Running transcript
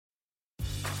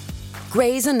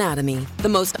Grey's Anatomy, the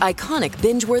most iconic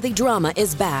binge-worthy drama,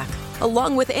 is back,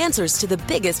 along with answers to the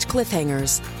biggest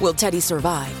cliffhangers. Will Teddy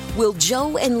survive? Will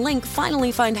Joe and Link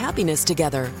finally find happiness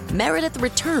together? Meredith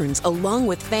returns along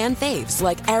with fan faves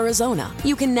like Arizona.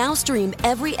 You can now stream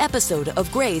every episode of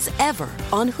Grey's ever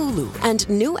on Hulu, and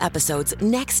new episodes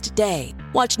next day.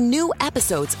 Watch new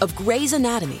episodes of Grey's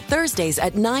Anatomy Thursdays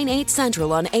at 9/8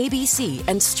 Central on ABC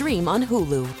and stream on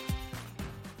Hulu.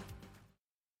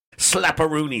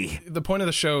 Slapperoonie. The point of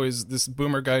the show is this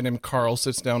boomer guy named Carl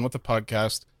sits down with the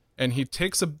podcast, and he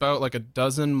takes about like a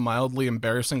dozen mildly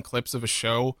embarrassing clips of a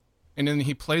show, and then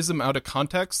he plays them out of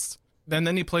context, and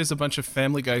then he plays a bunch of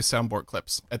Family Guy soundboard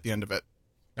clips at the end of it.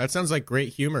 That sounds like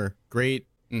great humor, great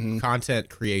content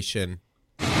creation.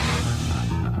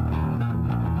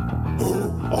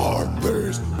 Who are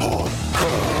these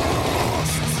podcasts?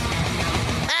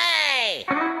 Hey!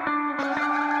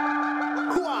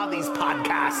 Who are these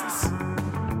podcasts?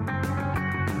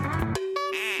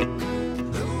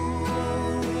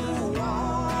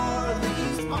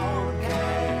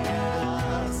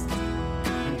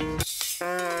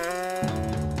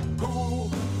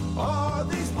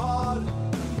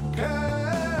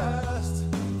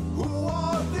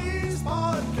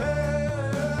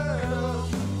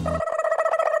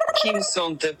 Kim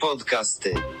są te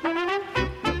podcasty?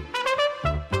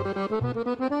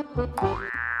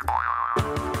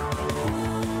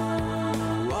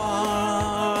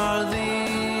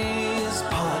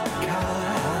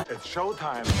 It's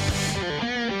showtime.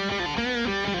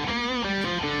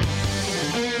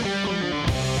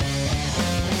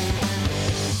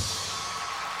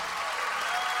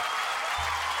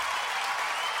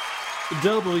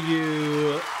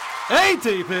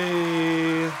 WATP.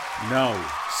 No,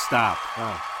 stop.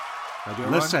 Oh, I do it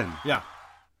Listen. wrong? Yeah.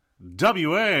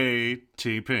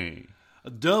 WATP.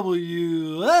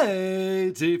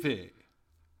 WATP.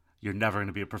 You're never going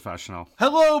to be a professional.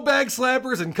 Hello, bag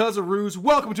slappers and cuzzaroos.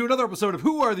 Welcome to another episode of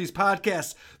Who Are These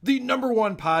Podcasts, the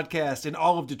 #1 podcast in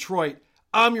all of Detroit.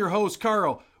 I'm your host,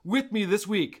 Carl. With me this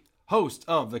week, host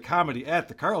of the Comedy at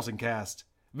the Carlson Cast,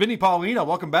 Vinny Paulina.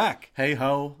 Welcome back. Hey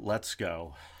ho, let's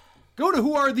go. Go to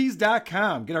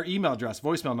whoarethese.com. Get our email address,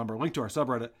 voicemail number, link to our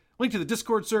subreddit, link to the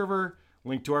Discord server,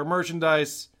 link to our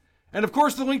merchandise, and of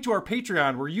course the link to our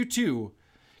Patreon, where you too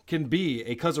can be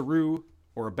a cuzzaroo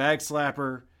or a bag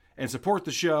slapper and support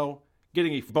the show,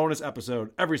 getting a bonus episode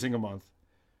every single month.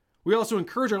 We also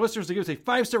encourage our listeners to give us a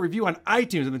 5-star review on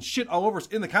iTunes and then shit all over us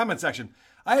in the comment section.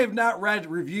 I have not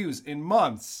read reviews in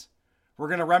months. We're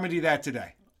going to remedy that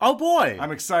today. Oh boy.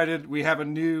 I'm excited. We have a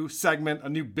new segment, a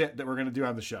new bit that we're going to do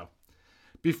on the show.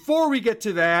 Before we get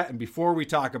to that, and before we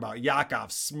talk about Yakov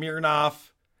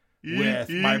Smirnoff with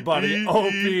my buddy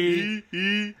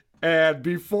Opie, and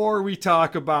before we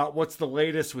talk about what's the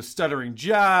latest with Stuttering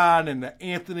John and the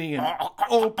Anthony and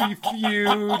Opie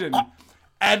feud and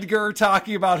Edgar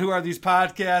talking about Who Are These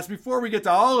Podcasts, before we get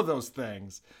to all of those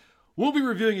things, we'll be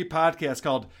reviewing a podcast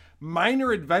called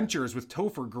Minor Adventures with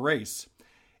Topher Grace.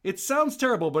 It sounds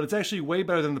terrible, but it's actually way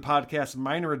better than the podcast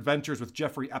Minor Adventures with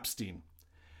Jeffrey Epstein.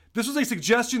 This was a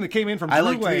suggestion that came in from Drew I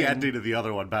liked Lane. the ending of the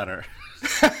other one better.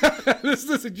 This is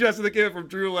a suggestion that came in from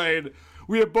Drew Lane.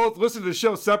 We have both listened to the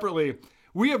show separately.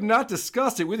 We have not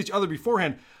discussed it with each other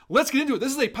beforehand. Let's get into it.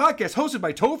 This is a podcast hosted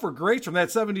by Topher Grace from That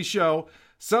 70s Show,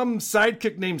 some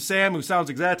sidekick named Sam who sounds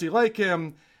exactly like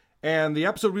him, and the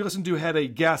episode we listened to had a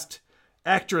guest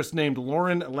actress named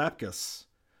Lauren Lapkus.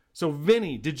 So,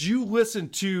 Vinny, did you listen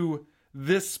to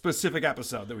this specific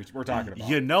episode that we're talking about?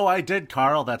 You know I did,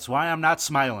 Carl. That's why I'm not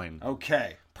smiling.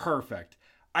 Okay, perfect.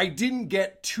 I didn't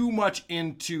get too much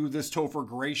into this Topher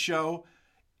Grace show.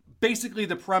 Basically,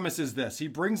 the premise is this. He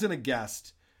brings in a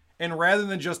guest, and rather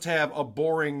than just have a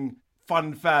boring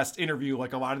fun fest interview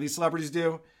like a lot of these celebrities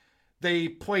do, they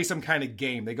play some kind of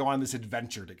game. They go on this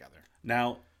adventure together.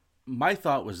 Now, my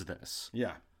thought was this.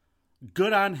 Yeah.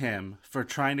 Good on him for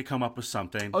trying to come up with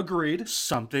something. Agreed.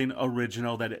 Something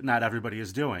original that not everybody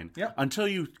is doing. Yeah. Until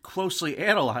you closely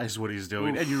analyze what he's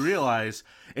doing and you realize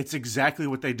it's exactly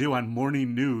what they do on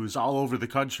morning news all over the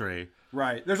country.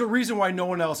 Right. There's a reason why no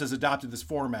one else has adopted this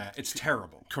format. It's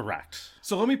terrible. Correct.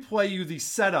 So let me play you the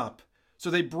setup. So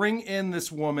they bring in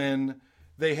this woman.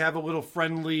 They have a little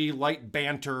friendly, light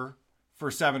banter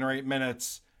for 7 or 8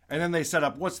 minutes. And then they set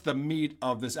up what's the meat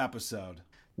of this episode.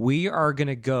 We are going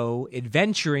to go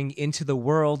adventuring into the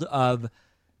world of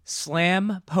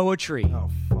slam poetry. Oh,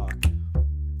 fuck.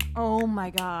 Oh, my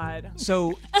God.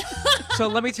 So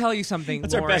let me tell you something,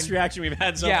 That's Lauren. our best reaction we've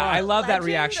had so far. Yeah, I love that Legend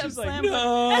reaction. of slam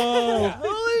No.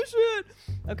 Holy shit.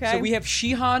 Okay. So we have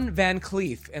Shehan Van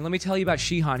Cleef, and let me tell you about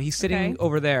Shehan. He's sitting Okay.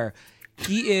 over there.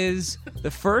 He is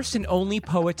the first and only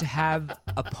poet to have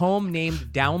a poem named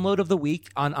Download of the Week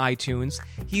on iTunes.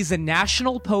 He's a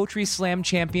National Poetry Slam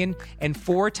champion and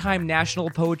 4-time National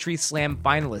Poetry Slam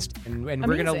finalist. And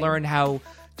we're going to learn how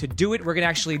to do it. We're going to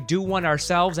actually do one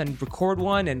ourselves and record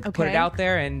one and put it out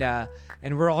there.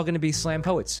 And we're all going to be slam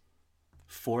poets.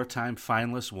 4-time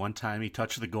finalist, 1 time he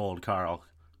touched the gold, Carl.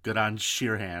 Good on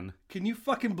Sheerhan. Can you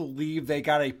fucking believe they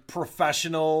got a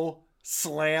professional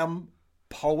slam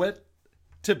poet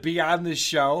to be on this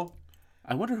show?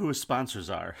 I wonder who his sponsors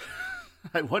are.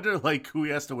 I wonder, who he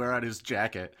has to wear on his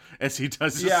jacket as he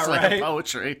does his slam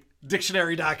poetry.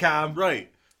 Dictionary.com.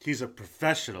 Right. He's a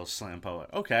professional slam poet.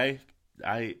 Okay.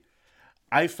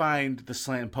 I find the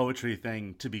slam poetry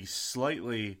thing to be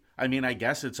slightly... I mean, I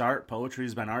guess it's art.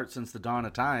 Poetry's been art since the dawn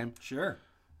of time. Sure.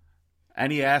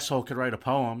 Any asshole could write a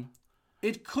poem.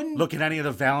 It couldn't... Look at any of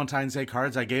the Valentine's Day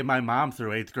cards I gave my mom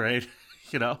through 8th grade.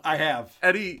 I have.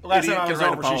 Last time I was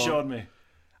over, she showed me.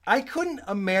 I couldn't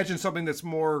imagine something that's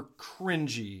more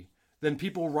cringy than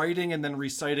people writing and then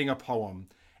reciting a poem.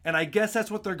 And I guess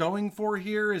that's what they're going for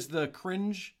here is the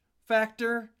cringe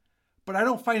factor. But I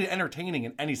don't find it entertaining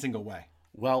in any single way.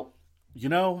 Well,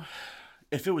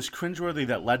 if it was cringeworthy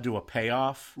that led to a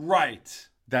payoff... Right.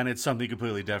 Then it's something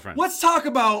completely different. Let's talk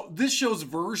about this show's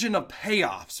version of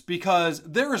payoffs, because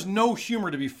there is no humor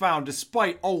to be found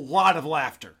despite a lot of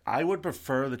laughter. I would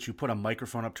prefer that you put a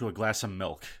microphone up to a glass of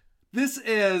milk. This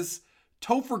is...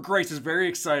 Topher Grace is very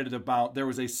excited about. There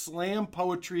was a slam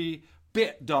poetry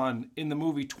bit done in the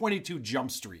movie 22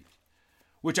 Jump Street,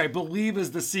 which I believe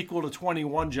is the sequel to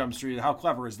 21 Jump Street. How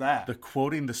clever is that? The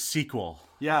quoting the sequel.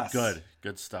 Yes.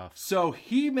 Good stuff. So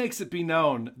he makes it be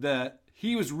known that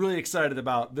he was really excited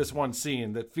about this one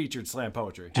scene that featured slam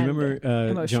poetry. Do you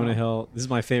remember Jonah Hill? This is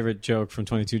my favorite joke from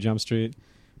 22 Jump Street.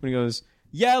 When he goes,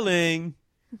 yelling.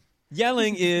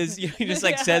 Yelling is, he just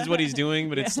says what he's doing,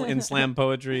 but it's in slam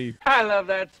poetry. I love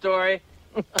that story.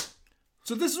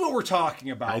 So this is what we're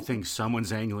talking about. I think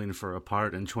someone's angling for a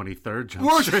part in 23rd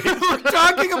Jump Street. We're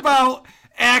talking about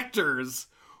actors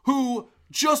who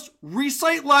just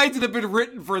recite lines that have been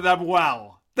written for them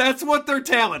well. That's what their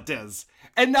talent is.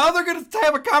 And now they're going to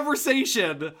have a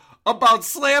conversation about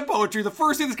slam poetry. The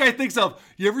first thing this guy thinks of,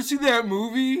 you ever see that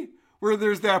movie where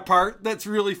there's that part that's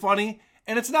really funny?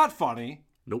 And it's not funny.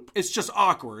 Nope. It's just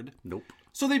awkward. Nope.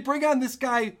 So they bring on this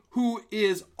guy who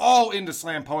is all into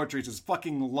slam poetry. It's his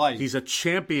fucking life. He's a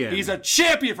champion. He's a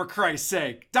champion, for Christ's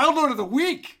sake. Download of the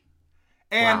week.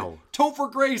 And Topher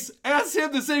Grace asked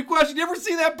him the same question. You ever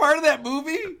see that part of that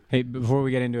movie? Hey, before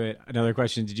we get into it, another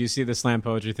question. Did you see the slam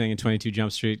poetry thing in 22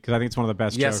 Jump Street? Because I think it's one of the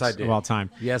best jokes of all time.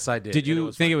 Yes, I did. Did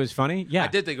you think it was funny? Yeah. I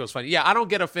did think it was funny. Yeah, I don't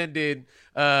get offended,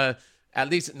 at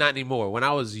least not anymore. When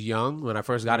I was young, when I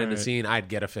first got in the scene, I'd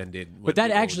get offended. But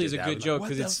that actually is a good joke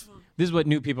because this is what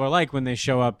new people are like when they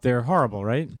show up. They're horrible,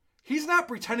 right? He's not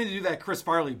pretending to do that Chris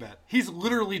Farley bit. He's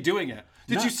literally doing it.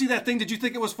 Did you see that thing? Did you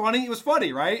think it was funny? It was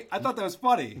funny, right? I thought that was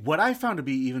funny. What I found to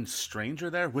be even stranger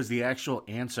there was the actual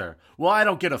answer. Well, I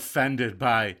don't get offended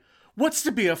by... What's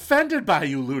to be offended by,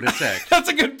 you lunatic? That's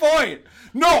a good point.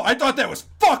 No, I thought that was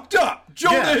fucked up.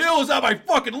 Jonah Hill is on my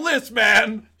fucking list,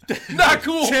 man. Not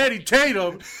cool. Channing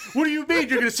Tatum. What do you mean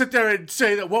you're going to sit there and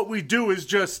say that what we do is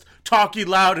just talking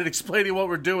loud and explaining what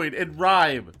we're doing in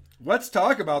rhyme? Let's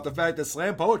talk about the fact that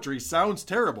slam poetry sounds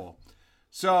terrible.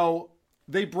 So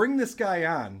they bring this guy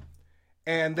on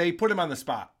and they put him on the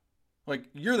spot. Like,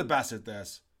 you're the best at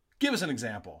this. Give us an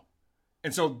example.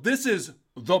 And so this is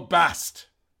the best.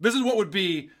 This is what would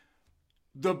be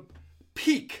the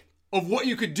peak of what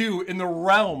you could do in the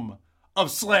realm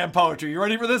of slam poetry. You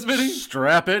ready for this, Vinny?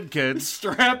 Strap in, kids.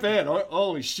 Strap in.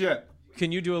 Holy shit.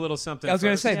 Can you do a little something I was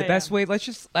going to say, Yeah, the best way, let's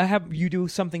just have you do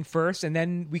something first, and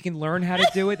then we can learn how to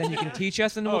do it, then you can teach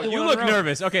us, and then we'll do it you on look our own.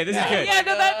 nervous. Okay, this is good. Yeah,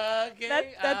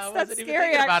 no, that's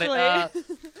scary, actually.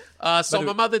 So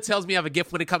my mother tells me I have a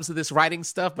gift when it comes to this writing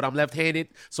stuff, but I'm left-handed,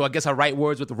 so I guess I write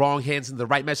words with the wrong hands and the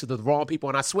right message to the wrong people,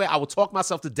 and I swear I will talk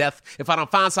myself to death if I don't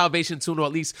find salvation soon, or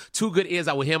at least 2 good ears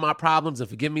I will hear my problems, and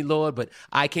forgive me, Lord, but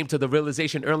I came to the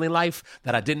realization early in life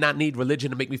that I did not need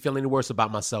religion to make me feel any worse about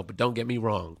myself, but don't get me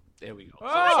wrong. There we go. Oh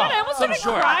my God, I almost started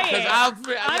crying.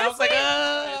 I was like,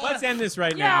 Let's end this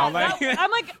right now. I'm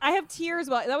like, I have tears.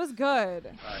 That was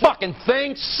good. Fucking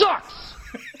thing sucks.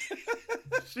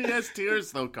 She has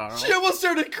tears, though, Carl. She almost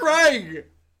started crying.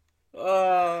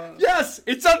 Yes,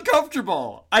 it's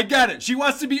uncomfortable. I get it. She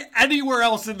wants to be anywhere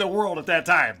else in the world at that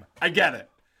time. I get it.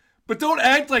 But don't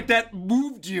act like that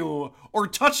moved you or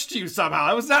touched you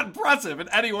somehow. It was not impressive in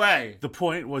any way. The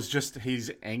point was just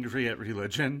he's angry at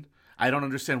religion. I don't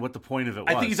understand what the point of it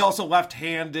was. I think he's also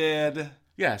left-handed.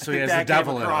 Yeah, so he has the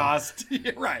devil in him.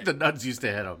 You're right. The nuns used to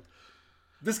hit him.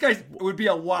 This guy would be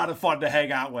a lot of fun to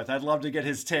hang out with. I'd love to get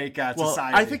his take on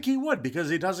society. I think he would because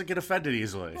he doesn't get offended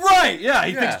easily. Right, yeah.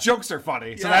 He thinks jokes are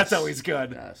funny, so that's always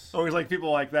good. Yes. Always like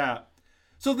people like that.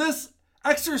 So this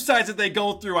exercise that they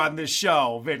go through on this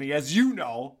show, Vinny, as you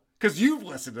know, because you've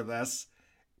listened to this,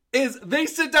 is they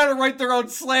sit down and write their own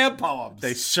slam poems.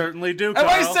 They certainly do, Am Carl.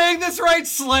 I saying this right?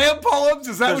 Slam poems?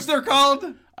 Is that what they're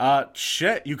called?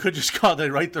 Shit. You could just call it they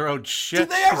write their own shit. Did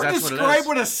they ever 'cause that's describe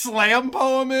what a slam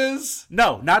poem is?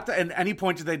 No, not at any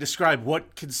point did they describe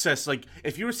what consists. Like,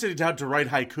 if you were sitting down to write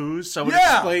haikus, someone would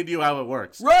explain to you how it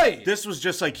works. Right. This was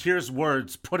just like, here's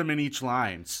words, put them in each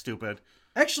line, stupid.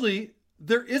 Actually,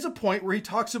 there is a point where he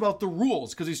talks about the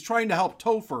rules because he's trying to help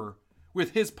Topher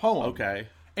with his poem. Okay.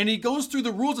 And he goes through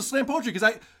the rules of slam poetry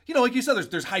because like you said,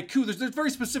 there's haiku, there's very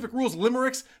specific rules,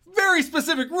 limericks, very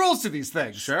specific rules to these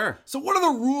things. Sure. So what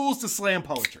are the rules to slam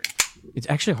poetry? It's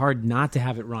actually hard not to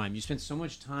have it rhyme. You spend so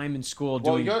much time in school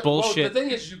doing bullshit. Well, the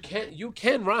thing is, you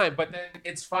can rhyme, but then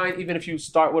it's fine even if you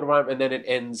start with a rhyme and then it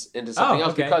ends into something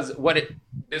else. Okay. Because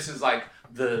this is like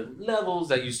the levels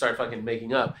that you start fucking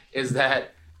making up is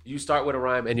that you start with a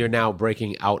rhyme and you're now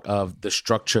breaking out of the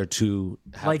structure to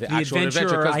have Like the the actual adventure.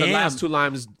 adventurer Because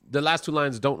the last two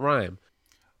lines don't rhyme.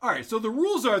 All right, so the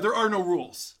rules are there are no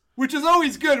rules, which is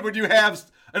always good when you have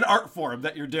an art form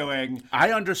that you're doing.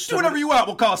 I understood. Do whatever you want.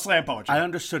 We'll call it slam poetry. I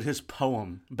understood his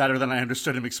poem better than I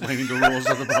understood him explaining the rules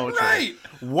of the poetry. Right.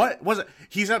 What was it?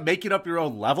 He's not making up your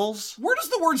own levels? Where does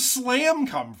the word slam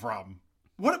come from?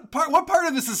 What part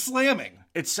of this is slamming?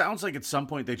 It sounds like at some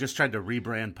point they just tried to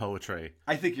rebrand poetry.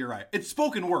 I think you're right. It's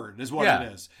spoken word is what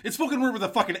it is. It's spoken word with a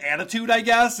fucking attitude, I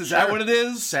guess. Is that what it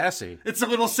is? Sassy. It's a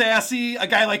little sassy. A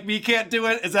guy like me can't do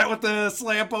it. Is that what the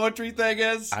slam poetry thing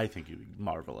is? I think you're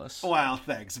marvelous. Wow,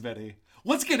 thanks, Vinny.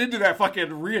 Let's get into that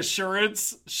fucking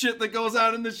reassurance shit that goes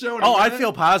on in the show. I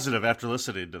feel positive after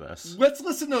listening to this. Let's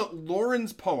listen to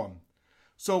Lauren's poem.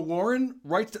 So Lauren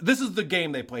writes, this is the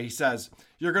game they play. He says,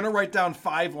 you're going to write down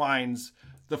 5 lines.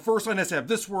 The first line has to have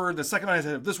this word. The second line has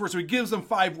to have this word. So he gives them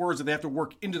 5 words that they have to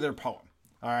work into their poem.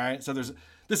 All right. So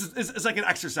it's like an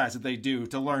exercise that they do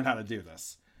to learn how to do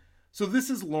this. So this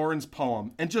is Lauren's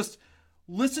poem. And just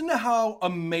listen to how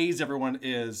amazed everyone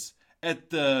is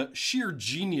at the sheer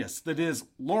genius that is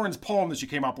Lauren's poem that she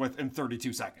came up with in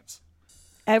 32 seconds.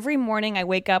 Every morning I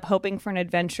wake up hoping for an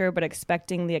adventure but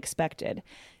expecting the expected.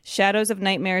 Shadows of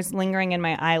nightmares lingering in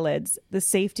my eyelids. The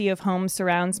safety of home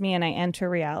surrounds me and I enter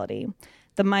reality.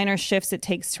 The minor shifts it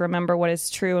takes to remember what is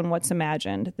true and what's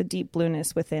imagined. The deep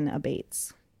blueness within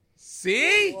abates.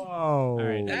 See? Whoa.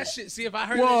 Right. That shit. See, if I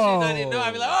heard that shit and I didn't know,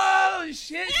 I'd be like, oh,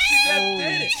 shit, she just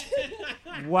did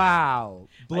it. Wow.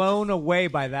 Blown away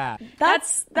by that.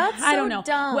 That's I don't know.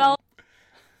 dumb. Well,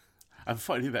 I'm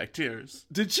fighting back tears.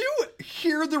 Did you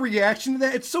hear the reaction to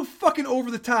that? It's so fucking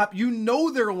over the top. You know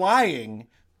they're lying.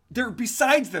 They're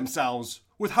besides themselves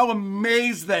with how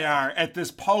amazed they are at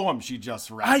this poem she just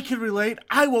read. I can relate.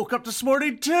 I woke up this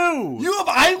morning too. You have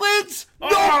eyelids? No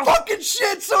fucking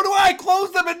shit. So do I.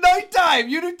 Close them at nighttime.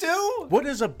 You do too? What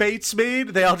does a Bates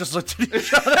mean? They all just looked at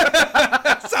each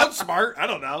other. Sounds smart. I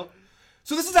don't know.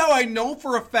 So this is how I know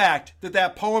for a fact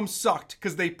that poem sucked,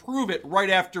 because they prove it right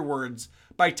afterwards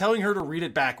by telling her to read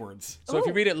it backwards. So if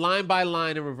you read it line by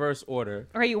line in reverse order.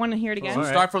 All right, you want to hear it again?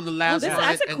 Start from the last line.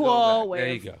 That's a and cool go back. way.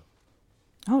 There you go.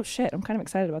 Oh, shit. I'm kind of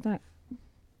excited about that.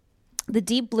 The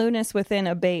deep blueness within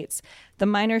abates. The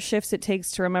minor shifts it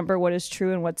takes to remember what is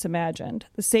true and what's imagined.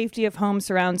 The safety of home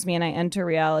surrounds me and I enter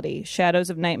reality. Shadows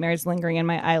of nightmares lingering in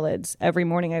my eyelids. Every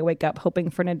morning I wake up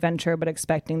hoping for an adventure but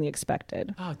expecting the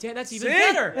expected. Oh, damn, that's even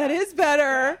better. That is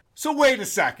better. So wait a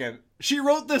second. She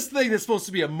wrote this thing that's supposed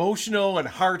to be emotional and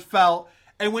heartfelt,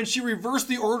 and when she reversed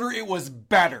the order, it was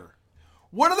better.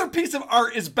 What other piece of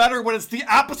art is better when it's the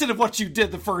opposite of what you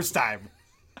did the first time?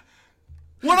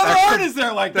 What other art is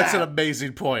there like that? That's an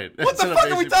amazing point. What the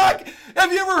fuck are we talking?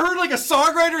 Have you ever heard like a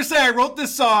songwriter say, I wrote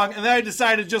this song, and then I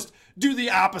decided to just do the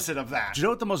opposite of that? Do you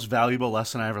know what the most valuable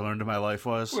lesson I ever learned in my life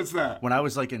was? What's that? When I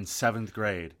was like in 7th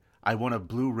grade, I won a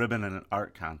blue ribbon in an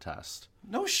art contest.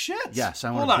 No shit. Yes,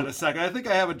 I won. Hold on a second. I think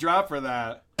I have a drop for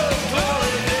that. But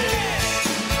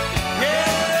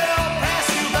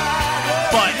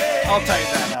I'll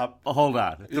tighten that up. Hold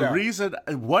on. The Yeah. reason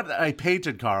what I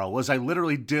painted, Carl, was I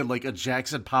literally did like a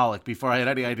Jackson Pollock before I had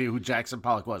any idea who Jackson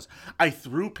Pollock was. I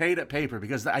threw paint at paper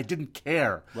because I didn't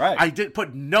care. Right. I did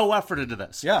put no effort into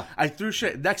this. Yeah. I threw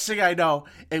shit. Next thing I know,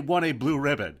 it won a blue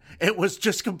ribbon. It was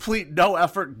just complete no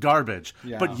effort garbage.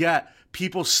 Yeah. But yet,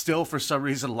 people still, for some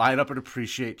reason, line up and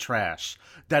appreciate trash.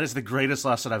 That is the greatest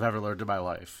lesson I've ever learned in my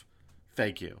life.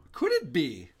 Thank you. Could it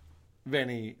be,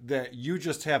 Vinny, that you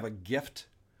just have a gift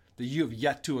that you have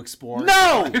yet to explore?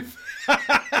 No!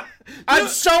 I'm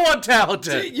so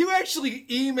untalented. You actually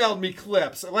emailed me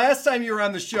clips. Last time you were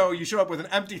on the show, you showed up with an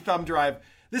empty thumb drive.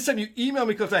 This time you emailed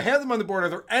me clips. I have them on the board. Are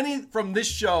there any from this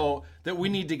show that we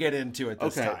need to get into at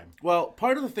this time? Well,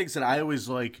 part of the things that I always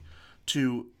like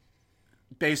to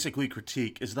basically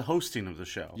critique is the hosting of the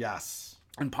show. Yes.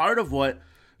 And part of what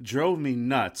drove me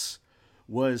nuts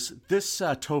was this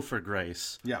Topher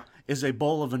Grace is a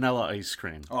bowl of vanilla ice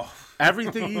cream. Oh.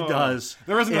 Everything he does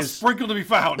there isn't a sprinkle to be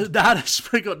found. Not a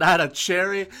sprinkle, not a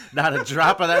cherry, not a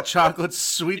drop of that chocolate,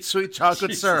 sweet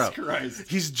chocolate Jesus syrup. Christ.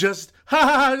 He's just,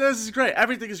 this is great.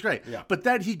 Everything is great. Yeah. But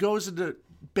then he goes into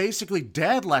basically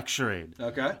dad lecturing.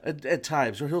 Okay. At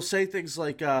times, where he'll say things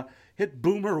like, hit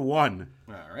Boomer 1.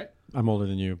 All right. I'm older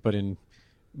than you, but in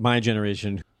my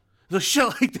generation, the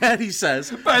shit like that he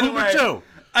says. By the Boomer way, 2.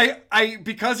 I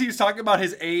because he was talking about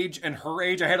his age and her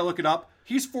age, I had to look it up.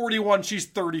 He's 41, she's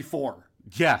 34.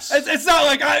 Yes. It's not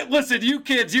like, listen, you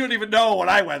kids, you don't even know what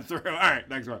I went through. All right,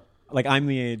 next one. like I'm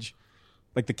the age,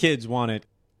 like the kids want it.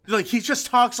 Like, he just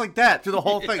talks like that through the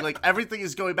whole thing. Like, everything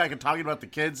is going back and talking about the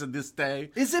kids in this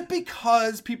day. Is it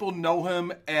because people know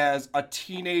him as a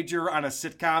teenager on a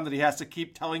sitcom that he has to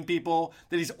keep telling people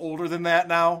that he's older than that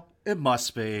now? It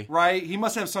must be. Right? He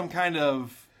must have some kind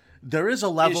of There is a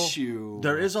level issue.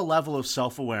 There is a level of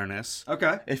self-awareness.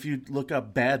 Okay. If you look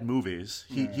up bad movies,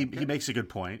 he makes a good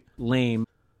point. Lame.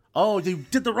 Oh, you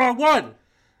did the wrong one.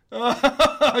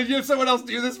 You have someone else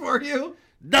do this for you?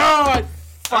 No, I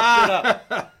fucked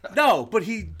it up. No, but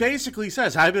he basically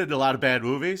says, I've been in a lot of bad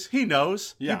movies. He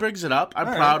knows. Yeah. He brings it up. I'm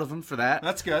All proud right. of him for that.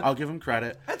 That's good. I'll give him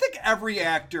credit. I think every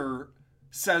actor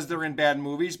says they're in bad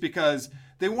movies because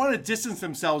they want to distance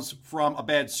themselves from a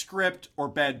bad script or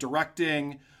bad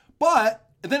directing. But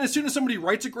then as soon as somebody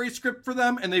writes a great script for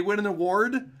them and they win an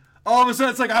award, all of a sudden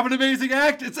it's like, I'm an amazing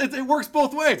actor. It works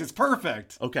both ways. It's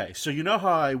perfect. Okay, so you know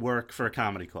how I work for a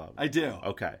comedy club? I do.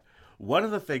 Okay. One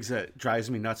of the things that drives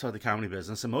me nuts about the comedy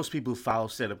business, and most people who follow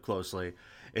stand-up closely,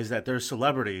 is that there's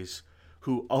celebrities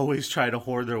who always try to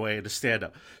hoard their way into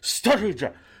stand-up.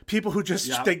 People who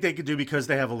just think they can do because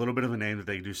they have a little bit of a name that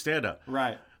they can do stand-up.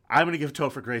 Right. I'm going to give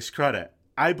Topher Grace credit.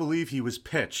 I believe he was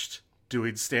pitched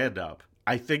doing stand-up.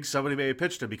 I think somebody may have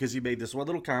pitched him because he made this one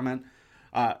little comment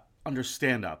under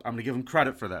stand-up. I'm going to give him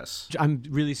credit for this. I'm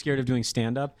really scared of doing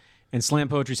stand-up, and slam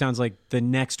poetry sounds like the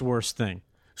next worst thing.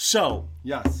 So,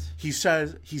 yes, he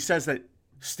says that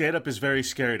stand-up is very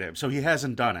scary to him, so he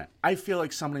hasn't done it. I feel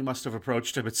like somebody must have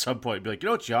approached him at some point and be like, you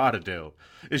know what you ought to do?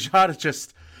 Is you ought to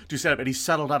just do stand-up. And he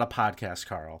settled on a podcast,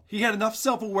 Carl. He had enough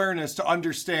self-awareness to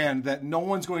understand that no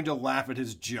one's going to laugh at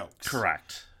his jokes.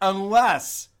 Correct.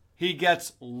 Unless he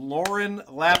gets Lauren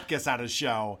Lapkus on his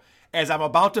show. As I'm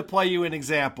about to play you an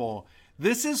example,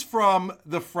 this is from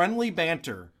the Friendly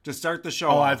Banter to start the show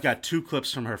off. I've got 2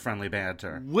 clips from her Friendly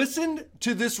Banter. Listen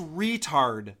to this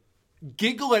retard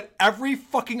giggle at every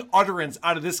fucking utterance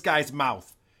out of this guy's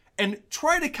mouth. And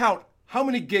try to count how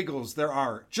many giggles there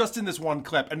are just in this one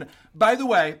clip. And by the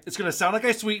way, it's going to sound like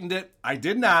I sweetened it. I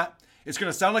did not. It's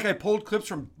going to sound like I pulled clips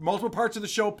from multiple parts of the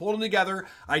show, pulled them together.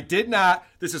 I did not.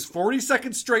 This is 40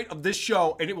 seconds straight of this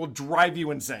show, and it will drive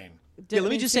you insane. Yeah,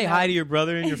 let me just say hi to your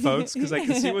brother and your folks because I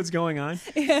can see what's going on.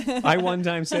 I one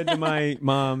time said to my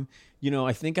mom, you know,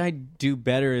 I think I'd do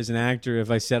better as an actor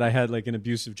if I said I had like an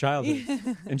abusive childhood.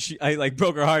 And I like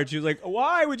broke her heart. She was like,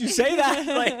 why would you say that?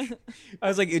 Like, I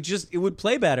was like, it would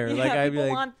play better. Yeah, like, I'd be people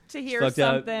like, want to hear fucked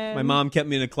out. something. My mom kept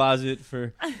me in a closet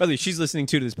for, by the way, she's listening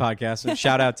to this podcast. So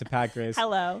shout out to Pat Grace.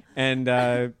 Hello.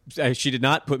 And she did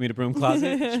not put me in a broom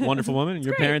closet. She's a wonderful woman.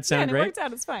 Your parents sound It great. worked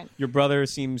out. It's fine. Your brother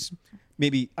seems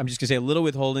maybe, I'm just going to say, a little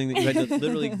withholding that you had to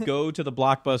literally go to the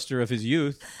blockbuster of his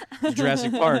youth,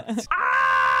 Jurassic Park.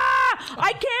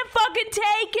 I can't fucking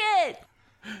take it.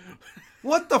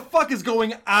 What the fuck is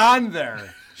going on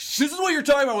there? This is what you're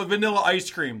talking about with vanilla ice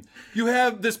cream. You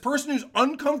have this person who's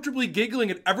uncomfortably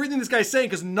giggling at everything this guy's saying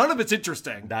because none of it's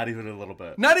interesting. Not even a little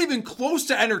bit. Not even close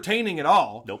to entertaining at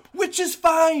all. Nope. Which is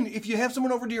fine. If you have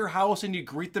someone over to your house and you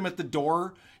greet them at the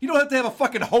door, you don't have to have a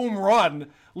fucking home run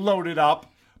loaded up.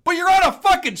 But you're on a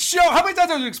fucking show. How many times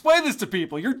have I explained this to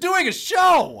people? You're doing a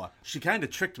show. She kind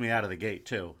of tricked me out of the gate,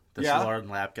 too. This Yeah? Lauren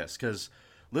Lapkus. Because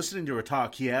listening to her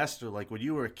talk, he asked her, like, when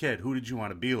you were a kid, who did you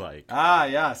want to be like? Ah,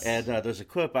 yes. And there's a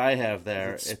clip I have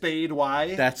there. Spade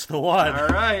Y? That's the one. All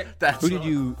right. That's Who did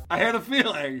you I had a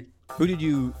feeling. Who did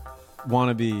you want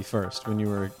to be first when you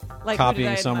were Like, who did copying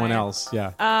I someone admire? else?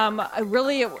 Yeah.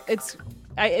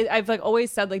 I've like always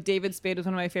said like David Spade was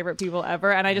one of my favorite people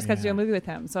ever, and I just got to do a movie with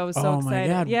him, so I was so Oh my excited.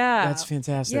 God, yeah, that's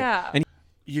fantastic. Yeah, And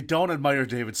You don't admire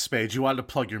David Spade. You wanted to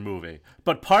plug your movie.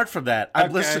 But apart from that, I'm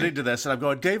Okay. listening to this and I'm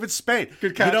going, David Spade.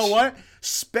 Good catch. You know what?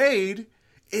 Spade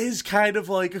is kind of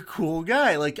like a cool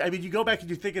guy. Like, I mean, you go back and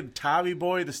you think of Tommy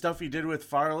Boy, the stuff he did with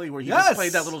Farley, where he just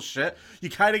played that little shit. You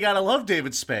kind of gotta love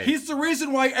David Spade. He's the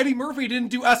reason why Eddie Murphy didn't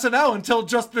do SNL until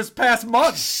just this past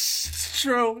month. It's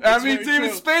true. I mean,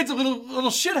 David Spade's a little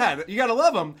shithead. You gotta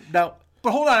love him. Now,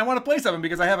 but hold on, I want to play something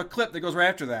because I have a clip that goes right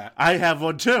after that. I have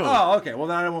one too. Oh, okay. Well,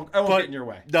 then I won't get in your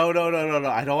way. No.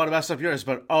 I don't want to mess up yours,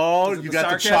 but you got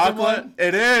the sarcasm chocolate. one?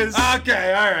 It is.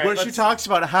 Okay, all right. Where she talks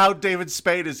about how David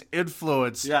Spade is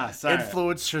influenced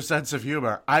her sense of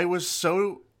humor. I was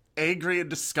so angry and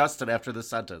disgusted after the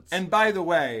sentence. And by the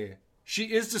way, she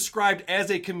is described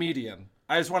as a comedian.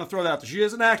 I just want to throw that out there. She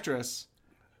is an actress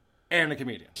and a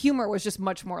comedian. Humor was just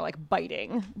much more like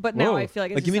biting, but now I feel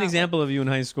like it's give me an not example of you in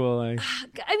high school. I mean,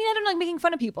 I don't like making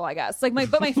fun of people, I guess. Like my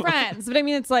friends. But I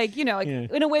mean, it's like, you know, like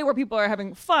in a way where people are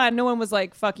having fun. No one was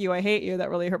like, "Fuck you, I hate you." That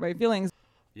really hurt my feelings.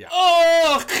 Yeah.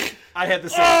 Oh, I had the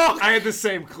same. I had the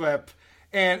same clip,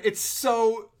 and it's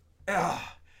so.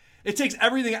 It takes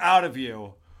everything out of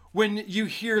you when you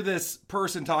hear this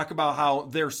person talk about how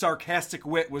their sarcastic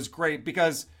wit was great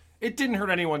because it didn't hurt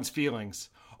anyone's feelings.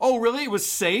 Oh, really? It was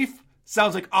safe?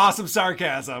 Sounds like awesome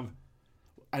sarcasm.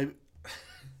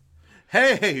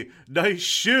 Hey, nice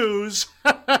shoes.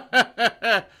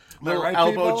 Little right,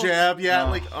 elbow people? jab.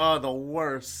 Yeah, the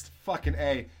worst. Fucking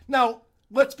A. Now,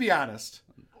 let's be honest.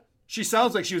 She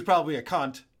sounds like she was probably a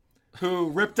cunt who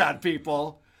ripped on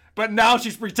people, but now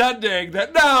she's pretending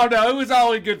that, no, it was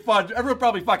all in good fun. Everyone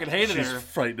probably fucking hated her. She's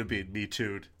frightened of being Me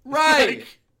Too'd. Right,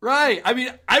 right. I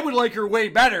mean, I would like her way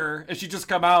better if she just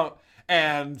come out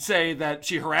and say that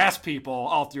she harassed people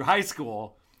all through high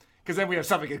school, because then we have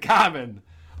something in common.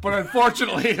 But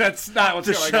unfortunately, that's not what's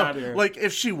going on here. Like,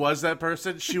 if she was that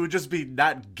person, she would just be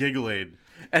not giggling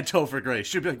at Topher Grace.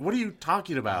 She'd be like, what are you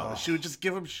talking about? She would just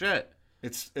give him shit.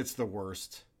 It's the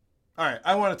worst. All right,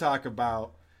 I want to talk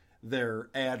about their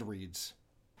ad reads,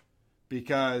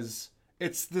 because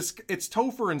it's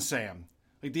Topher and Sam.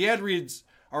 Like, the ad reads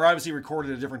are obviously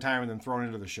recorded at a different time and then thrown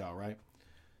into the show, right?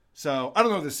 So I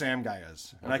don't know who the Sam guy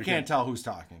is, and I can't tell who's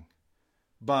talking.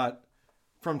 But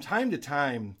from time to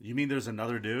time... You mean there's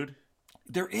another dude?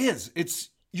 There is.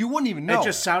 You wouldn't even know. It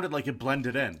just sounded like it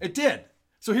blended in. It did.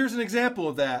 So here's an example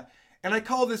of that. And I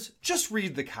call this, just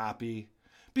read the copy.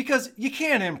 Because you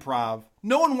can't improv.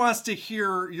 No one wants to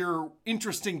hear your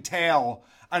interesting tale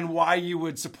on why you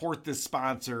would support this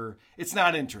sponsor. It's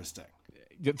not interesting.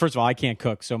 First of all, I can't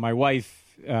cook. So my wife...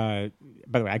 by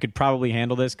the way, I could probably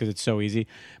handle this because it's so easy,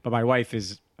 but my wife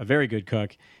is a very good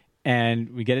cook,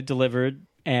 and we get it delivered,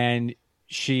 and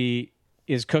she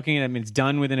is cooking it. I mean, it's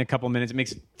done within a couple minutes. It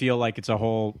makes it feel like it's a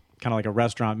whole kind of like a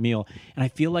restaurant meal, and I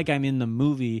feel like I'm in the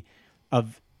movie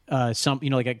of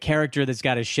like a character that's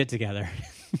got his shit together.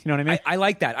 You know what I mean? I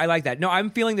like that. No, I'm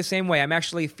feeling the same way. I'm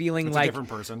actually feeling it's like a different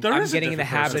person. I'm getting in the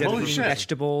habit of eating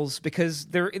vegetables because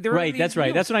they're right. That's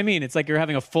right. That's what I mean. It's like you're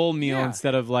having a full meal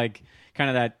instead of like kind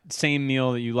of that same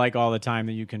meal that you like all the time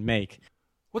that you can make.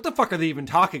 What the fuck are they even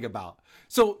talking about?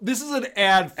 So this is an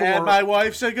ad for... And my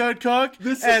wife's a good cook,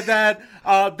 and that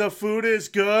the food is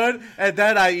good, and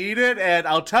then I eat it, and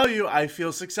I'll tell you, I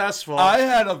feel successful. I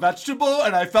had a vegetable,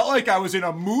 and I felt like I was in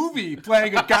a movie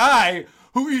playing a guy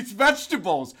who eats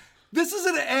vegetables. This is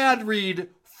an ad read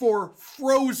for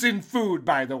frozen food,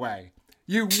 by the way.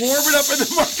 You warm it up in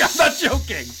the microwave. I'm not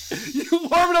joking. You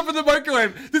warm it up in the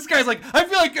microwave. This guy's like, I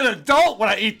feel like an adult when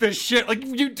I eat this shit. Like,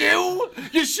 you do?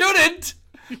 You shouldn't.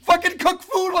 Fucking cook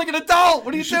food like an adult.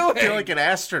 What are you doing? Feel like an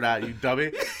astronaut, you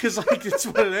dummy. Because like it's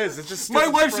what it is. It's just my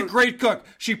wife's a great cook.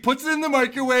 She puts it in the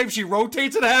microwave. She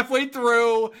rotates it halfway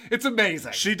through. It's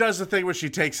amazing. She does the thing where she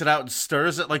takes it out and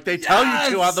stirs it like they tell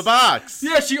you to on the box.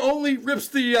 Yeah, she only rips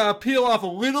the peel off a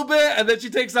little bit, and then she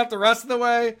takes out the rest of the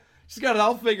way. She's got it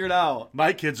all figured out.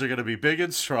 My kids are going to be big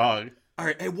and strong. All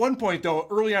right. At one point, though,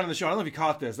 early on in the show, I don't know if you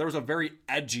caught this, there was a very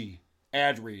edgy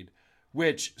ad read,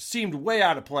 which seemed way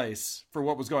out of place for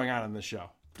what was going on in this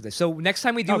show. So next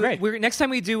time we do,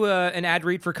 an ad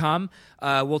read for Calm,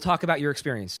 we'll talk about your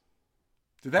experience.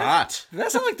 Did that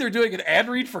sound like they're doing an ad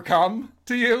read for Calm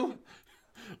to you?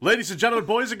 Ladies and gentlemen,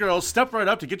 boys and girls, step right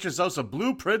up to get yourselves some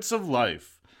blueprints of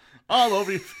life. All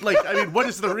over you. Like, I mean, what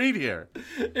is the read here?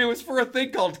 It was for a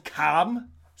thing called Calm,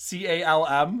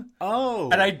 C-A-L-M. Oh.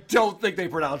 And I don't think they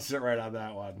pronounced it right on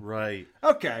that one. Right.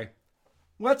 Okay.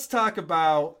 Let's talk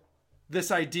about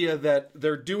this idea that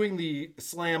they're doing the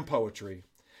slam poetry.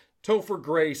 Topher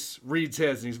Grace reads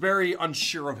his, and he's very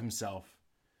unsure of himself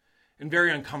and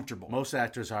very uncomfortable. Most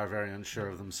actors are very unsure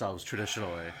of themselves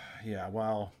traditionally. Yeah,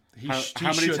 well...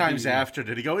 How many times after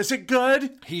did he go, is it good?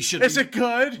 Is it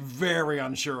good? Very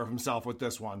unsure of himself with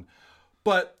this one.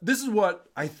 But this is what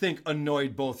I think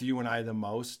annoyed both you and I the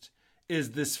most,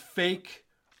 is this fake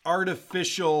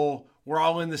artificial, we're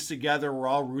all in this together, we're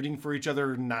all rooting for each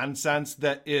other nonsense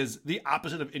that is the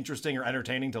opposite of interesting or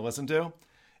entertaining to listen to.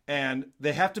 And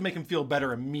they have to make him feel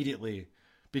better immediately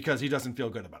because he doesn't feel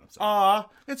good about himself. Aw,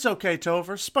 it's okay,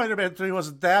 Topher. Spider-Man 3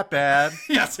 wasn't that bad.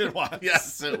 Yes, it was.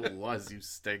 Yes, it was, you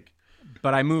stink.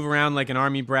 But I move around like an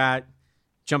army brat,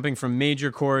 jumping from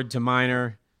major chord to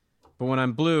minor. But when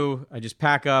I'm blue, I just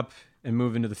pack up and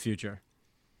move into the future.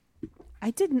 I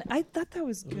thought that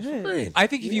was good. I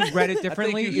think if you read it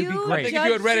differently, it'd be I great. think if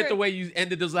you had read it the way you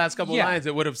ended those last couple Yeah. lines,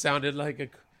 it would have sounded like a...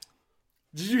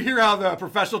 Did you hear how the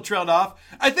professional trailed off?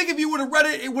 I think if you would have read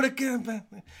it, it would have...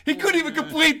 He couldn't even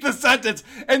complete the sentence.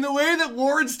 And the way that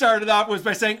Lauren started off was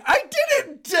by saying, I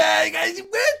didn't dang.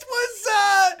 It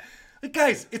was...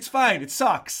 Guys, it's fine. It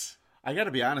sucks. I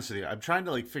gotta be honest with you. I'm trying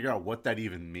to like figure out what that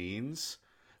even means.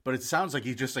 But it sounds like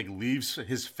he just like leaves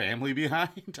his family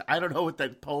behind. I don't know what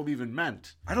that poem even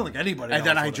meant. I don't think anybody And knows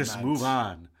then what I it just meant. move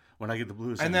on when I get the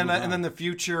blues. And then the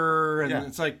future, and Yeah.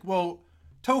 it's like, well,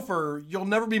 Topher, you'll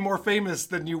never be more famous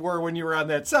than you were when you were on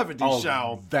that 70s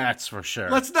show. That's for sure.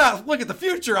 Let's not look at the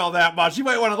future all that much. You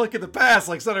might want to look at the past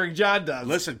like Stuttering John does.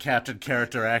 Listen, Captain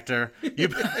Character Actor. You...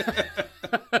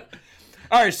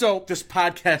 All right, so this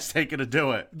podcast ain't gonna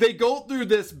do it. They go through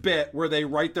this bit where they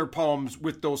write their poems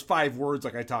with those 5 words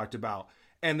like I talked about,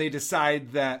 and they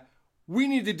decide that we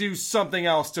need to do something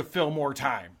else to fill more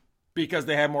time because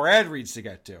they have more ad reads to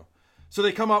get to. So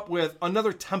they come up with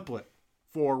another template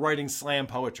for writing slam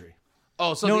poetry.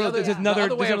 Oh, so No, the other, there's another- the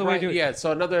other way there's of another way to writing, do it. yeah.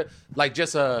 So another, like,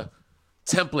 just a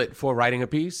template for writing a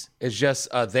piece is just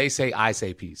they say, I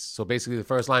say piece. So basically, the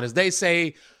first line is they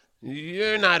say,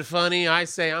 you're not funny. I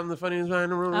say I'm the funniest man.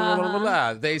 Blah, blah, blah,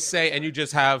 blah. They say, and you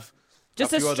just have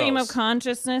Just a a few stream of those.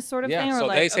 consciousness sort of Yeah. thing? Or So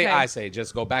like, they say, okay. I say.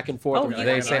 Just go back and forth. Oh, and yeah.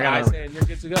 they say, I say, and you're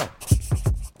good to go.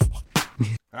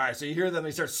 All right, so you hear them,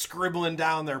 they start scribbling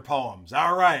down their poems.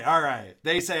 All right.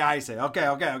 They say, I say. Okay,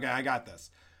 I got this.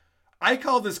 I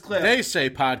call this clip. They say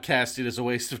podcasting is a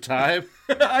waste of time.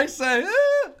 I say,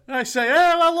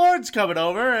 well, Lauren's coming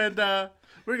over and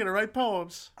we're going to write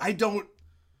poems. I don't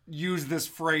use this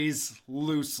phrase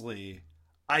loosely.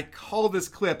 I call this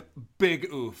clip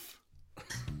big oof.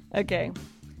 Okay.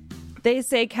 They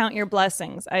say count your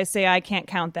blessings. I say I can't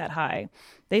count that high.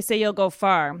 They say you'll go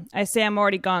far. I say I'm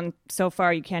already gone so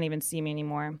far you can't even see me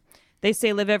anymore. They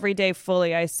say live every day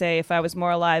fully. I say if I was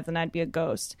more alive then I'd be a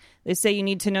ghost. They say you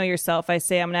need to know yourself. I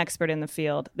say I'm an expert in the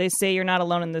field. They say you're not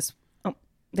alone in this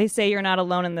They say you're not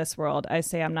alone in this world. I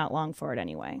say I'm not long for it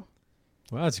anyway.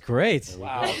 Wow, that's great.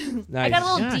 Wow. I Nice. got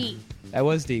a little deep. That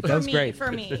was deep. That was great.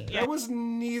 For me. That was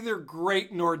neither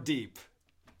great nor deep.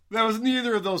 That was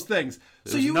neither of those things.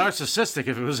 It was narcissistic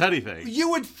if it was anything. You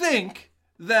would think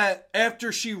that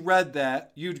after she read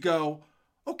that, you'd go,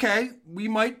 okay, we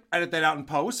might edit that out in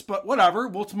post, but whatever,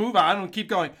 we'll move on and keep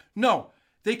going. No,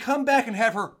 they come back and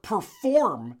have her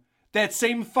perform that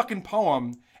same fucking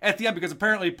poem at the end because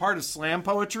apparently part of slam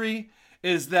poetry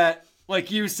is that,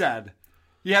 like you said,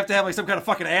 you have to have like some kind of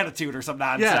fucking attitude or some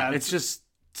nonsense. Yeah, it's just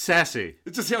sassy.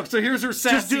 It's just, so here's her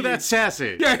sassy. Just do that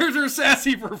sassy. Yeah, here's her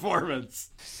sassy performance.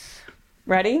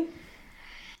 Ready?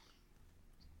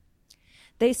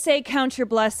 They say count your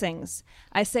blessings.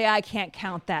 I say I can't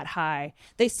count that high.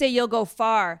 They say you'll go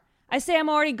far. I say I'm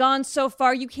already gone so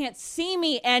far you can't see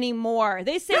me anymore.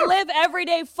 They say live every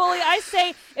day fully. I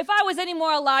say if I was any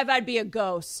more alive I'd be a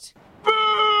ghost.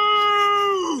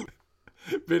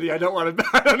 Vinny, I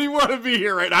don't even want to be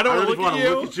here right now. I don't want to want look to at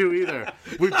you. look at you either.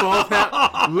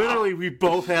 We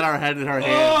both had our head in our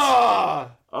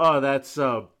hands. Oh, that's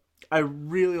I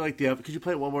really like the episode. Could you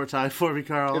play it one more time for me,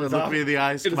 Carl? It And is look off- me in the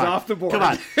eyes. it Come is on. off the board. Come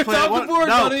on. It's Play off it the one, board,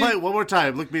 no, buddy. play it one more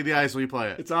time. Look me in the eyes when you play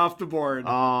it. It's off the board. Oh,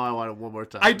 I want it one more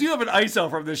time. I do have an ISO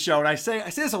from this show, and I say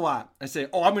this a lot. I say,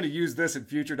 I'm going to use this in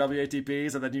future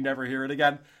WATPs, and then you never hear it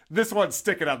again. This one's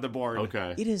sticking on the board.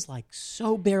 Okay. It is like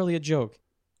so barely a joke.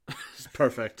 It's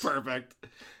perfect. Perfect.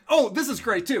 Oh, this is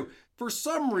great, too. For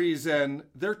some reason,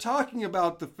 they're talking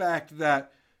about the fact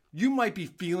that you might be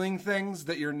feeling things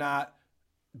that you're not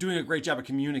doing a great job of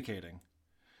communicating.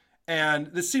 And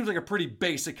this seems like a pretty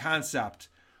basic concept,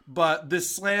 but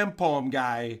this slam poem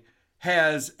guy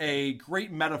has a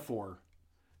great metaphor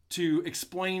to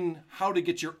explain how to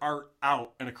get your art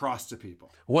out and across to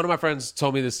people. One of my friends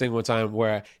told me this thing one time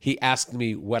where he asked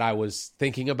me what I was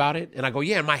thinking about it. And I go,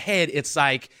 yeah, in my head, it's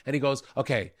like, and he goes,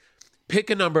 okay, pick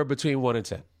a number between 1 and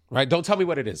 10, right? Don't tell me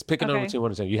what it is. Pick a number between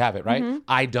 1 and 10. You have it, right? Mm-hmm.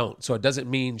 I don't. So it doesn't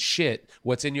mean shit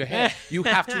what's in your head. You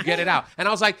have to get it out. And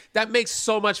I was like, that makes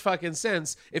so much fucking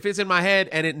sense. If it's in my head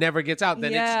and it never gets out,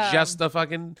 then it's just a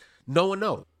fucking, no one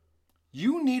knows.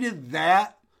 You needed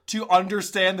that to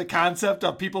understand the concept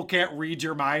of people can't read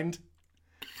your mind?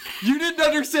 You didn't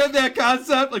understand that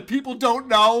concept? Like, people don't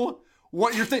know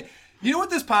what you're thinking. You know what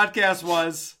this podcast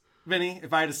was, Vinny,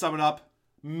 if I had to sum it up?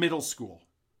 Middle school.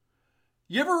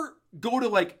 You ever go to,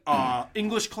 like,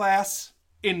 English class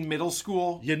in middle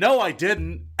school? You know I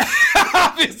didn't.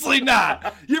 Obviously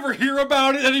not. You ever hear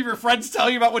about it? Any of your friends tell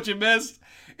you about what you missed?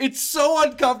 It's so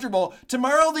uncomfortable.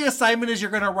 Tomorrow the assignment is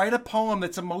you're going to write a poem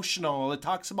that's emotional, that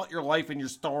talks about your life and your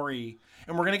story.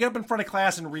 And we're going to get up in front of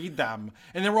class and read them.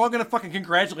 And then we're all going to fucking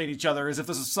congratulate each other as if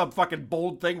this is some fucking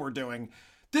bold thing we're doing.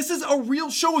 This is a real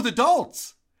show with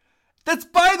adults. That's,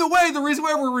 by the way, the reason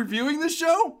why we're reviewing this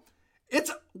show.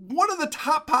 It's one of the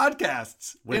top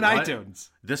podcasts in what? iTunes.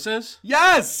 This is?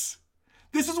 Yes!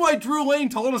 This is why Drew Lane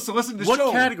told us to listen to the show.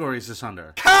 What category is this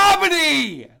under?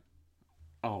 Comedy!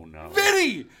 Oh, no.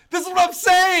 Vinny, this is what I'm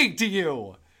saying to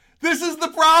you. This is the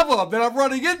problem that I'm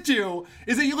running into,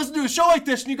 is that you listen to a show like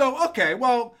this and you go, okay,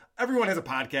 well, everyone has a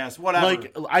podcast, whatever.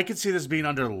 Like, I could see this being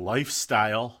under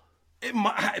lifestyle. It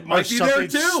might be there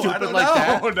too. I don't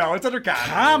like know. that. No, it's under comedy.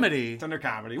 Comedy? It's under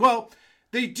comedy. Well,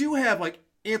 they do have like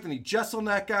Anthony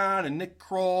Jeselnik on and Nick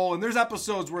Kroll, and there's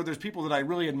episodes where there's people that I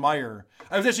really admire.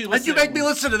 I was actually listening. And you make me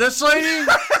listen to this lady?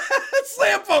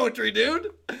 Slam poetry, dude.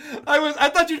 I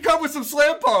thought you'd come with some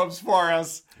slam poems for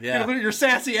us. Yeah. Your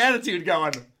sassy attitude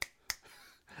going.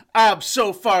 I'm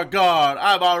so far gone.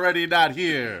 I'm already not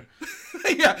here.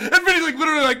 Yeah, and Vinny's like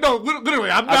literally like, no, literally,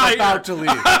 I'm not about to leave.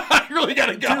 I really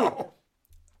gotta go.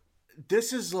 Dude,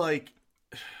 this is like,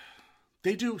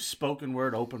 they do spoken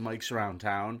word open mics around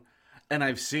town, and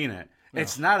I've seen it. Yeah.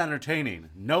 It's not entertaining.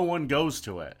 No one goes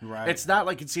to it. Right. It's not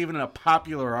like it's even a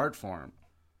popular art form.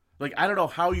 Like, I don't know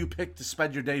how you pick to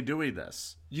spend your day doing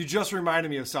this. You just reminded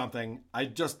me of something.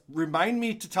 Remind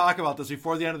me to talk about this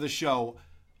before the end of the show.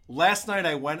 Last night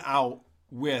I went out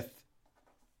with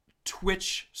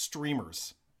Twitch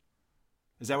streamers.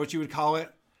 Is that what you would call it?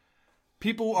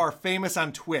 People who are famous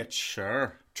on Twitch.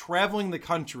 Sure. Traveling the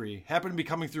country. Happened to be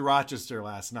coming through Rochester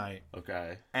last night.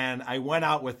 Okay. And I went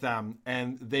out with them,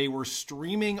 and they were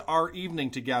streaming our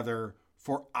evening together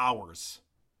for hours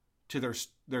to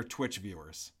their Twitch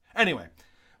viewers. Anyway,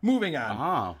 moving on.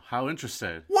 Oh, how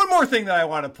interesting. One more thing that I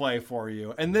want to play for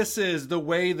you, and this is the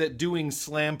way that doing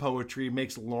slam poetry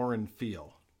makes Lauren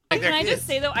feel. Can I just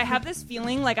say, though, I have this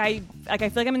feeling like I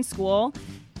feel like I'm in school,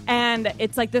 and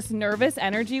it's like this nervous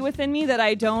energy within me that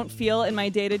I don't feel in my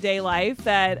day-to-day life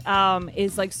that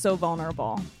is like so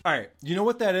vulnerable. All right, you know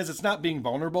what that is? It's not being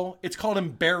vulnerable. It's called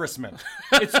embarrassment.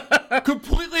 It's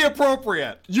completely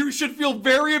appropriate. You should feel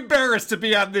very embarrassed to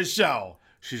be on this show.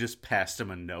 She just passed him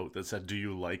a note that said, "Do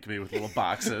you like me?" with little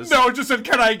boxes. No, it just said,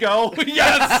 "Can I go?"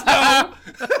 Yes,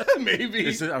 no.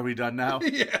 Maybe. Are we done now?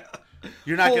 Yeah.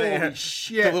 You're not going to air.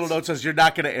 Shit. The little note says, "You're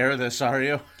not going to air this, are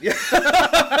you?"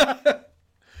 Yeah.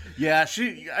 Yeah.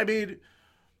 I mean,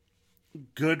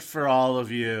 good for all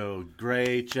of you.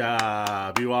 Great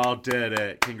job. You all did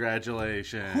it.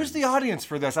 Congratulations. Who's the audience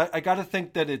for this? I got to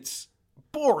think that it's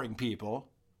boring people.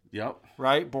 Yep.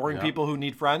 Right? Boring Yep. people who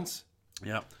need friends.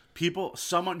 Yep.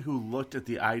 Someone who looked at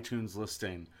the iTunes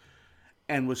listing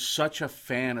and was such a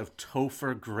fan of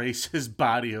Topher Grace's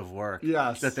body of work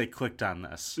that they clicked on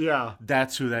this. Yeah.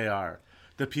 That's who they are.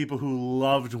 The people who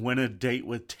loved Win a Date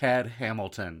with Tad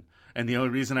Hamilton. And the only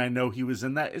reason I know he was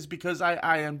in that is because I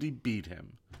IMDb'd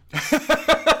him.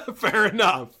 Fair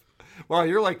enough. Well,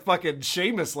 you're like fucking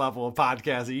Seamus level of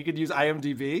podcasting. You could use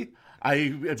IMDb. I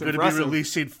am going to be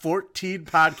releasing 14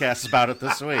 podcasts about it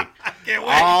this week. I can't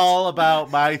wait. All about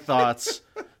my thoughts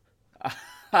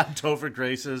on Topher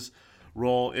Grace's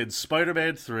role in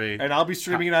Spider-Man 3. And I'll be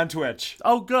streaming it on Twitch.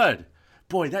 Oh, good.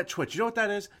 Boy, that Twitch, you know what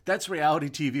that is? That's reality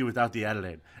TV without the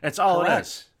editing. That's all it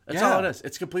is. That's all it is.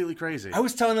 It's completely crazy. I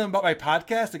was telling them about my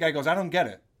podcast. The guy goes, "I don't get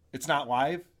it. It's not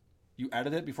live. You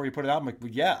edit it before you put it out." I'm like,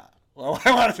 "Well, yeah. Well,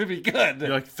 I want it to be good."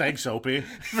 You're like, "Thanks, Opie,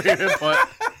 for your input."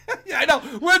 Yeah, I know.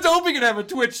 When's Opie gonna have a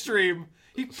Twitch stream?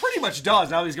 He pretty much does.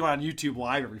 Now he's going on YouTube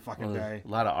Live every fucking day. A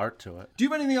lot of art to it. Do you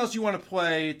have anything else you want to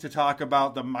play to talk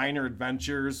about the Minor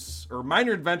Adventures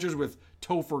with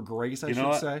Topher Grace, I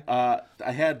should say?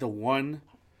 I had the one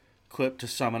clip to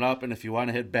sum it up, and if you want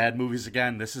to hit bad movies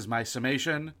again, this is my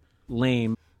summation.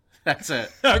 Lame. That's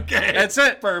it. Okay. That's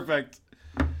it. Perfect.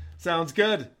 Sounds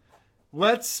good.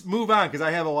 Let's move on, because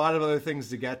I have a lot of other things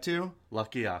to get to.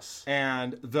 Lucky us.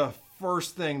 And the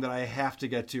first thing that I have to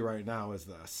get to right now is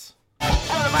this.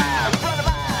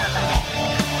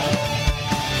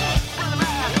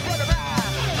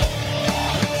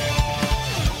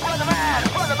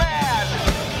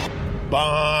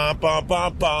 Ba, ba,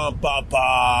 ba, ba, ba,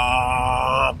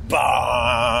 ba,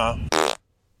 ba.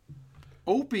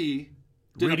 Opie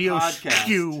did Radio a podcast.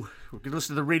 show. We're going to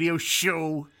listen to the radio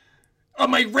show.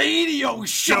 on my radio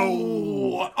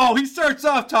show. Oh, he starts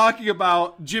off talking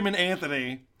about Jim and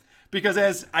Anthony because,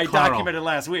 as I Carl, documented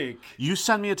last week, you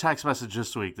sent me a text message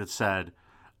this week that said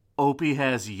Opie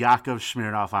has Yakov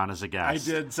Smirnoff on as a guest.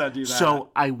 I did send you that. So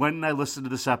I went and I listened to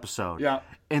this episode. Yeah.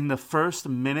 In the first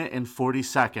minute and 40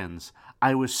 seconds,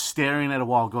 I was staring at a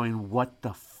wall going, what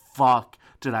the fuck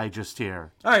did I just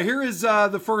hear? All right, here is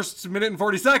the first minute and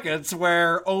 40 seconds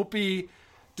where Opie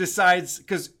decides,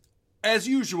 because as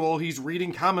usual, he's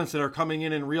reading comments that are coming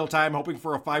in real time, hoping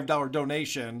for a $5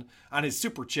 donation on his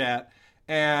super chat.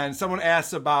 And someone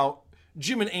asks about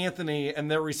Jim and Anthony and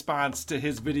their response to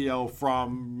his video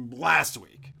from last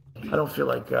week. I don't feel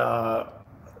like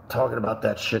talking about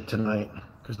that shit tonight.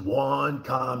 Because one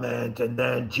comment and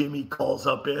then Jimmy calls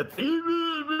up Anthony.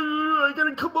 I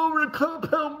gotta come over to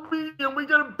Compound Meeting and we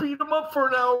gotta beat him up for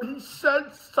an hour. He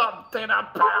said something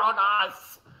about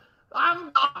us.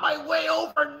 I'm on my way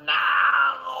over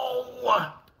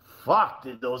now. Fuck,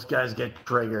 did those guys get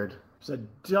triggered? It's a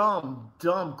dumb,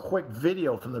 quick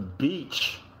video from the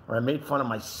beach where I made fun of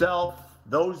myself,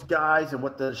 those guys, and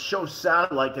what the show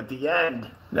sounded like at the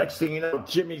end. Next thing you know,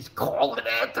 Jimmy's calling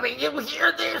Anthony. You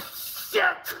hear this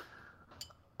shit?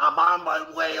 I'm on my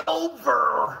way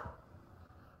over.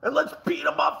 And let's beat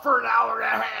him up for an hour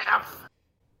and a half.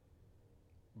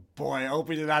 Boy,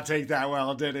 Opie did not take that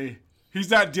well, did he?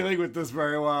 He's not dealing with this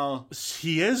very well.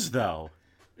 He is, though.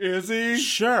 Is he?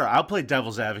 Sure, I'll play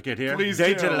devil's advocate here. Please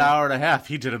They do. did an hour and a half.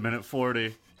 He did a minute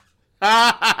 40.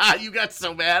 You got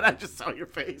so mad. I just saw your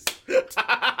face.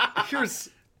 Here's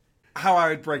how I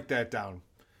would break that down.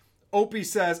 Opie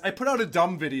says, I put out a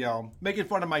dumb video making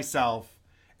fun of myself,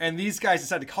 and these guys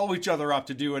decided to call each other up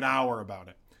to do an hour about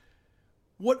it.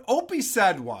 What Opie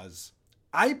said was,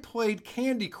 I played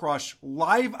Candy Crush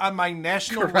live on my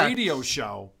national radio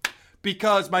show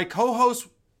because my co-host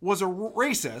was a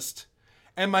racist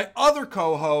and my other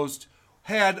co-host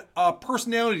had a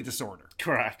personality disorder.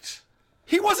 Correct.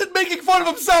 He wasn't making fun of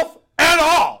himself at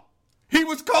all. He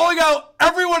was calling out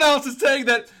everyone else and saying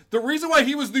that the reason why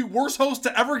he was the worst host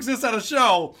to ever exist on a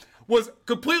show was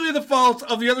completely the fault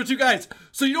of the other two guys.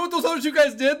 So you know what those other two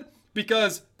guys did?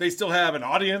 Because they still have an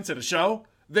audience and a show,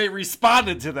 they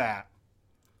responded to that.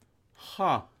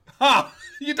 Huh.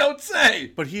 You don't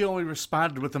say. But he only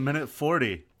responded with a minute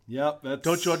 40. Yep.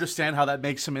 Don't you understand how that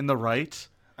makes him in the right?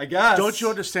 I guess. Don't you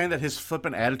understand that his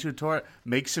flippant attitude toward it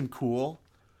makes him cool?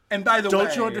 And by the way,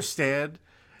 don't you understand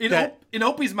in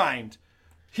Opie's mind,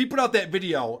 he put out that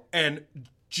video and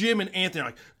Jim and Anthony are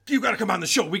like, you got to come on the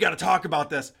show. We got to talk about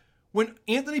this. When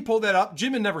Anthony pulled that up,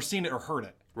 Jim had never seen it or heard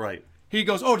it. Right. He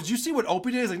goes, oh, did you see what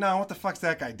Opie did? He's like, no, what the fuck's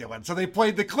that guy doing? So they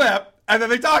played the clip, and then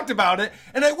they talked about it.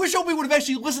 And I wish Opie would have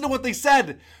actually listened to what they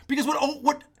said. Because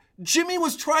what Jimmy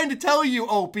was trying to tell you,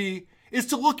 Opie, is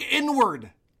to look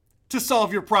inward to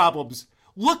solve your problems.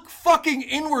 Look fucking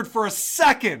inward for a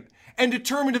second and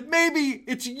determine if maybe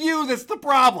it's you that's the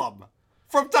problem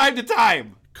from time to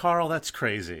time. Carl, that's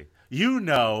crazy. You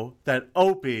know that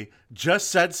Opie just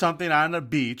said something on the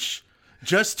beach,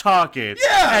 just talking.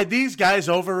 Yeah. And these guys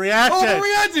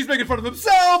overreacted. He's making fun of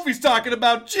himself. He's talking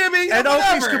about Jimmy. And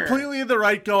whatever. Opie's completely in the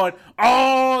right going,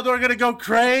 oh, they're going to go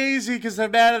crazy because they're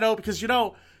mad at Opie. Because, you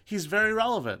know, he's very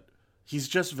relevant. He's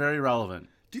just very relevant.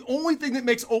 The only thing that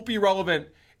makes Opie relevant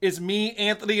is me,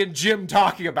 Anthony, and Jim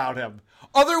talking about him.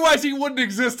 Otherwise, he wouldn't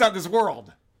exist on this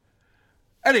world.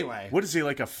 Anyway. What is he,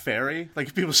 like a fairy? Like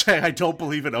if people say, I don't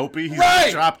believe in Opie, he's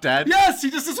right. dropped dead? Yes, he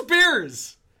just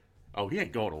disappears. Oh, he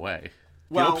ain't going away.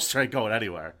 Well, Opie's ain't going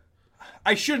anywhere.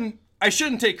 I shouldn't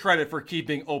take credit for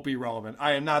keeping Opie relevant.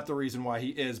 I am not the reason why he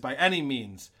is by any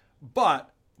means.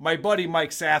 But my buddy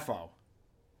Mike Sappho,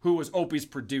 who was Opie's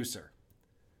producer,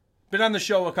 been on the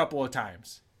show a couple of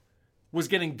times, was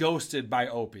getting ghosted by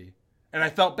Opie. And I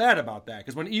felt bad about that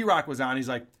because when E-Rock was on, he's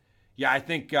like, yeah, I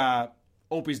think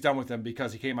Opie's done with him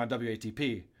because he came on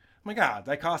WATP. Oh my God,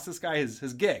 that cost this guy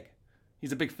his gig.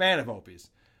 He's a big fan of Opie's.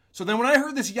 So then when I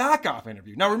heard this Yakov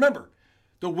interview, now remember,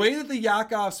 the way that the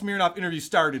Yakov Smirnoff interview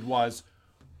started was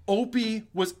Opie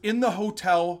was in the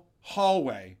hotel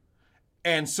hallway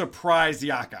and surprised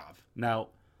Yakov. Now,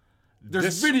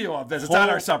 there's video of this. It's on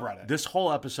our subreddit. This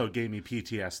whole episode gave me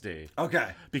PTSD.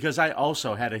 Okay. Because I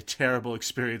also had a terrible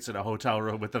experience in a hotel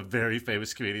room with a very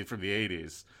famous comedian from the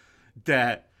 80s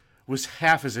that was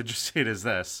half as interesting as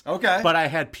this. Okay. But I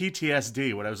had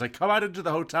PTSD when I was like, come on into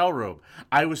the hotel room.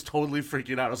 I was totally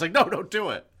freaking out. I was like, no, don't do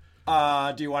it.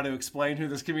 Do you want to explain who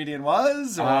this comedian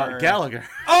was? Or... Gallagher.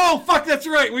 Oh, fuck, that's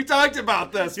right. We talked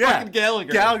about this. Yeah. Fucking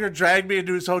Gallagher. Gallagher dragged me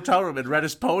into his hotel room and read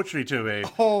his poetry to me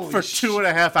for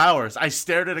 2.5 hours. I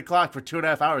stared at a clock for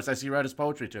 2.5 hours as he read his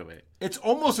poetry to me. It's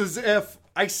almost as if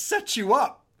I set you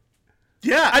up.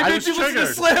 Yeah, I I made was you listen to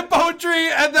triggered. slam poetry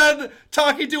and then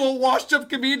talking to a washed-up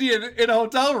comedian in a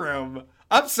hotel room.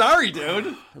 I'm sorry,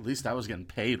 dude. At least I was getting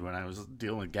paid when I was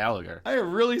dealing with Gallagher. I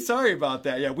am really sorry about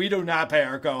that. Yeah, we do not pay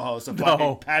our co-host a No.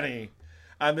 fucking penny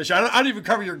on the show. I don't even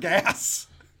cover your gas.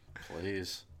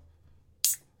 Please.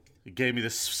 You gave me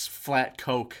this flat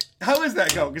Coke. How is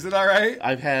that Coke? Is it all right?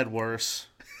 I've had worse.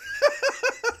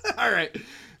 All right.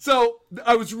 So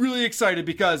I was really excited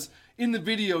because in the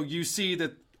video you see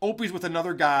that Opie's with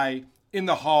another guy in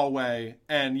the hallway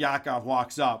and Yakov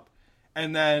walks up.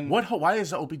 And then... Why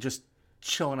is Opie just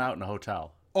chilling out in a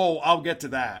hotel? Oh, I'll get to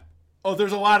that. Oh,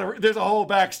 there's a whole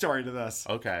backstory to this.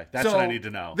 Okay, that's what I need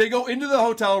to know. They go into the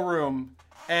hotel room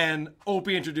and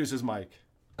Opie introduces Mike.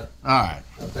 All right.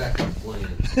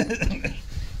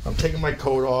 I'm taking my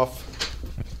coat off.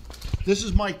 This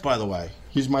is Mike, by the way.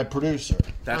 He's my producer.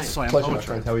 That's Slam Pleasure, my Poetry.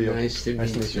 friend. How are you? Nice to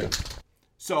meet you.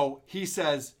 So he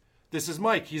says, "This is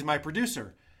Mike. He's my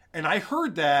producer." And I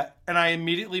heard that, and I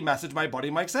immediately messaged my buddy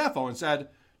Mike Sappho and said,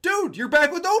 "Dude, you're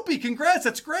back with Opie. Congrats.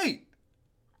 That's great."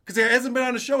 Because he hasn't been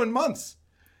on a show in months.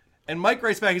 And Mike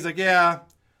writes back. He's like, "Yeah,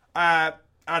 I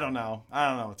don't know. I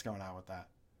don't know what's going on with that."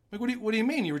 I'm like, what do you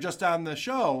mean? You were just on the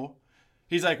show.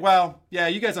 He's like, "Well, yeah,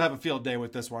 you guys will have a field day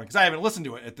with this one because I haven't listened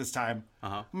to it at this time."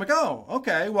 Uh-huh. I'm like, "Oh,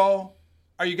 okay. Well,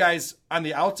 are you guys on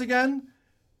the outs again?"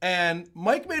 And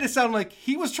Mike made it sound like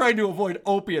he was trying to avoid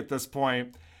Opie at this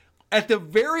point. At the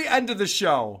very end of the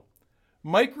show,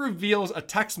 Mike reveals a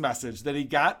text message that he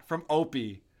got from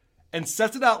Opie and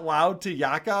says it out loud to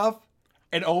Yakov,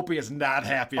 and Opie is not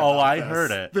happy about I this.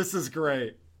 heard it. This is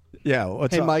great. Yeah.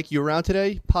 What's Hey, up? Mike, you around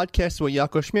today? Podcasting with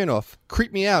Yakov Smirnoff.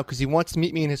 Creeped me out because he wants to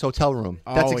meet me in his hotel room.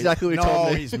 That's Oh, exactly what he told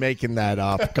No, me. he's making that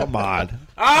up. Come on.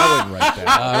 I wouldn't write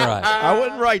that. All right. I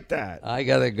wouldn't write that. I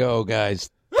gotta go, guys.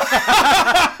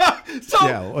 So,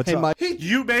 Yeah. What's Hey, up? Mike.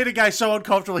 You made a guy so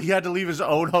uncomfortable he had to leave his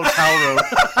own hotel room.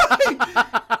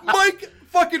 Mike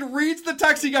fucking reads the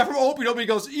text he got from Opie. Opie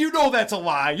goes, "You know that's a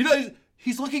lie." You know,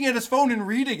 he's looking at his phone and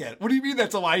reading it. What do you mean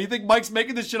that's a lie? You think Mike's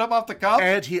making this shit up off the cuff?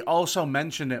 And he also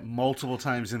mentioned it multiple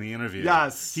times in the interview.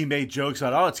 Yes. He made jokes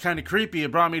about, it's kind of creepy.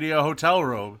 It brought me to a hotel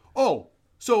room. Oh,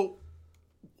 so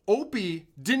Opie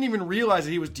didn't even realize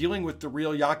that he was dealing with the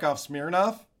real Yakov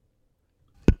Smirnoff?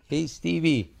 Hey,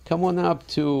 Stevie, come on up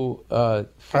to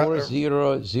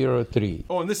 4003.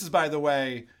 Oh, and this is, by the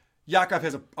way, Yakov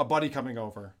has a buddy coming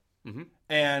over. Mm-hmm.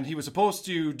 And he was supposed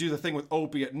to do the thing with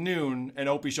Opie at noon, and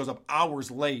Opie shows up hours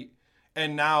late.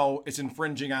 And now it's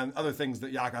infringing on other things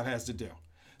that Yakov has to do.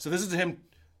 So this is him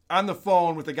on the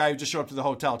phone with the guy who just showed up to the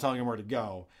hotel telling him where to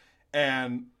go.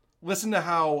 And listen to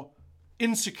how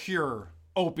insecure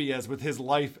Opie is with his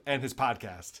life and his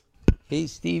podcast. Hey,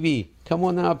 Stevie, come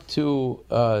on up to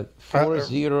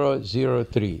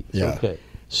 4003. Yeah. Okay.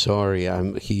 Sorry, I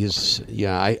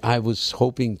was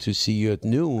hoping to see you at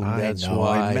noon. That's I know.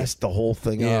 why I messed the whole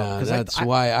thing up. Yeah, 'Cause that's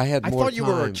why I had more thought you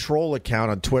were a time. troll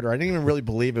account on Twitter. I didn't even really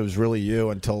believe it was really you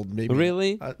until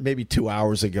maybe 2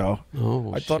 hours ago.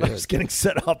 Oh, I thought I was getting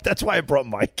set up. That's why I brought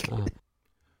Mike.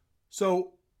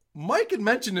 So Mike had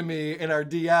mentioned to me in our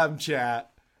DM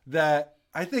chat that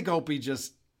I think Opie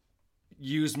just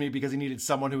used me because he needed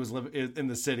someone who was living in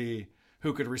the city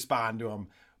who could respond to him.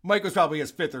 Mike was probably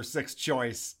his fifth or sixth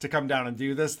choice to come down and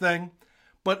do this thing.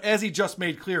 But as he just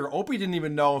made clear, Opie didn't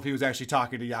even know if he was actually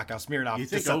talking to Yakov Smirnoff You to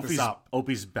think set this up.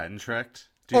 Opie's been tricked?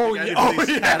 Do you Oh, think yeah.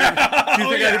 anybody's got him? Do you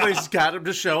think anybody's got him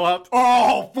to show up?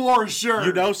 Oh, for sure.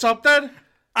 You know something?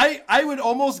 I would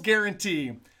almost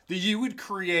guarantee that you would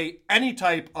create any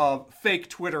type of fake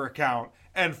Twitter account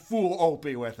and fool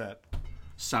Opie with it.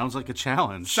 Sounds like a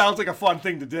challenge. Sounds like a fun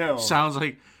thing to do. Sounds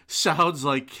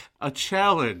like a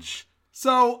challenge.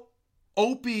 So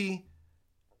Opie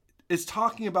is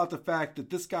talking about the fact that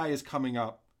this guy is coming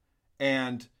up,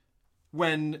 and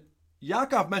when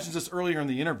Yakov mentions this earlier in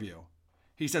the interview,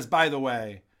 he says, "By the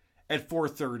way, at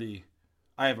 4:30,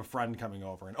 I have a friend coming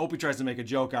over," and Opie tries to make a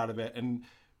joke out of it and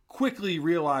quickly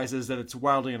realizes that it's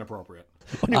wildly inappropriate.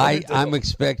 I'm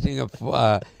expecting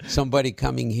somebody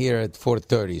coming here at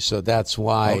 4:30, so that's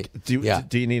why. Do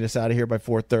you need us out of here by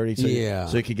 4:30?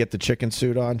 So you could get the chicken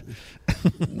suit on.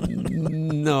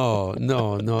 No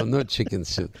chicken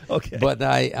soup. Okay. But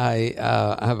I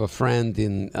have a friend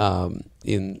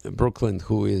in Brooklyn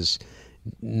who is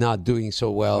not doing so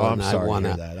well, I'm and sorry I want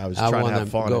to hear that. I was trying to have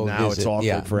fun, and now it's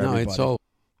awkward for everybody. It's all.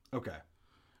 Okay.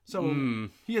 So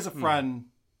he has a friend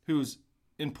who's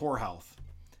in poor health.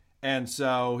 And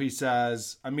so he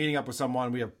says, "I'm meeting up with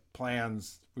someone. We have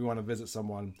plans. We want to visit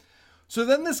someone." So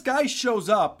then this guy shows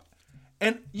up,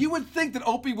 and you would think that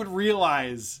Opie would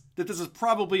realize that this is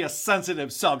probably a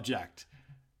sensitive subject.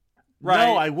 right?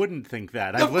 No, I wouldn't think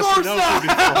that. Of course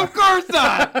not. Of course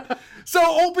not. So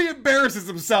Opie embarrasses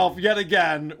himself yet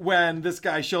again when this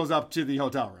guy shows up to the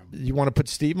hotel room. You want to put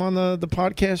Steve on the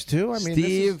podcast too? I mean,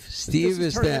 Steve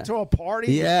is turning that into a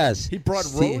party. Yes, he brought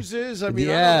Steve- roses. I mean,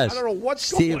 yes. I don't know what's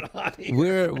Steve, going on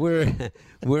here.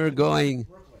 We're going.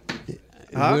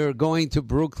 Huh? We're going to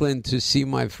Brooklyn to see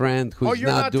my friend who's you're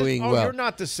not the- doing oh, well. you're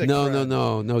not the sick No, friend.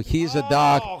 no. He's a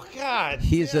doc. Oh God,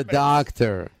 He's a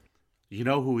doctor. You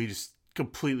know who he just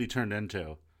completely turned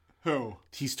into? Who?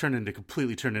 He's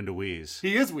completely turned into Wheeze.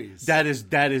 He is Wheeze. That is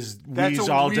That's Wheeze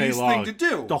a all Wheeze day thing long. to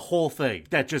do. The whole thing.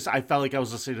 I felt like I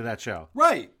was listening to that show.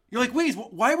 Right. You're like, Wheeze,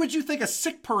 why would you think a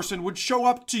sick person would show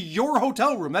up to your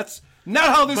hotel room? That's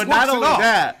not how this But works not only at all.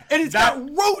 that, And he's got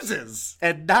roses.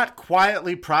 And not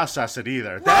quietly process it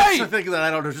either. That's the thing that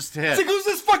I don't understand. It's like, who's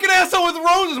this fucking asshole with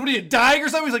roses? What are you, dying or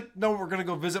something? He's like, no, we're going to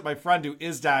go visit my friend who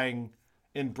is dying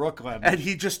in Brooklyn. And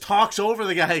he just talks over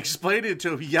the guy, explaining it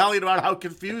to him, yelling about how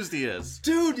confused he is.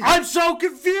 Dude, I'm so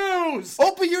confused!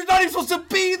 Opie, you're not even supposed to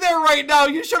be there right now.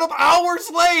 You showed up hours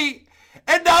late.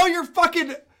 And now you're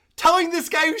fucking telling this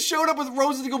guy who showed up with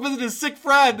roses to go visit his sick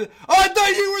friend, oh, I thought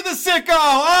you were the sicko.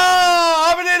 Oh,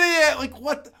 I'm an idiot. Like,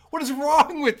 what is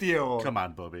wrong with you? Come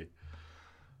on, Bobby.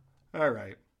 All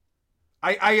right.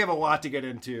 I have a lot to get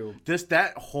into.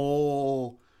 That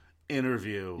whole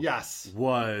interview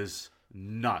was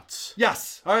nuts.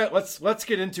 Yes. All right, let's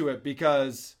get into it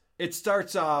because it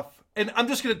starts off, and I'm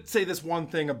just going to say this one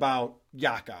thing about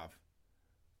Yakov.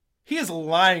 He is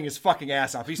lying his fucking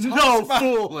ass off.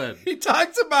 Fooling. He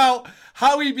talks about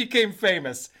how he became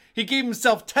famous. He gave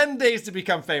himself 10 days to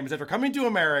become famous. After coming to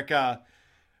America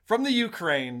from the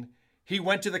Ukraine, he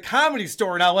went to the Comedy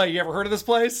Store in LA. You ever heard of this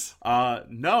place?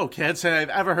 No, can't say I've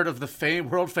ever heard of the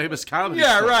world famous Comedy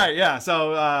Yeah, Store. right, yeah.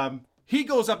 So he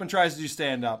goes up and tries to do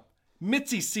stand-up.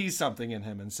 Mitzi sees something in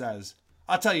him and says,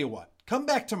 I'll tell you what, come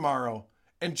back tomorrow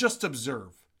and just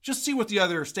observe. Just see what the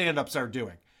other stand-ups are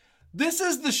doing. This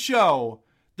is the show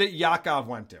that Yakov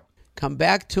went to. Come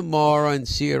back tomorrow and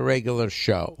see a regular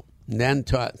show. And then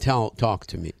talk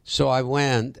to me. So I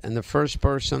went, and the first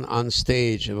person on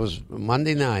stage, it was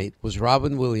Monday night, was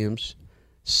Robin Williams.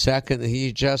 Second,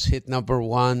 he just hit number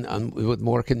one with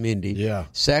Mork and Mindy. Yeah.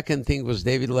 Second thing was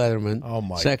David Letterman. Oh,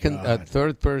 my God.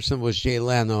 Third person was Jay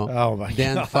Leno. Oh, my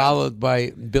then God. followed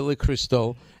by Billy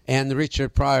Crystal, and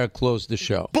Richard Pryor closed the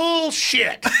show.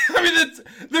 Bullshit! I mean,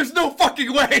 there's no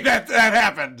fucking way that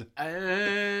happened.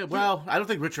 Well, I don't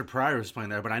think Richard Pryor was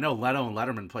playing there, but I know Leno and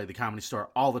Letterman played the Comedy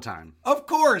Store all the time. Of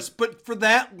course, but for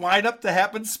that lineup to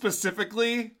happen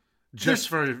specifically... Just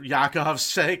for Yakov's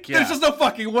sake, yeah. There's just no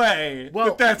fucking way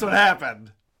that that's what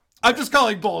happened. I'm just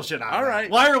calling bullshit out. All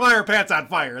right. Liar, liar, pants on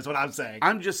fire is what I'm saying.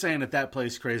 I'm just saying at that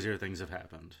place, crazier things have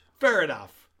happened. Fair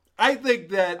enough. I think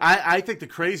that... I think the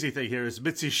crazy thing here is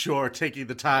Mitzi Shore taking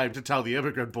the time to tell the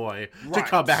immigrant boy to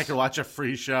come back and watch a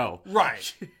free show.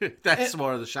 Right. That's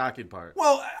more of the shocking part.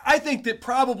 Well, I think that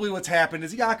probably what's happened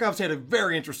is Yakov's had a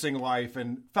very interesting life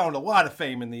and found a lot of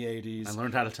fame in the 80s. And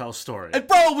learned how to tell a story. And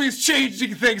probably is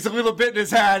changing things a little bit in his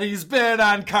head. He's been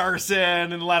on Carson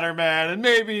and Letterman, and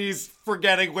maybe he's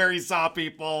forgetting where he saw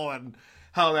people and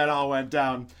how that all went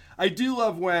down. I do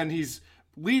love when he's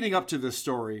leading up to this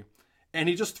story, and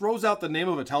he just throws out the name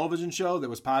of a television show that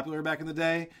was popular back in the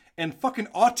day, and fucking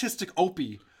autistic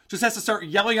Opie just has to start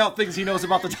yelling out things he knows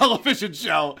about the television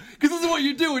show. Because this is what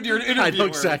you do when you're an interviewer. I know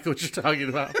exactly what you're talking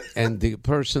about. And the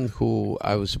person who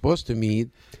I was supposed to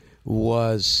meet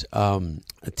was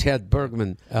Ted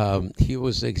Bergman. He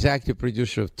was the executive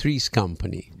producer of Three's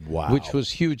Company, which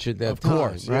was huge at that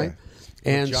time, right?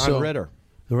 Yeah. And John so, Ritter.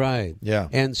 Right. Yeah.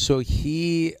 And so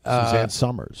he... Suzanne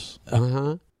Summers.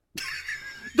 Uh-huh.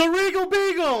 The Regal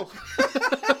Beagle!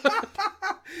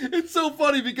 It's so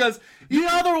funny because... The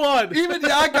other one! Even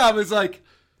Yakov is like...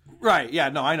 Right, yeah,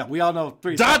 no, I know. We all know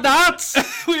Three's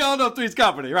Donuts! We all know Three's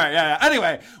Company. Right, yeah.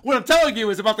 Anyway, what I'm telling you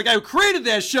is about the guy who created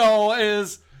that show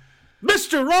is...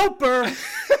 Mr. Roper!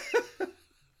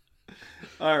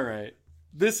 All right.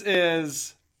 This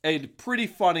is a pretty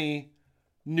funny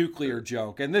nuclear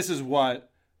joke, and this is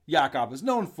what Yakov is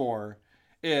known for.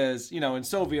 Is, in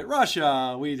Soviet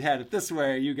Russia, we'd had it this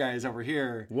way, you guys over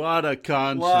here. What a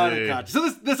country.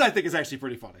 So this I think is actually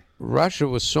pretty funny. Russia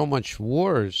was so much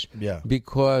worse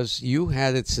because you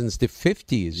had it since the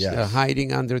 50s,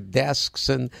 hiding under desks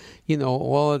and,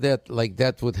 all of that, like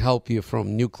that would help you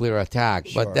from nuclear attack.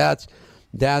 Sure. But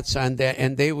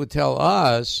and they would tell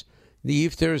us,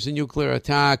 if there's a nuclear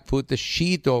attack, put the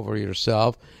sheet over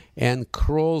yourself and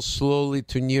crawl slowly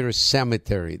to nearest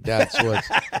cemetery. That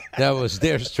was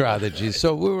their strategy.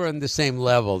 So we were on the same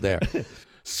level there.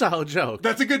 Solid joke.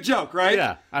 That's a good joke, right?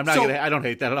 Yeah, I don't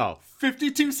hate that at all.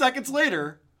 52 seconds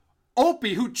later,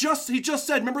 Opie, who he just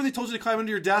said, remember they told you to climb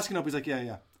under your desk? And Opie's like,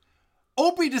 yeah.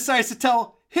 Opie decides to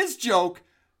tell his joke,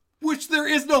 which there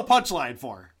is no punchline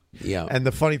for. Yeah. And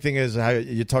the funny thing is how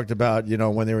you talked about,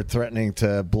 when they were threatening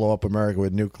to blow up America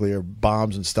with nuclear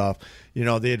bombs and stuff,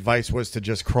 the advice was to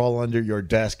just crawl under your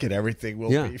desk and everything will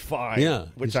be fine. Yeah.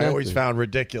 Which I always found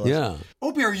ridiculous. Yeah.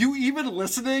 Opie, are you even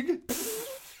listening?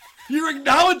 You're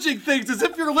acknowledging things as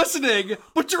if you're listening,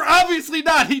 but you're obviously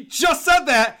not. He just said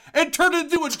that and turned it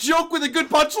into a joke with a good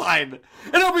punchline.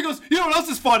 And Opie goes, you know what else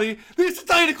is funny? They used to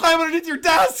tell you to climb underneath your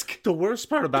desk. The worst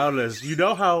part about it is, you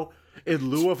know how in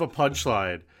lieu of a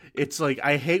punchline, it's like,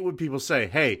 I hate when people say,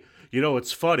 hey,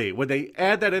 it's funny. When they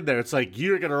add that in there, it's like,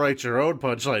 you're going to write your own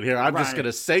punchline here. I'm just going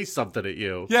to say something at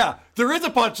you. Yeah, there is a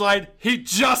punchline. He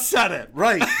just said it.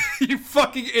 Right. You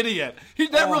fucking idiot.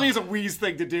 That really is a wheeze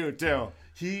thing to do, too.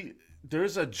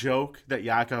 There's a joke that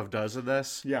Yakov does in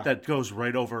this that goes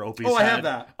right over Opie's head. head. I have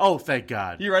that. Oh, thank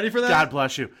God. You ready for that? God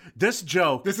bless you. This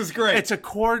joke. This is great. It's a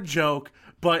corn joke,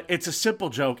 but it's a simple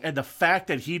joke. And the fact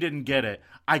that he didn't get it,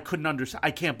 I couldn't understand.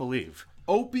 I can't believe.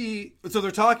 Opie, so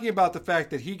they're talking about the fact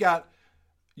that Yakov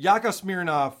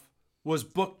Smirnoff was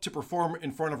booked to perform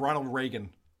in front of Ronald Reagan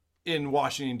in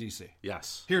Washington, D.C.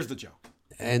 Yes. Here's the joke.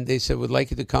 And they said, we'd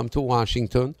like you to come to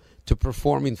Washington to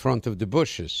perform in front of the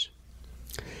Bushes.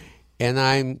 And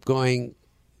I'm going,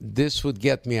 this would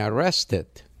get me arrested.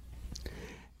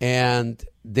 And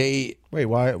they... Wait,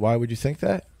 why would you think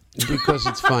that? Because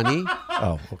it's funny.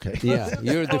 Oh, okay. Yeah,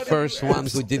 you're the first one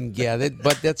who didn't get it,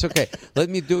 but that's okay. Let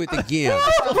me do it again.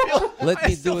 Let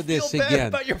me do this again.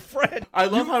 About your friend. I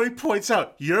love how he points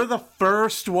out, you're the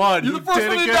first one. You're the first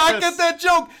one to not get that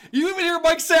joke. You even hear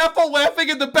Mike Sappho laughing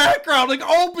in the background, like,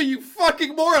 Opie, you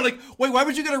fucking moron. Like, wait, why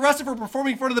would you get arrested for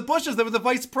performing in front of the Bushes? They were the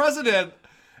vice president.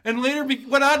 And later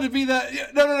went on to be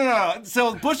no.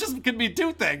 So Bushes can be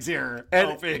two things here,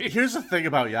 Opie. Here's the thing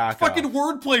about Yakov. Fucking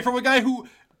wordplay from a guy who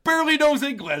barely knows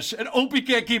English, and Opie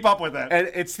can't keep up with it.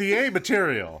 And it's the A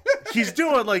material. He's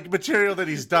doing, material that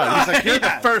he's done. He's like, you're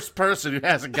the first person who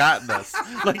hasn't gotten this.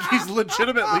 He's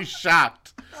legitimately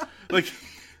shocked.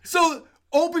 So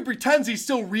Opie pretends he's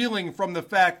still reeling from the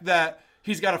fact that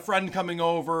he's got a friend coming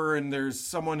over and there's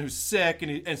someone who's sick,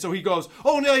 and so he goes,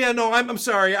 oh, no, I'm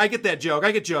sorry. I get that joke.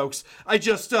 I get jokes. I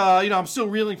just, I'm still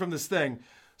reeling from this thing.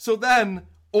 So then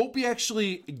Opie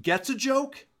actually gets a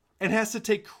joke and has to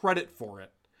take credit for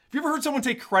it. Have you ever heard someone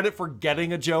take credit for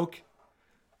getting a joke?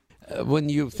 When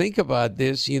you think about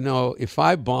this, if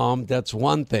I bomb, that's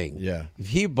one thing. Yeah. If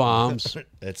he bombs,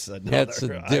 that's a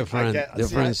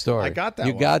different story. I got that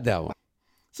You got that one.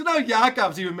 So now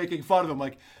Yakov's even making fun of him,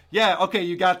 like, yeah, okay,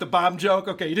 you got the bomb joke.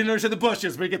 Okay, you didn't understand the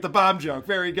Bushes, but you get the bomb joke.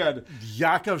 Very good.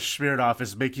 Yakov Smirnoff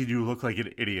is making you look like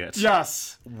an idiot.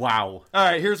 Yes. Wow. All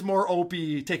right, here's more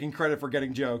Opie taking credit for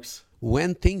getting jokes.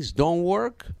 When things don't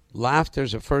work, laughter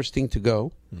is the first thing to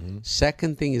go. Mm-hmm.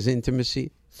 Second thing is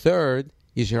intimacy. Third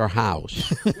is your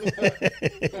house.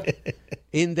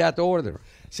 In that order.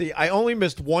 See, I only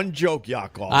missed one joke,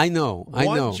 Yakov. I know.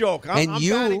 One joke. I'm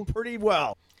batting pretty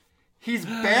well. He's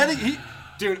batting.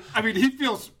 Dude, he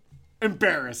feels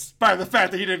embarrassed by the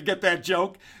fact that he didn't get that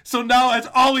joke. So now that's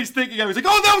all he's thinking of. He's like,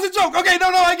 oh, that was a joke. Okay, no,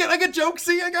 I get jokes.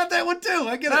 See, I got that one too.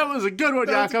 I get that was a good one,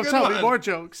 Yakov. Tell me more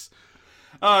jokes.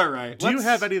 All right. Do you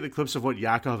have any of the clips of what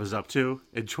Yakov is up to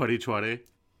in 2020?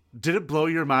 Did it blow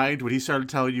your mind when he started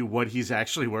telling you what he's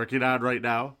actually working on right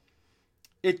now?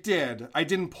 It did. I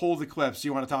didn't pull the clips. Do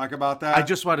you want to talk about that? I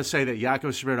just want to say that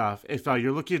Yakov Smirnoff, if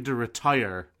you're looking to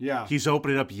retire, he's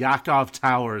opening up Yakov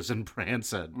Towers in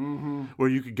Branson, where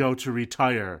you could go to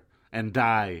retire and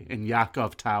die in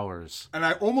Yakov Towers. And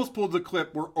I almost pulled the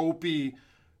clip where Opie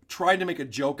tried to make a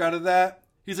joke out of that.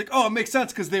 He's like, oh, it makes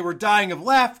sense because they were dying of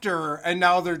laughter and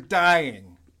now they're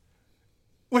dying.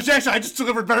 Which actually I just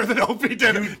delivered better than Opie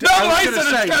did. I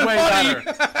said it's kind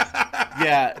of funny.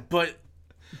 Yeah, but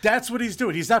that's what he's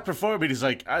doing. He's not performing. He's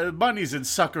like, money's in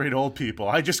suckering old people.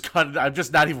 I'm just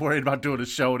not even worried about doing a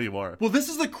show anymore. Well, this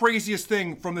is the craziest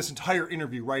thing from this entire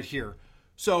interview right here.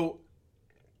 So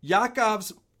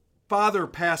Yakov's father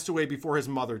passed away before his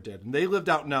mother did, and they lived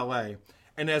out in L.A.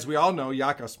 And as we all know,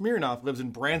 Yakov Smirnoff lives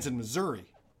in Branson, Missouri,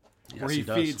 where he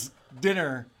feeds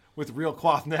dinner with real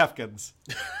cloth napkins.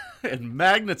 And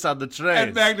magnets on the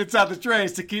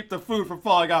trays. To keep the food from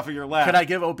falling off of your lap. Can I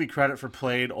give Opie credit for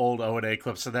playing old O&A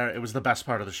clips in there? It was the best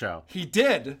part of the show. He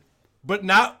did, but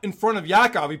not in front of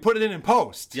Yakov. He put it in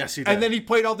post. Yes, he did. And then he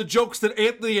played all the jokes that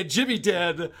Anthony and Jimmy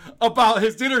did about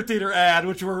his dinner theater ad,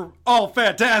 which were all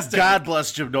fantastic. God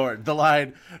bless Jim Norton. The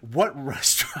line, what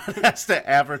restaurant has to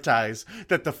advertise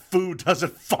that the food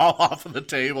doesn't fall off of the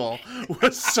table,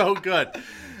 was so good.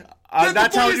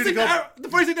 Not telling you to go. The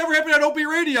funniest thing that ever happened on Opie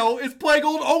Radio is playing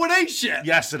old O&A shit.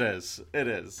 Yes, it is. It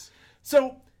is.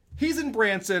 So he's in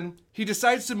Branson. He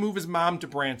decides to move his mom to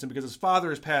Branson because his father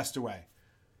has passed away.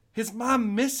 His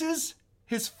mom misses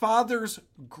his father's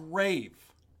grave.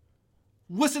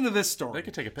 Listen to this story. They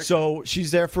could take a picture. So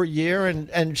she's there for a year,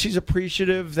 and she's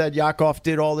appreciative that Yakov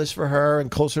did all this for her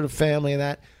and closer to family and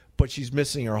that. But she's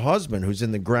missing her husband, who's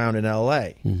in the ground in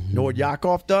L.A. You know what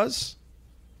Yakov does?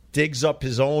 Digs up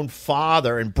his own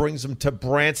father and brings him to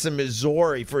Branson,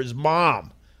 Missouri for his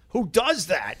mom. Who does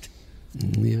that?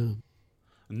 Yeah.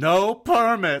 No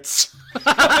permits.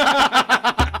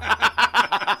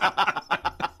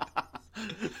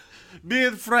 Me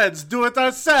and friends do it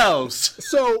ourselves.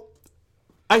 So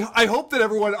I hope that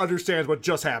everyone understands what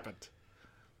just happened.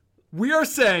 We are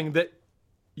saying that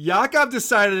Yakov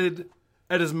decided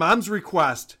at his mom's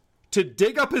request to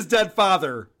dig up his dead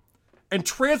father and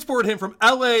transport him from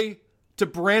L.A. to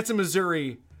Branson,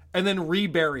 Missouri, and then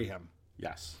rebury him.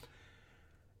 Yes.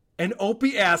 And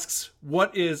Opie asks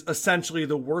what is essentially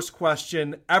the worst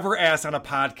question ever asked on a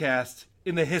podcast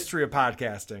in the history of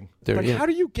podcasting. But how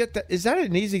do you get that? Is that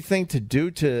an easy thing to do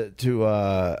to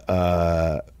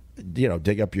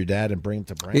dig up your dad and bring him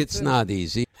to Branson? It's not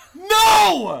easy.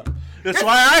 No! That's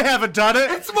why I haven't done it.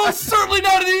 It's most certainly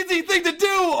not an easy thing to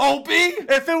do, Opie.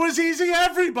 If it was easy,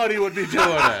 everybody would be doing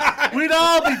it. We'd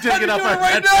all be digging up our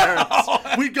right dead now.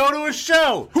 parents. We'd go to a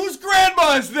show. Whose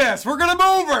grandma is this? We're going to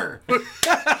move her.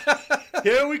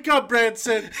 Here we come,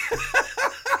 Branson.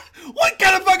 What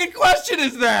kind of fucking question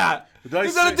is that?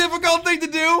 Is that a difficult thing to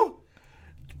do?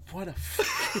 What a...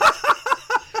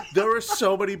 There were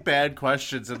so many bad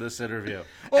questions in this interview.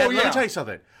 Oh, and yeah. let me tell you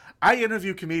something. I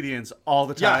interview comedians all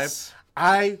the time. Yes.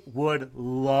 I would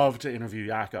love to interview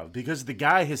Yakov because the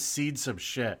guy has seen some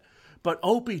shit. But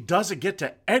Opie doesn't get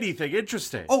to anything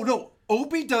interesting. Oh, no.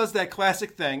 Opie does that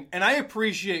classic thing, and I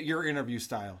appreciate your interview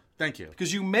style. Thank you.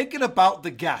 Because you make it about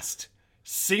the guest.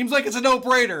 Seems like it's a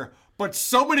no-brainer, but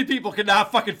so many people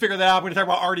cannot fucking figure that out. I'm going to talk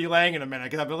about Artie Lang in a minute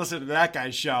because I've been listening to that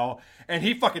guy's show, and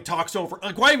he fucking talks over.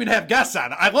 Like, why even have guests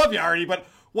on? I love you, Artie, but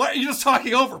why are you just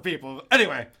talking over people?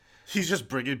 Anyway. He's just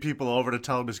bringing people over to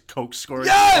tell him his coke scoring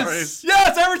stories.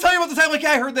 Yes! I ever tell you about the time, like,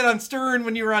 yeah, I heard that on Stern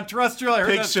when you were on terrestrial. I heard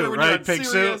Pig that on suit, Stern when right? you were on Pig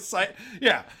Sirius. suit.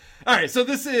 Yeah. All right, so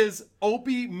this is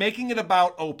Opie making it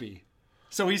about Opie.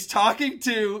 So he's talking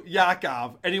to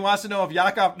Yakov, and he wants to know if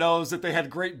Yakov knows that they had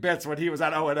great bits when he was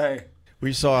on O&A.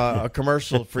 We saw a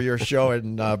commercial for your show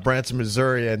in Branson,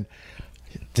 Missouri, and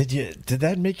did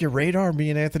that make your radar? Me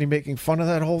and Anthony making fun of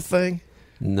that whole thing?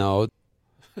 No.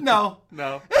 No.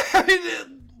 No. I mean,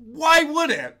 why would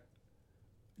it?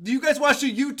 Do you guys watch a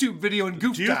YouTube video and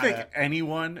goofed Do you on think it?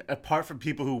 anyone, apart from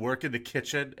people who work in the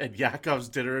kitchen and Yakov's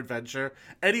Dinner Adventure,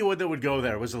 anyone that would go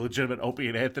there was a legitimate Opie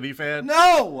and Anthony fan?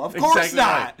 No, of course Exactly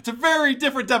not. right. It's a very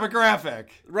different demographic.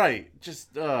 Right.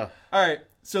 Just, All right,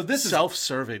 so this is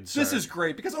self-serving, sir. This is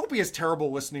great because Opie has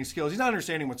terrible listening skills. He's not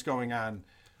understanding what's going on.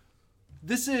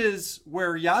 This is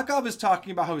where Yakov is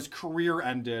talking about how his career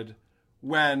ended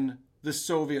when the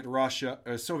Soviet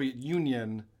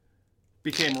Union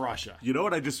became Russia. You know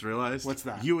what I just realized? What's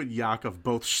that? You and Yakov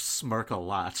both smirk a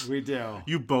lot. We do.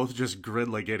 You both just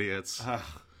grin like idiots.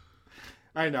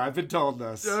 I know. I've been told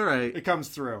this. All right. It comes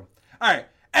through. All right.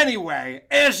 Anyway,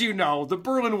 as you know, the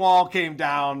Berlin Wall came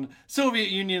down, Soviet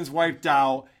Union's wiped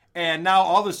out, and now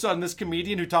all of a sudden this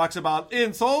comedian who talks about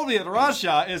in Soviet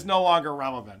Russia is no longer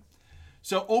relevant.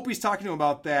 So Opie's talking to him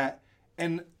about that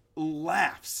and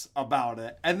laughs about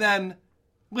it. And then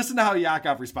listen to how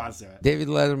Yakov responds to it. David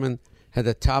Letterman had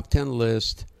a top 10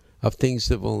 list of things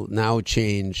that will now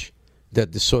change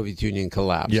that the Soviet Union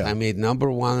collapsed. Yeah. I made number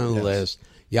one on the list.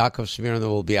 Yakov Smirnoff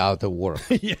will be out of work.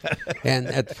 And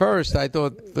at first, I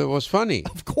thought that was funny.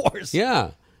 Of course.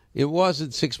 Yeah. It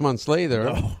wasn't 6 months later.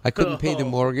 No. I couldn't pay the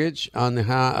mortgage on the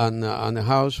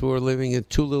house. We were living with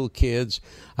 2 little kids.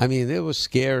 I mean, it was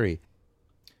scary.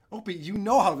 Opie, you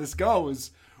know how this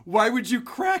goes. Why would you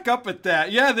crack up at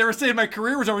that? Yeah, they were saying my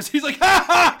career was over. He's like, ha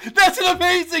ha, that's an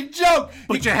amazing joke.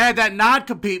 But you had that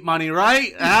non-compete money,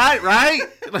 right? Right?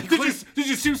 Like, did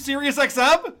you sue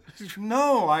SiriusXM?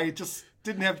 No, I just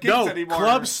didn't have kids anymore.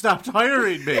 Clubs stopped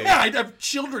hiring me. Yeah, I'd have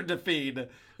children to feed.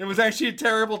 It was actually a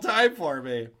terrible time for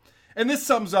me. And this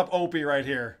sums up Opie right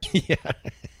here.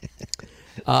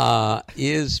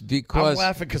 Is because... I'm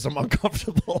laughing because I'm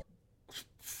uncomfortable.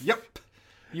 Yep.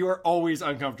 You are always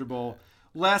uncomfortable.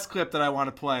 last clip that I want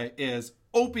to play is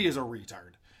Opie is a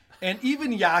retard. And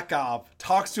even Yakov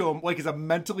talks to him like he's a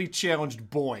mentally challenged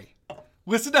boy.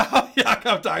 Listen to how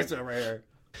Yakov talks to him right here.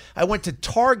 I went to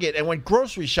Target and went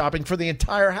grocery shopping for the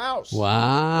entire house. Wow.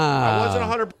 I wasn't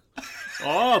 100.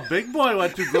 Oh, big boy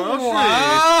went to groceries.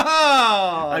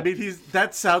 Wow. I mean,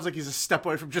 that sounds like he's a step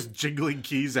away from just jingling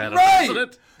keys at him, Right. doesn't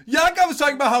it? Yakov was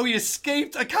talking about how he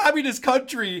escaped a communist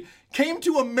country, came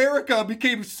to America,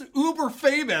 became uber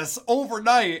famous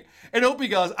overnight, and Opie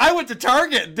goes, I went to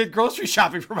Target and did grocery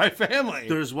shopping for my family.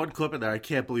 There's one clip in there I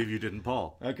can't believe you didn't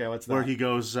pull. Okay, what's that? Where he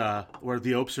goes, where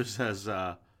the Opster says,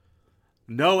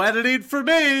 no editing for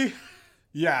me.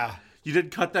 Yeah. You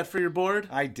didn't cut that for your board?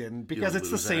 I didn't, because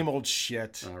it's the same old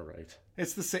shit. All right.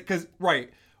 It's the same, because,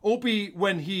 right, Opie,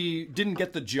 when he didn't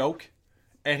get the joke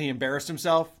and he embarrassed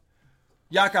himself,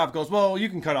 Yakov goes, well, you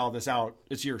can cut all this out.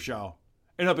 It's your show.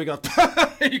 And Opie goes,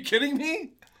 are you kidding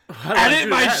me? Edit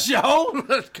my show?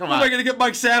 Come Am on. I going to get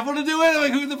Mike Saffel to do it?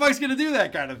 Like, who the fuck's going to do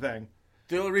that kind of thing?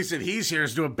 The only reason he's here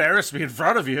is to embarrass me in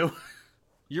front of you.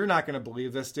 You're not going to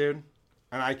believe this, dude.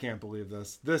 And I can't believe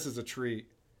this. This is a treat.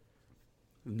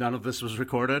 None of this was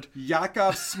recorded?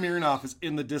 Yakov Smirnoff is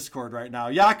in the Discord right now.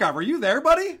 Yakov, are you there,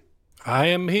 buddy? I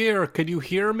am here. Can you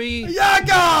hear me? Yakov!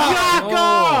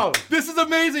 Oh. This is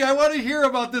amazing. I want to hear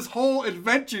about this whole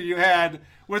adventure you had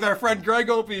with our friend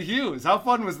Greg Opie Hughes. How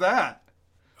fun was that?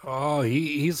 Oh,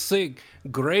 he's a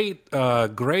great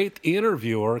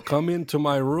interviewer. Come into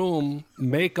my room,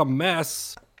 make a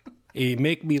mess. He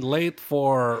make me late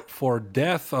for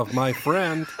death of my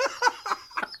friend.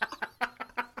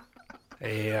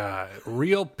 A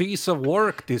real piece of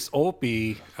work, this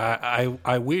Opie.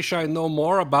 I wish I know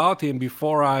more about him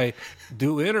before I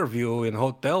do interview in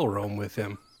hotel room with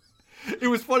him. It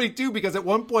was funny, too, because at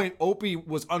one point, Opie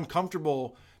was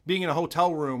uncomfortable being in a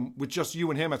hotel room with just you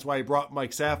and him. That's why he brought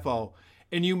Mike Saffo.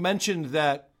 And you mentioned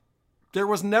that there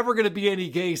was never going to be any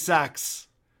gay sex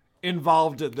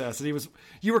involved in this. And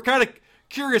you were kind of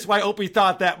curious why Opie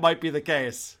thought that might be the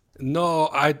case. No,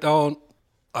 I don't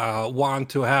want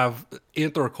to have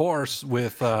intercourse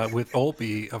with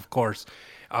Opie, of course.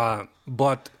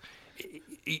 But,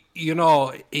 you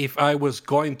know, if I was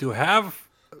going to have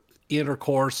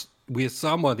intercourse with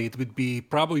somebody, it would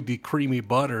probably be Creamy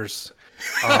Butters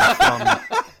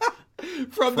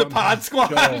from the Pod Squad.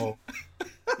 Show.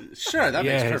 Sure, that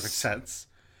makes perfect sense.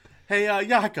 Hey,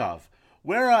 Yakov,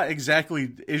 where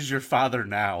exactly is your father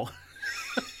now?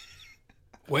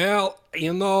 Well,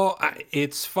 you know,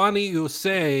 it's funny you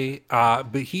say,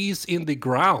 but he's in the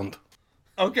ground.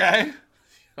 Okay.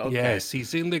 Yes,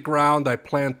 he's in the ground. I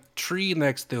plant tree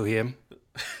next to him.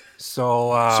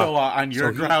 So, on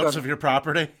your grounds of your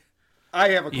property? I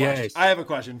have a question. Yes. I have a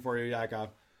question for you, Yakov.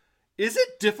 Is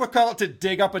it difficult to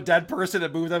dig up a dead person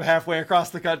and move them halfway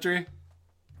across the country?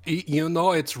 You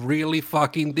know, it's really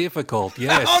fucking difficult.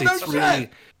 Yes, Oh, no it's shit. really.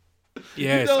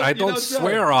 Yes, I don't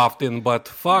swear often, but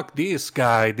fuck this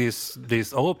guy, this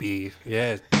Opie.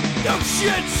 Yes. No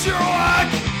shit,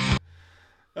 Sherlock!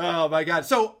 Oh my god.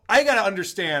 So I gotta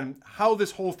understand how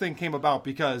this whole thing came about,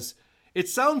 because it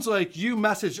sounds like you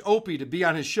messaged Opie to be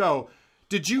on his show.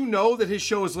 Did you know that his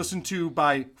show is listened to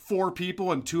by 4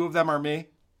 people and 2 of them are me?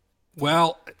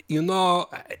 Well, you know,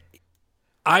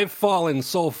 I've fallen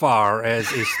so far as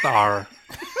a star.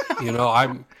 You know,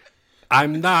 I'm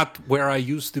not where I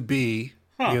used to be.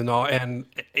 You know, and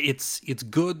it's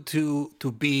good to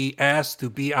be asked to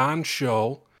be on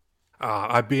show.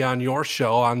 I'd be on your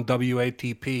show on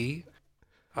WATP,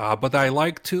 but I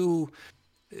like to,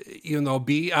 you know,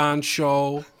 be on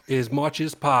show as much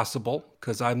as possible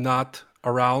because I'm not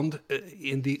around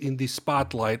in the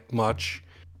spotlight much.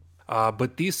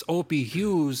 But this Opie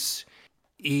Hughes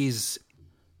is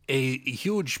a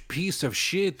huge piece of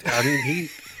shit. I mean,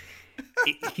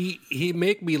 he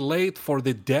make me late for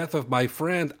the death of my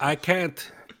friend. I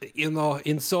can't, you know,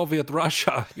 in Soviet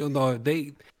Russia, you know,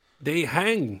 they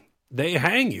hang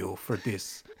you for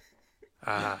this.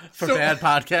 For bad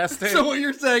podcasting? So what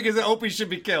you're saying is that Opie should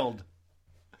be killed?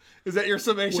 Is that your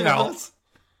summation of this?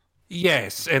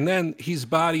 Yes, and then his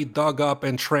body dug up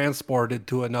and transported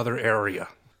to another area.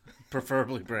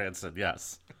 Preferably Branson,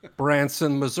 yes.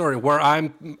 Branson, Missouri, where I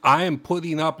am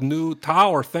putting up new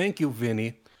tower. Thank you,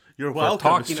 Vinny. You're for welcome,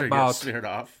 talking Mr. about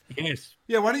Smirnoff. Yes.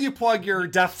 Yeah, why don't you plug your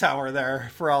death tower there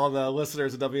for all of the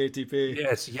listeners of WATP?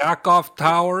 Yes, Yakov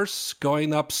Towers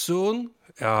going up soon.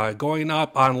 Going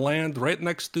up on land right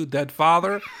next to Dead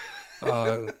Father.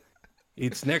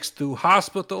 It's next to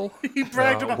hospital. He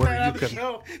bragged about where that on you the can-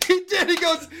 show. He did. He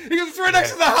goes, it's right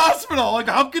next to the hospital. Like,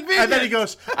 how convenient. And then he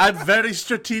goes, I'm very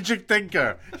strategic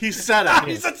thinker. He said it.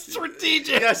 He's a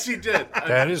strategic. Yes, he did.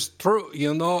 That is true.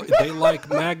 You know, they like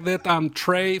magnet on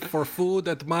tray for food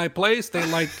at my place. They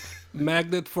like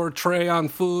magnet for tray on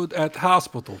food at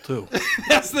hospital, too.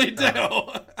 Yes, they do.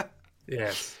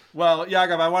 Yes. Well,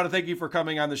 Yakov, I want to thank you for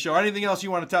coming on the show. Anything else you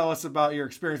want to tell us about your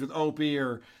experience with Opie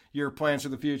or your plans for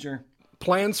the future?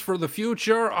 Plans for the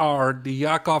future are the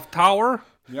Yakov Tower.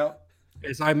 Yep.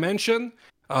 As I mentioned,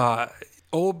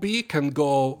 OB can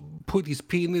go put his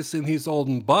penis in his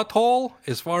own butthole.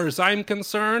 As far as I'm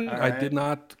concerned, All I right. did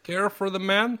not care for the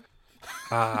man.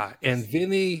 And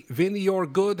Vinny, you're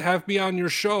good. Have me on your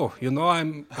show. You know,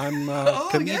 I'm a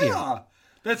comedian. Yeah.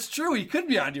 That's true. He could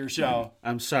be on your show.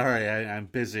 I'm sorry, I'm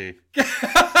busy.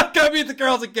 Come meet the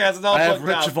girls at Gas. I have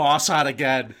Rich Voss on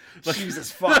again.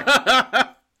 Jesus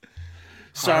fuck.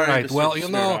 Sorry. All right. Mr. Well, you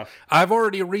know, Smirnoff. I've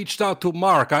already reached out to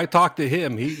Mark. I talked to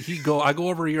him. I go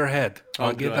over your head.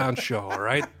 I'll get good. on show. All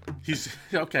right. He's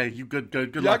okay. You good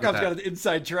luck with Yakov's that. got an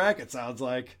inside track, it sounds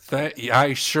like.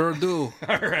 I sure do.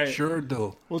 All right. Sure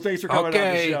do. Well, thanks for coming on the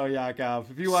Okay. show,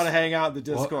 Yakov. If you want to hang out in the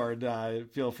Discord,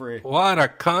 feel free. What a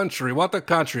country. What a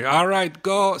country. All right.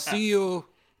 Go. See you.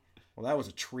 Well, that was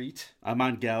a treat. I'm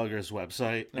on Gallagher's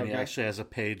website, and he Okay. actually has a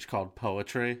page called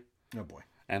Poetry. Oh, boy.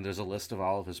 And there's a list of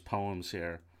all of his poems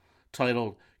here,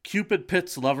 titled Cupid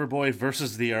Pits Loverboy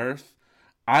versus the Earth,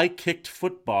 I Kicked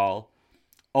Football,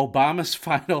 Obama's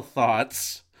Final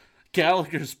Thoughts,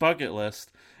 Gallagher's Bucket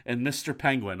List, and Mr.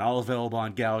 Penguin, all available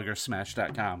on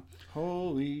GallagherSmash.com.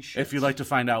 Holy shit. If you'd like to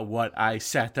find out what I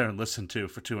sat there and listened to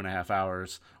for 2.5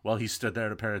 hours while he stood there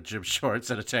in a pair of gym shorts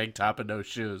and a tank top and no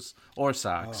shoes or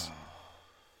socks. Oh,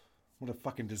 what a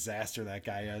fucking disaster that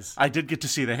guy is. I did get to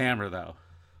see the hammer, though.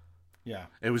 Yeah.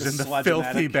 It was The in the sledge-o-matic.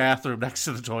 filthy bathroom next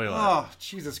to the toilet. Oh,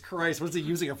 Jesus Christ. What's he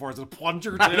using it for? Is it a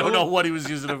plunger, too? I don't know what he was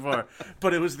using it for,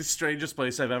 but it was the strangest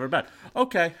place I've ever been.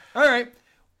 Okay. All right.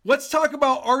 Let's talk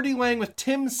about Artie Lang with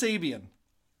Tim Sabian.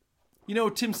 You know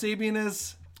who Tim Sabian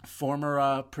is?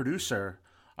 Former producer,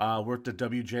 worked at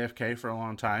WJFK for a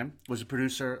long time, was a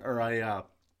producer or a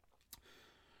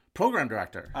program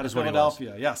director. Out of is what he was.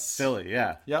 Philadelphia, yes. Philly,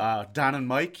 yeah. Yep. Don and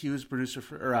Mike, he was producer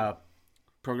for, or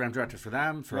program director for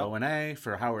them, for Yep. O&A,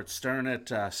 for Howard Stern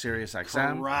at Sirius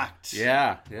XM. Correct.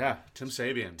 Yeah. Tim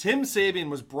Sabian. Tim Sabian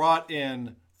was brought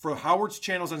in for Howard's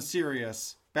channels on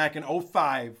Sirius back in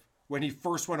 2005 when he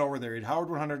first went over there. He had Howard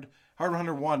 100, Howard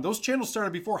 101. Those channels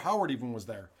started before Howard even was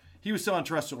there. He was still on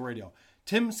terrestrial radio.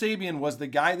 Tim Sabian was the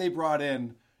guy they brought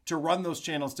in to run those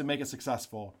channels to make it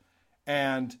successful.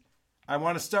 And I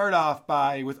want to start off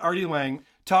with Artie Lang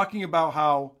talking about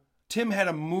how Tim had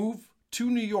to move to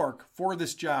New York for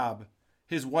this job.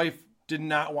 His wife did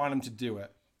not want him to do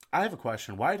it. I have a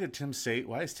question. Why is Tim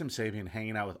Sabian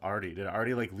hanging out with Artie? Did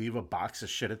Artie leave a box of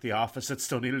shit at the office that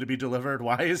still needed to be delivered?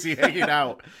 Why is he hanging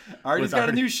out? Artie's got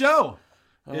a new show.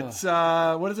 It's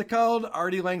what is it called?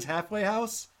 Artie Lang's Halfway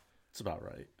House. It's about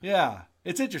right. Yeah,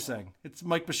 it's interesting. It's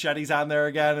Mike Bichetti's on there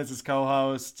again as his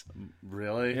co-host.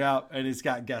 Really? Yeah, and he's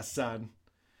got guests on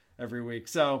every week.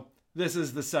 So this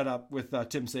is the setup with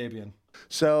Tim Sabian.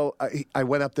 So I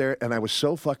went up there and I was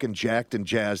so fucking jacked and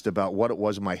jazzed about what it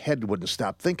was. My head wouldn't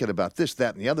stop thinking about this,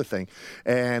 that, and the other thing.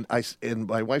 And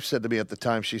my wife said to me at the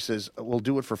time, she says, "We'll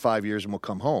do it for 5 years and we'll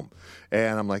come home."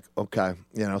 And I'm like, okay,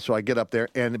 So I get up there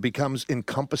and it becomes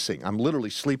encompassing. I'm literally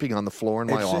sleeping on the floor in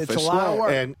my office. It's a lot of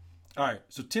work. And All right,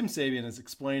 so Tim Sabian is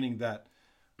explaining that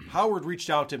Howard reached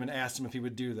out to him and asked him if he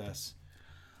would do this.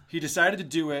 He decided to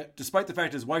do it, despite the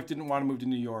fact his wife didn't want to move to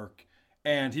New York,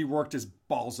 and he worked his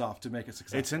balls off to make it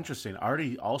successful. It's interesting.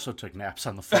 Artie also took naps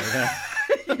on the floor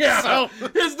there. Yeah, so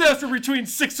his naps were between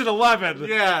 6 and 11.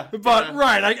 Yeah. But,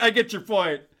 right, I get your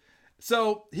point.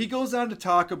 So he goes on to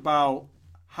talk about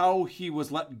how he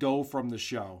was let go from the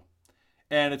show.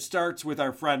 And it starts with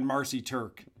our friend Marcy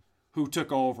Turk, who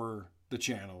took over the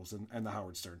channels and the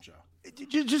Howard Stern show.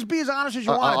 Just be as honest as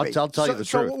you want to be. I'll tell you the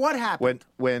truth. So what happened?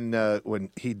 When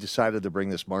he decided to bring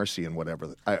this Marcy and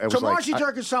whatever, I was So like, Marcy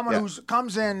Turk is someone who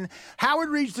comes in. Howard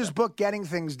reads this book, Getting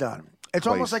Things Done. It's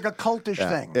almost like a cultish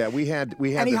thing. Yeah, we had.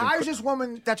 And he hires this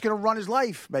woman that's going to run his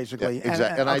life, basically. Yeah,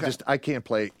 exactly. And okay. I can't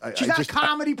play. She's not a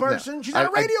comedy person. She's not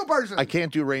a radio person. I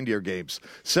can't do reindeer games.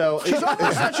 So She's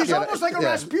almost like a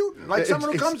Rasputin, like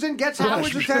someone who comes in, gets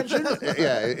Howard's attention.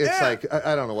 It's like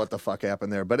I don't know what the fuck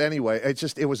happened there, but anyway,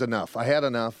 it was enough. I had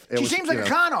enough. She seems like a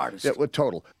con artist. Yeah,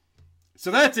 total.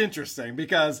 So that's interesting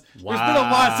because there's been a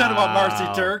lot said about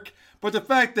Marcy Turk, but the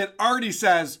fact that Artie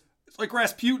says it's like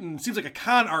Rasputin seems like a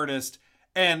con artist,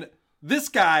 and this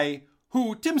guy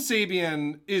who Tim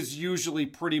Sabean is usually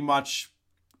pretty much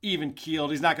even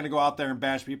keeled. He's not going to go out there and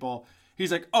bash people.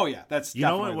 He's like, oh yeah, that's You know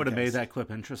definitely what would the have made case. that clip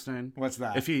interesting? What's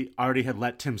that? If he already had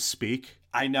let Tim speak.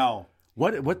 I know.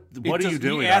 What are you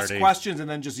doing, He asks Artie? questions and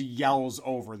then just yells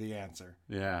over the answer.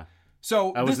 Yeah.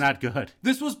 So that was not good.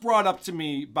 This was brought up to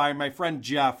me by my friend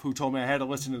Jeff, who told me I had to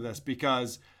listen to this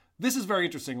because this is very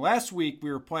interesting. Last week we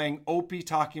were playing Opie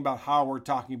talking about Howard,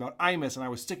 talking about Imus, and I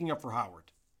was sticking up for Howard.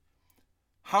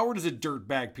 Howard is a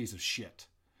dirtbag piece of shit.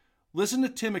 Listen to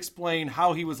Tim explain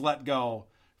how he was let go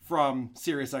from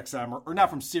SiriusXM, or not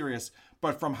from Sirius,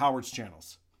 but from Howard's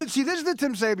channels. See, this is the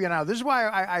Tim Sabean now. This is why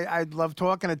I love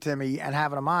talking to Timmy and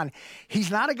having him on.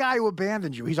 He's not a guy who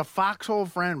abandoned you. He's a foxhole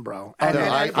friend, bro. I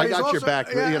but he's got also- your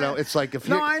back. yeah, You know, it's like if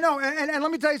No, you. I know. And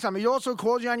let me tell you something. He also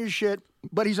calls you on your shit,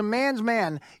 but he's a man's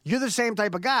man. You're the same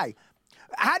type of guy.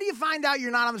 How do you find out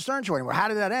you're not on the Stern Show anymore? How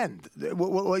did that end?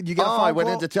 What, you get a phone I went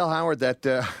call? in to tell Howard that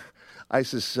I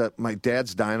says, my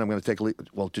dad's dying. I'm going to take a leave.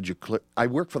 Well, did you clear? I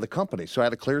work for the company, so I had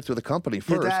to clear through the company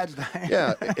first. Your dad's dying.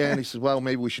 Yeah, and he says, well,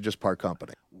 maybe we should just part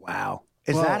company. Wow.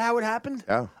 Is that how it happened?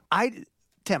 Yeah.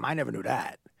 Tim, I never knew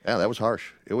that. Yeah, that was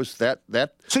harsh. It was that.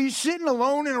 So you're sitting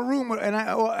alone in a room in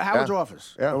Howard's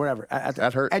office or whatever.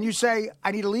 That hurt. And you say,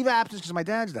 I need a leave of absence because my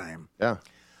dad's dying. Yeah.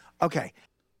 Okay.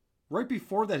 Right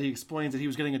before that, he explains that he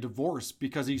was getting a divorce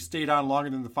because he stayed on longer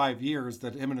than the 5 years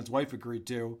that him and his wife agreed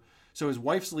to. So his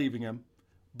wife's leaving him.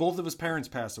 Both of his parents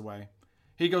pass away.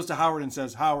 He goes to Howard and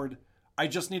says, Howard, I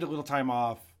just need a little time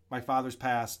off. My father's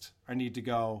passed. I need to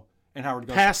go. And Howard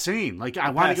goes, Passing. Like, I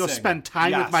want to go Passing. spend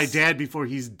time with my Yes. dad before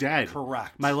he's dead.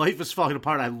 Correct. My life is falling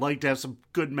apart. I'd like to have some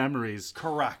good memories.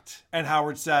 Correct. And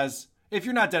Howard says, if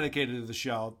you're not dedicated to the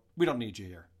show, we don't need you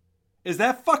here. Is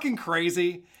that fucking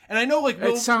crazy? And I know, like,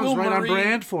 It sounds Will right on Murray,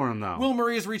 brand for him, though. Will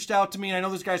Murray has reached out to me, and I know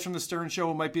there's guys from the Stern Show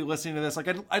who might be listening to this. Like,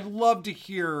 I'd love to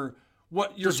hear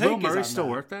what your Does take Will is Murray on still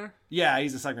that. work there? Yeah,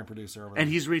 he's a segment producer over there.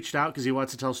 And he's reached out because he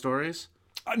wants to tell stories?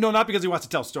 No, not because he wants to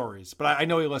tell stories, but I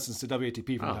know he listens to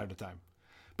WATP from Oh. time to time.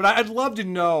 But I'd love to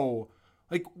know,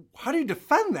 like, how do you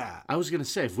defend that? I was going to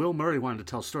say, if Will Murray wanted to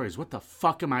tell stories, what the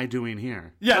fuck am I doing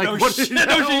here? Yeah, Like, no what- shit. No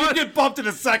shit. You get bumped in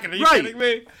a second. Are you Right. kidding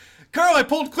me? Carl, I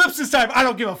pulled clips this time. I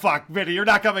don't give a fuck, Vinny. You're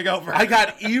not coming over. I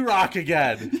got E-Rock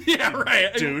again. Yeah,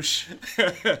 right. Douche.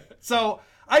 So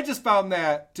I just found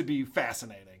that to be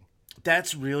fascinating.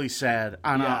 That's really sad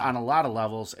on, Yeah. on a lot of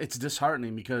levels. It's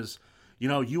disheartening because, you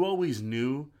know, you always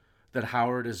knew that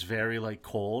Howard is very, like,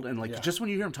 cold. And, like, Yeah. just when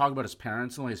you hear him talk about his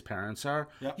parents and the way his parents are,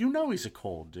 Yep. you know he's a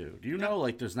cold dude. You know,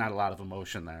 like, there's not a lot of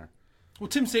emotion there. Well,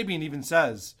 Tim Sabean even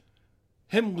says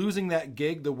him losing that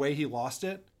gig the way he lost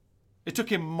it, it took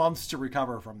him months to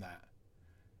recover from that.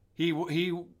 He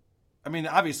I mean,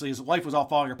 obviously his life was all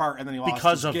falling apart and then he lost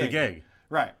Because his of the gig.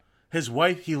 Right. His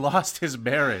wife, he lost his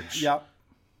marriage. Yep.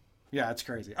 Yeah, it's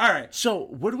crazy. All right. So,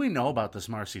 what do we know about this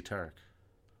Marcy Turk?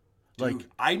 Like, Dude,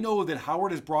 I know that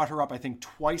Howard has brought her up, I think,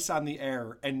 twice on the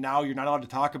air, and now you're not allowed to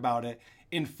talk about it.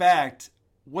 In fact,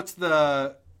 what is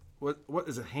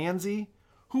it, Hansy?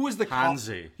 Who was the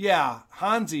Hansi. Yeah,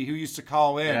 Hansi, who used to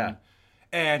call in. Yeah.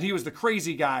 And he was the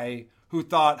crazy guy who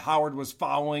thought Howard was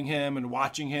following him and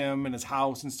watching him in his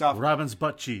house and stuff. Robin's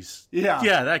butt cheese. Yeah.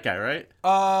 Yeah, that guy, right?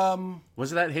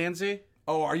 Was it that Hansy?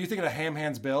 Oh, are you thinking of Ham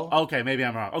Hands Bill? Okay, maybe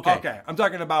I'm wrong. Okay. Okay, I'm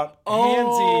talking about Oh.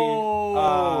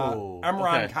 Hansi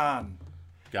Imran Okay. Khan.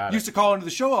 Got it. Used to call into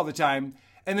the show all the time,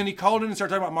 and then he called in and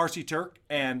started talking about Marcy Turk,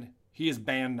 and he is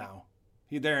banned now.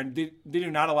 They do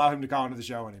not allow him to call into the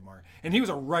show anymore, and he was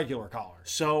a regular caller.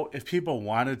 So, if people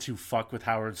wanted to fuck with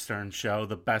Howard Stern's show,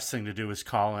 the best thing to do is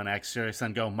call in X Series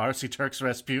and go, Marcy Turk's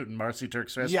Rasputin, Marcy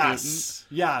Turk's Rasputin.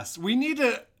 Yes. We need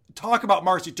to talk about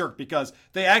Marcy Turk because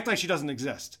they act like she doesn't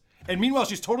exist, and meanwhile,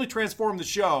 she's totally transformed the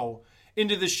show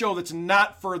into this show that's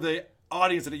not for the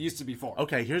audience that it used to be for.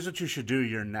 Okay, here's what you should do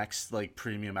your next like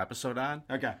premium episode on.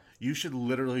 Okay. You should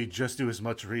literally just do as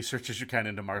much research as you can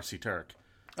into Marcy Turk.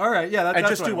 All right, yeah, and that's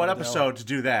just what do I one wanna do. episode to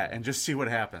do that and just see what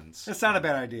happens. That's not a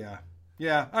bad idea.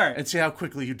 Yeah, all right. And see how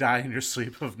quickly you die in your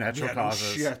sleep of natural Yeah, no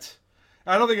causes. shit.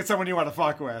 I don't think it's someone you want to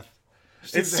fuck with. It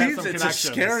to have seems some it's a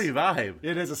connections. scary vibe.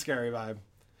 It is a scary vibe.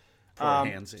 Poor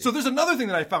Hansy. So there's another thing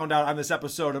that I found out on this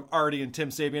episode of Artie and Tim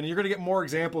Sabean, and you're going to get more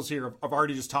examples here of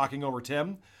Artie just talking over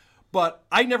Tim. But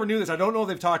I never knew this. I don't know if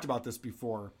they've talked about this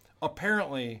before.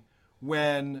 Apparently,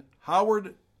 when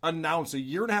Howard announced a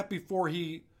year and a half before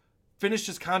he finished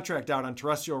his contract out on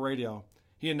terrestrial radio,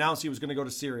 he announced he was going to go to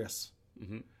Sirius.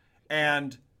 Mm-hmm.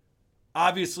 And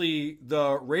obviously,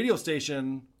 the radio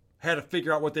station had to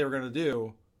figure out what they were going to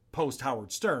do post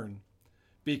Howard Stern.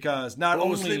 Because not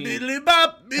only...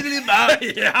 Biddly-bop, biddly-bop.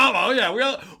 yeah, oh yeah,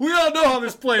 we all know how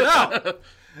this played out.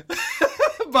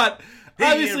 But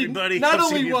Obviously, everybody, not come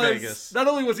see only me in Vegas.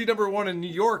 was he number one in New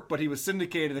York, but he was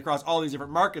syndicated across all these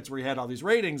different markets where he had all these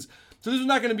ratings. So this was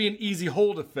not going to be an easy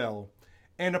hole to fill.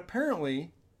 And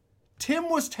apparently, Tim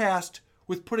was tasked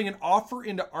with putting an offer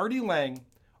into Artie Lang,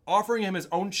 offering him his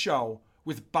own show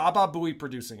with Baba Booey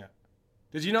producing it.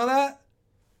 Did you know that?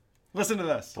 Listen to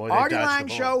this. Artie Lang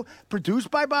show,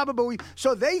 produced by Baba Booey.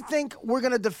 So they think we're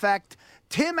going to defect.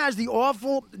 Tim has the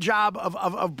awful job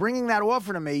of bringing that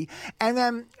offer to me. And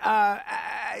then,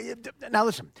 now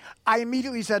listen, I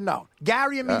immediately said no.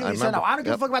 Gary immediately said no. I don't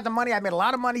give a fuck about the money. I made a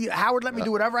lot of money. Howard let me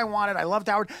do whatever I wanted. I loved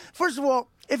Howard. First of all,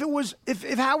 if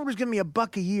Howard was giving me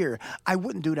 $1 a year, I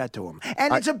wouldn't do that to him.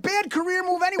 And it's a bad career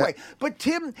move anyway. But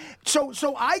Tim, so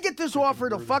I get this offer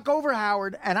to fuck over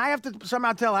Howard, and I have to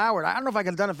somehow tell Howard, I don't know if I could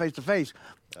have done it face to face.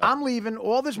 I'm leaving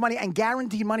all this money, and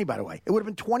guaranteed money, by the way. It would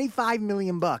have been $25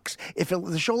 million if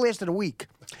the show lasted a week.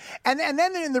 And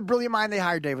then in their brilliant mind, they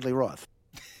hired David Lee Roth.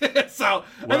 So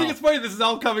I think it's funny this is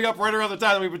all coming up right around the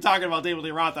time that we've been talking about David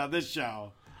Lee Roth on this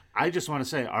show. I just want to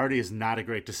say, Artie is not a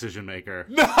great decision maker.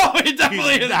 No, he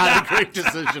definitely is not a great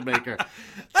decision maker.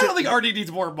 I don't think Artie needs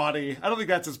more money. I don't think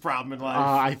that's his problem in life.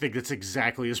 I think that's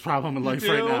exactly his problem in life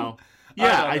do? right now.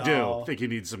 Yeah, I do. I think he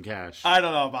needs some cash. I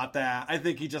don't know about that. I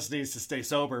think he just needs to stay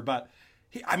sober. But,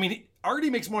 Artie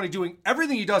makes money doing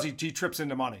everything he does. He trips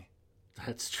into money.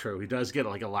 That's true. He does get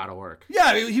like a lot of work.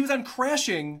 Yeah, he was on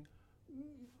Crashing,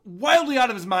 wildly out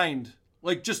of his mind.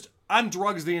 Like, just on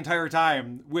drugs the entire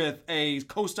time with a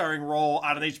co-starring role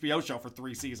on an HBO show for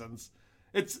 3 seasons.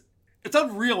 It's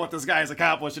unreal what this guy has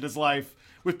accomplished in his life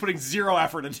with putting zero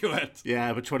effort into it.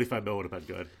 Yeah, but $25 million would have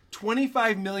been good.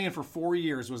 $25 million for 4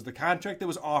 years was the contract that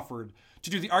was offered to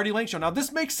do the Artie Lang show. Now,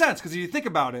 this makes sense because if you think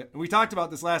about it, and we talked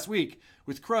about this last week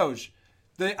with Croge,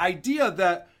 the idea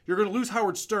that you're going to lose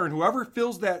Howard Stern, whoever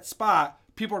fills that spot,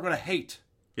 people are going to hate.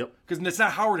 Yep. Because it's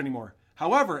not Howard anymore.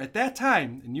 However, at that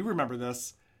time, and you remember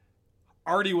this,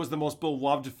 Artie was the most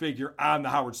beloved figure on the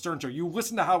Howard Stern show. You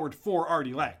listened to Howard for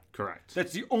Artie Lang. Correct.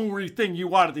 That's the only thing you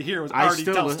wanted to hear was Artie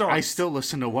tell stories. I still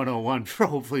listen to 101 for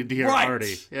hopefully to hear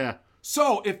Artie. Yeah.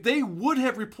 So if they would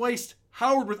have replaced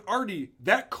Howard with Artie,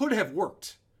 that could have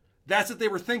worked. That's what they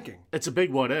were thinking. It's a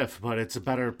big what if, but it's a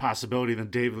better possibility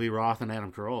than David Lee Roth and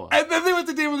Adam Carolla. And then they went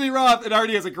to David Lee Roth, and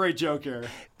Artie has a great joke here.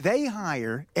 They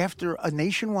hire, after a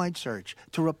nationwide search,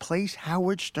 to replace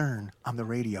Howard Stern on the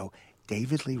radio,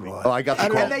 David Lee Roth. Oh, I got the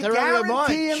call. And they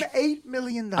guarantee him $8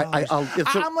 million.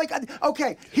 I'm like,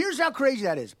 okay, here's how crazy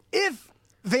that is. If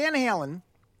Van Halen,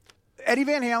 Eddie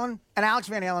Van Halen and Alex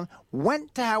Van Halen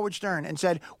went to Howard Stern and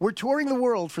said, we're touring the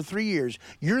world for 3 years.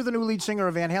 You're the new lead singer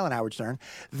of Van Halen, Howard Stern.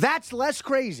 That's less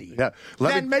crazy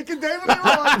than making David Lee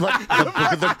Roth.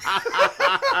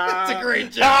 It's a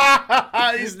great joke.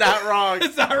 He's not wrong.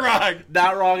 It's not wrong.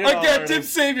 Not wrong at all. Again, Tim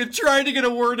Sabian trying to get a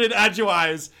word in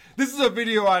edgewise. This is a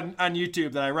video on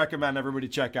YouTube that I recommend everybody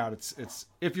check out. It's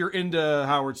if you're into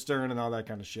Howard Stern and all that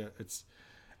kind of shit. It's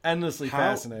endlessly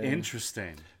fascinating.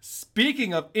 Interesting.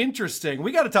 Speaking of interesting,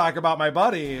 we got to talk about my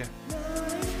buddy. So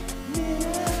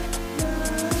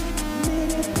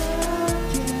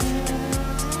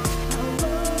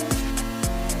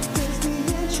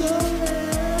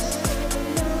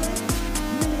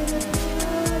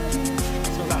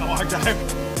not a long time.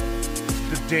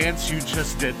 The dance you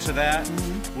just did to that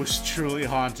was truly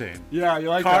haunting. Yeah, you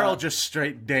like Carl that? just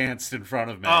straight danced in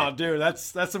front of me. Oh, dude,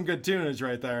 that's some good tunage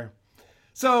right there.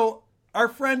 So, our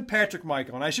friend Patrick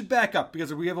Michael, and I should back up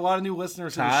because we have a lot of new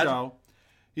listeners to the show.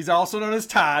 He's also known as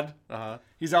Todd.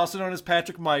 He's also known as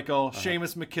Patrick Michael,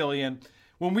 Seamus McKillian.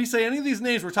 When we say any of these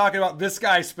names, we're talking about this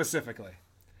guy specifically.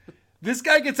 This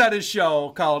guy gets on his show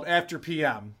called After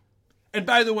PM. And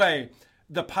by the way,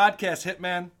 the podcast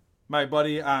Hitman, my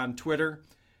buddy on Twitter,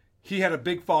 he had a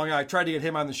big falling out. I tried to get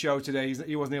him on the show today.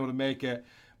 He wasn't able to make it.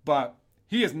 But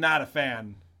he is not a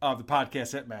fan of the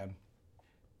podcast Hitman.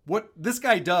 What this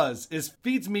guy does is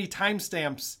feeds me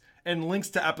timestamps and links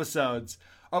to episodes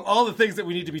of all the things that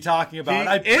we need to be talking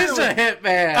about. He is a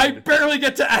hitman. I barely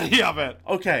get to any of it.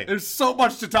 Okay. There's so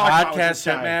much to talk about with this Podcast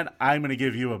guy. Hitman, I'm going to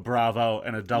give you a bravo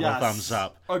and a double thumbs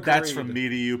up. Agreed. That's from me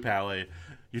to you, Pally.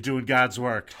 You're doing God's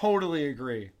work. Totally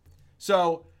agree.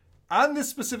 So, on this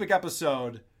specific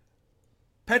episode,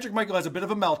 Patrick Michael has a bit of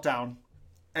a meltdown,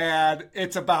 and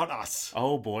it's about us.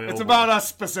 Oh, boy. It's about us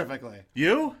specifically.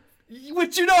 You?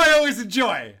 Which I always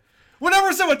enjoy.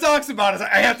 Whenever someone talks about it,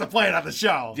 I have to play it on the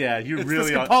show. Yeah, you it's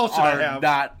really this compulsion I are have.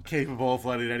 not capable of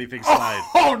letting anything slide.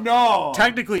 Oh, no.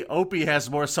 Technically, Opie has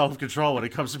more self-control when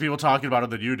it comes to people talking about him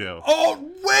than you do. Oh,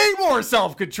 way more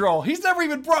self-control. He's never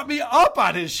even brought me up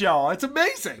on his show. It's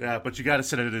amazing. Yeah, but you got to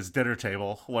sit at his dinner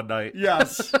table one night.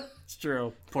 Yes, it's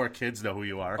true. Poor kids know who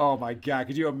you are. Oh, my God.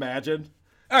 Could you imagine?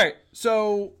 All right,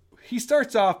 so he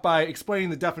starts off by explaining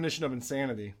the definition of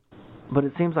insanity. But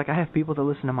it seems like I have people that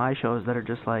listen to my shows that are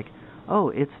just like, oh,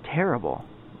 it's terrible.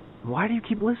 Why do you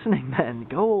keep listening then?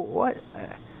 Go, what?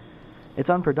 It's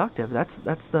unproductive.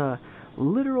 That's the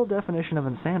literal definition of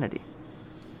insanity.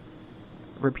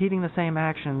 Repeating the same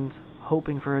actions,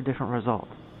 hoping for a different result.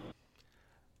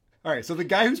 All right, so the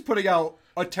guy who's putting out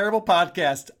a terrible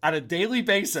podcast on a daily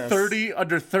basis.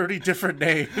 Under 30 different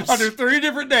names. Under 30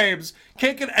 different names.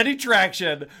 Can't get any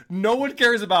traction. No one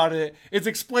cares about it. It's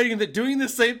explaining that doing the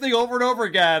same thing over and over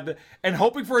again and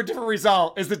hoping for a different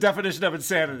result is the definition of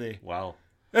insanity. Wow.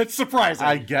 It's surprising.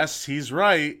 I guess he's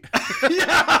right.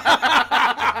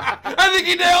 I think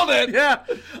he nailed it. Yeah.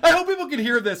 I hope people can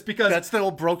hear this because... That's the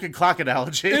old broken clock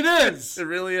analogy. It is. It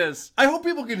really is. I hope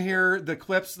people can hear the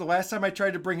clips. The last time I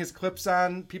tried to bring his clips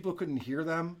on, people couldn't hear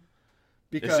them.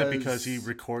 Is it because he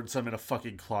records them in a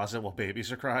fucking closet while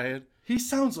babies are crying? He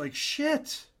sounds like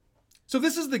shit. So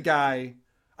this is the guy,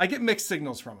 I get mixed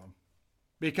signals from him.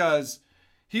 Because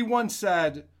he once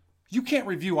said, you can't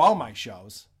review all my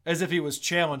shows. As if he was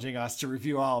challenging us to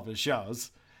review all of his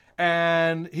shows.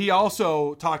 And he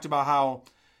also talked about how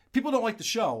people don't like the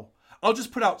show. I'll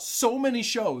just put out so many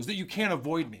shows that you can't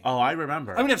avoid me. Oh, I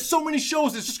remember. I'm going to have so many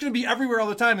shows, it's just going to be everywhere all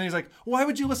the time. And he's like, why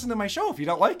would you listen to my show if you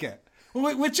don't like it?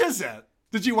 Which is it?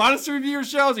 Did you want us to review your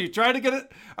shows? Are you trying to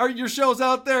get your shows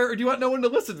out there? Or do you want no one to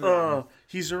listen to them?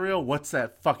 He's a real, what's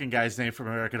that fucking guy's name from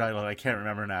American Idol? I can't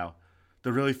remember now.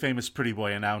 The really famous pretty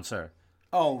boy announcer.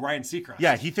 Oh, Ryan Seacrest.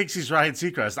 Yeah, he thinks he's Ryan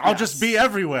Seacrest. I'll just be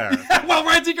everywhere. Well,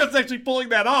 Ryan Seacrest's actually pulling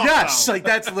that off. Yes, like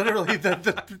that's literally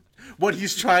what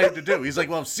he's trying to do. He's like,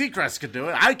 well, if Seacrest could do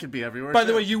it, I could be everywhere. By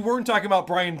the way, you weren't talking about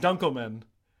Brian Dunkelman.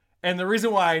 And the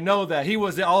reason why I know that, he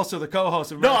was also the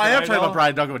co-host of American I am Idol. talking about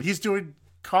Brian Dunkelman. He's doing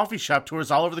coffee shop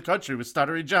tours all over the country with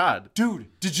Stuttering John. Dude,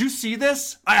 did you see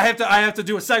this? I have to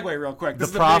do a segue real quick. This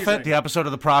The is Prophet, amazing. the episode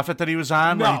of The Prophet that he was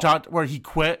on, No. where he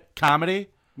quit comedy.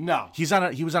 No. He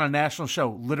was on a national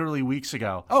show literally weeks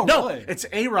ago. Oh, no, really? it's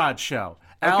A-Rod's show.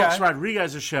 Okay. Alex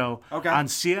Rodriguez's show Okay. on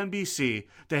CNBC.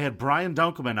 They had Brian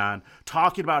Dunkelman on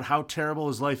talking about how terrible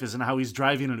his life is and how he's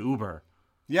driving an Uber.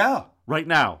 Yeah. Right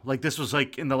now. Like this was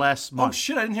like in the last month. Oh,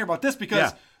 shit, I didn't hear about this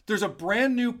because there's a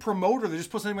brand new promoter that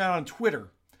just put something out on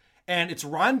Twitter. And it's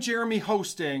Ron Jeremy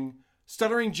hosting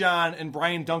Stuttering John and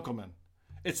Brian Dunkelman.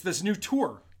 It's this new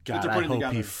tour that God, they're I putting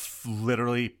hope together. he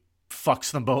literally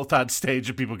fucks them both on stage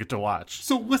and people get to watch.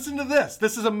 So listen to this.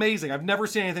 This is amazing. I've never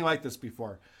seen anything like this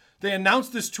before. They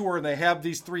announced this tour and they have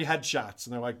these 3 headshots.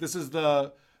 And they're like, this is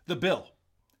the bill.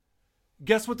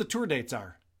 Guess what the tour dates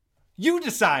are? You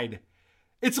decide.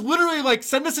 It's literally like,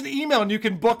 send us an email and you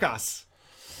can book us.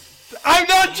 I'm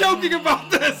not joking about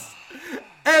this.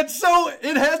 And so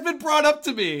it has been brought up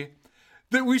to me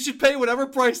that we should pay whatever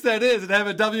price that is and have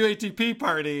a WATP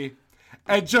party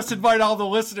and just invite all the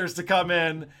listeners to come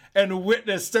in and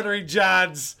witness Stuttering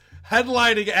John's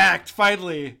headlining act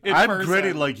finally in I'm person.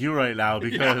 gritty like you right now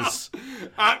because... Do you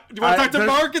want to talk to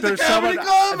Mark at the Comedy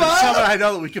Club? There's someone I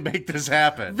know that we can make this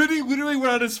happen. Vinny literally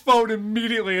went on his phone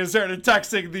immediately and started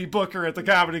texting the booker at the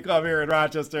Comedy Club here in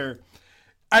Rochester.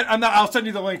 I'll send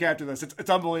you the link after this. It's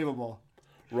unbelievable.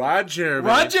 Ron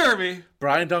Jeremy.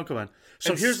 Brian Dunkelman.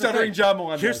 So And here's the Stuttering thing. John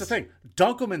Melendez. Here's the thing.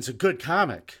 Dunkelman's a good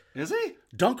comic. Is he?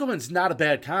 Dunkelman's not a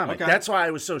bad comic. Okay. That's why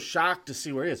I was so shocked to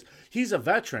see where he is. He's a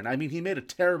veteran. I mean, he made a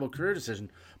terrible career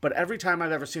decision, but every time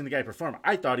I've ever seen the guy perform,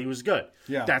 I thought he was good.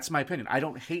 Yeah. That's my opinion. I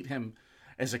don't hate him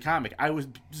as a comic. I was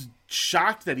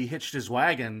shocked that he hitched his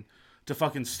wagon to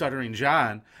fucking Stuttering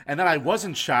John, and then I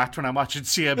wasn't shocked when I'm watching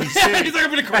CNBC. He's like,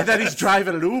 I'm gonna quit and then he's this.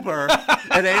 driving an Uber,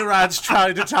 and A-Rod's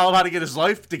trying to tell him how to get his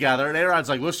life together, and A-Rod's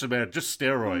like, listen, man, just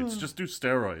steroids. Just do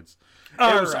steroids.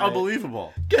 It was right.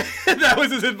 unbelievable. That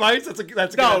was his advice? That's good No,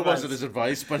 advice. it wasn't his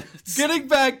advice, but it's... Getting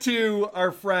back to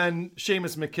our friend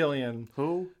Seamus McKillian.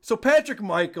 Who? So Patrick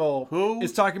Michael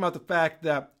is talking about the fact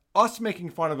that us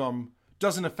making fun of him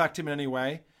doesn't affect him in any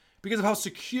way because of how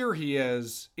secure he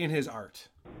is in his art.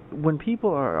 When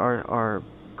people are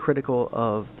critical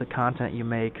of the content you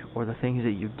make or the things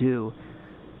that you do,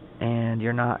 and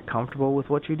you're not comfortable with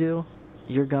what you do,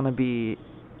 you're gonna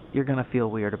feel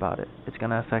weird about it. It's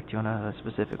gonna affect you in a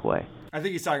specific way. I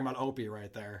think he's talking about Opie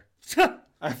right there.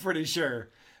 I'm pretty sure.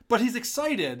 But he's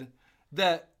excited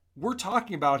that we're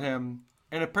talking about him,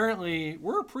 and apparently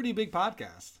we're a pretty big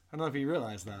podcast. I don't know if you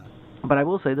realize that. But I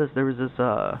will say this, there was this,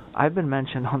 I've been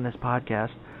mentioned on this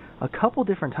podcast a couple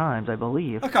different times, I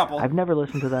believe. A couple. I've never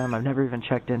listened to them, I've never even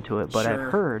checked into it, but Sure.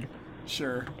 I've heard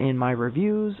in my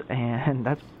reviews, and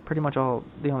that's pretty much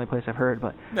the only place I've heard,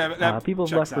 but That people have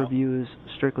checks left out. reviews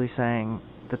strictly saying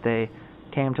that they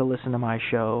came to listen to my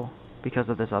show because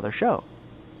of this other show.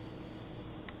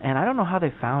 And I don't know how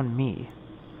they found me,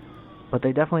 but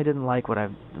they definitely didn't like what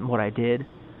I did.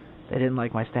 They didn't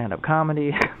like my stand-up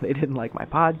comedy. They didn't like my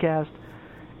podcast.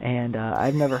 And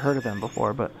I've never heard of them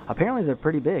before, but apparently they're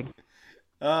pretty big.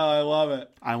 Oh, I love it.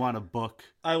 I want a book.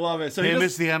 I love it. So him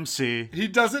is the MC. He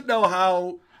doesn't know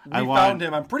how we found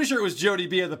him. I'm pretty sure it was Jody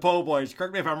B of the Po Boys.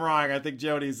 Correct me if I'm wrong. I think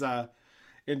Jody's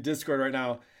in Discord right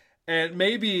now. And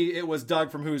maybe it was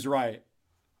Doug from Who's Right.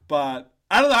 But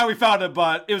I don't know how we found him,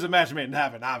 but it was a match made in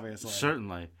heaven, obviously.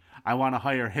 Certainly. I want to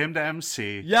hire him to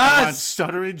MC. Yes! I want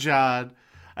Stuttering John.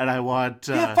 And I want...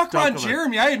 fuck Ron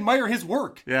Jeremy. I admire his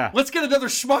work. Yeah. Let's get another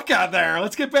schmuck on there.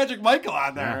 Let's get Patrick Michael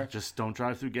on there. Yeah, just don't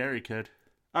drive through Gary, kid.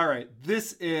 All right.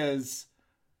 This is...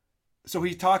 So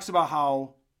he talks about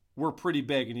how we're pretty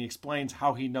big, and he explains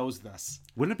how he knows this.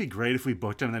 Wouldn't it be great if we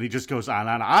booked him and then he just goes on,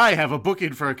 I have a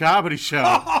booking for a comedy show.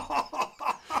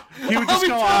 He would just I'll be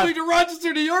go traveling on. to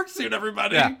Rochester, New York soon,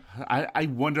 everybody. Yeah. I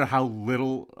wonder how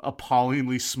little,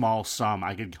 appallingly small sum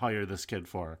I could hire this kid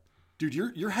for. Dude,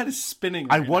 your head is spinning.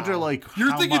 I right wonder, now. like,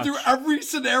 you're how thinking much. through every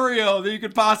scenario that you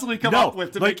could possibly come up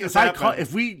with to make this happen.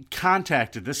 If we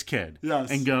contacted this kid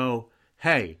and go,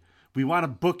 hey, we want to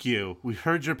book you. We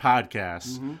heard your podcast.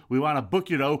 Mm-hmm. We want to book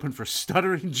you to open for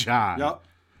Stuttering John. Yep.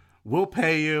 We'll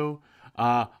pay you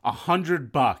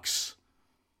 $100.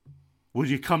 Would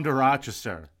you come to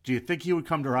Rochester? Do you think he would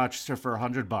come to Rochester for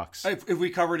 $100? If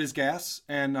we covered his gas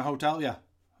and a hotel, yeah,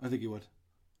 I think he would.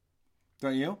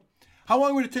 Don't you? How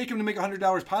long would it take him to make $100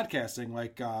 podcasting?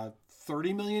 Like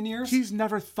 30 million years? He's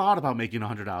never thought about making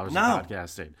 $100 in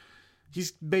podcasting.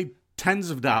 He's made tens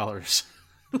of dollars.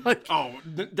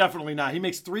 Definitely not. He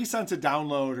makes 3 cents a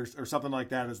download or something like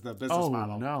that as the business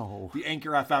model. No. The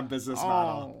Anchor FM business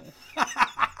model.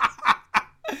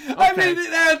 I mean,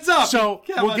 it adds up. So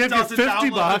we'll give you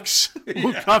 $50.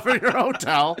 We'll cover your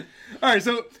hotel. All right,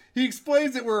 so he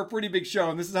explains that we're a pretty big show,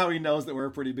 and this is how he knows that we're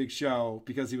a pretty big show,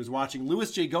 because he was watching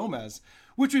Louis J. Gomez,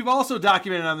 which we've also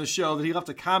documented on the show, that he left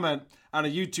a comment on a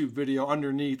YouTube video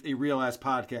underneath a Real Ass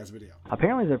Podcast video.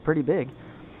 Apparently they're pretty big,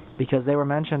 because they were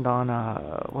mentioned on,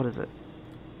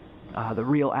 the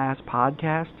Real Ass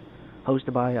Podcast,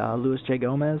 hosted by Louis J.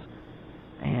 Gomez,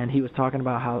 and he was talking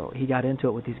about how he got into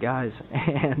it with these guys,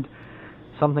 and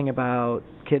something about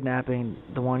kidnapping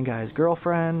the one guy's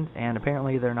girlfriend, and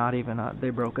apparently they're not even, they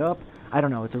broke up. I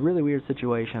don't know, it's a really weird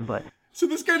situation, but... So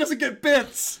this guy doesn't get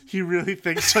bits. He really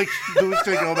thinks like Louis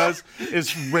J. Gomez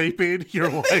is raping your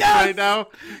wife right now?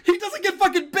 He doesn't get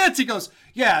fucking bits. He goes,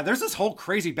 yeah, there's this whole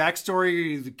crazy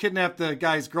backstory. He kidnapped the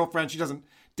guy's girlfriend. She doesn't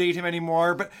date him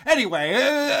anymore. But anyway,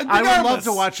 I would love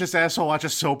to watch this asshole watch a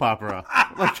soap opera.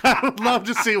 I would love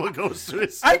to see what goes through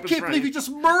his I can't believe he just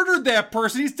murdered that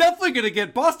person. He's definitely going to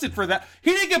get busted for that.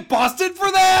 He didn't get busted for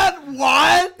that?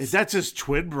 What? Is that his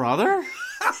twin brother?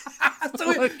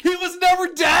 So he was never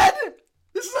dead?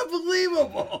 This is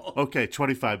unbelievable. Okay,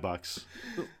 $25.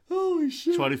 Holy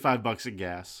shit. $25 in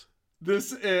gas.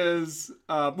 This is,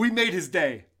 we made his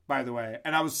day, by the way.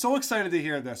 And I was so excited to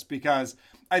hear this, because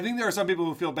I think there are some people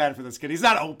who feel bad for this kid. He's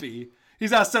not Opie.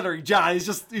 He's not Stuttering John. He's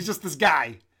just this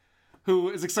guy who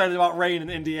is excited about rain in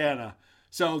Indiana.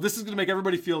 So this is going to make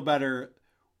everybody feel better.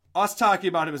 Us talking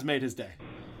about him has made his day.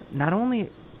 Not only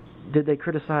did they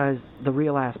criticize the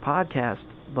Real Ass Podcast,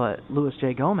 but Louis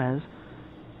J. Gomez,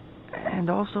 and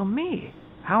also me.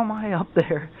 How am I up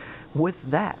there with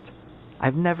that?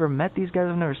 I've never met these guys.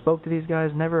 I've never spoke to these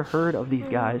guys. Never heard of these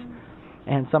guys.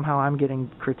 And somehow I'm getting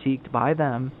critiqued by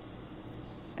them.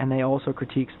 And they also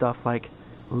critique stuff like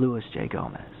Louis J.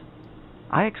 Gomez.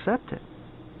 I accept it.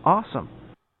 Awesome.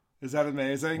 Is that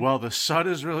amazing? Well, the sun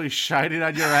is really shining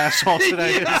on your asshole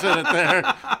today, Yeah. isn't it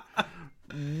there?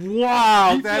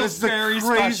 Wow, He that feels is the very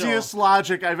craziest special.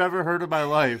 logic I've ever heard in my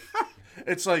life.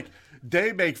 It's like,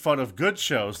 they make fun of good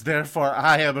shows, therefore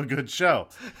I am a good show.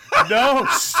 No,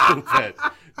 stupid.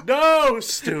 No,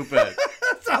 stupid.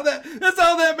 That's how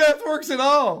that math works at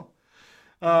all.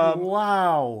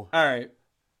 Wow. All right.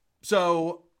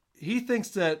 So he thinks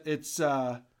that it's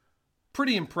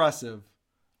pretty impressive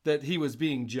that he was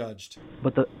being judged.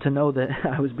 But to know that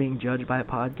I was being judged by a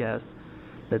podcast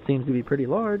that seems to be pretty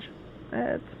large,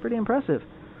 it's pretty impressive.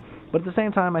 But at the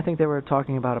same time, I think they were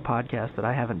talking about a podcast that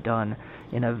I haven't done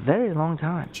in a very long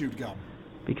time. Chewed gum.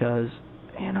 Because,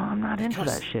 I'm not into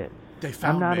that shit. They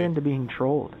found I'm not me. into being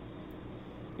trolled.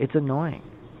 It's annoying.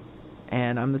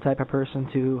 And I'm the type of person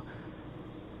to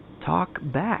talk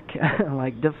back,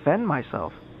 like defend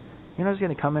myself. You're not just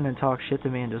going to come in and talk shit to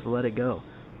me and just let it go.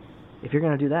 If you're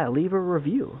going to do that, leave a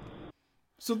review.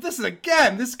 So this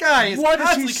guy is What is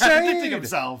he constantly contradicting saying?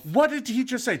 himself. What did he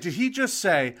just say? Did he just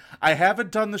say, I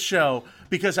haven't done the show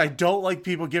because I don't like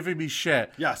people giving me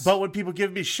shit? Yes. But when people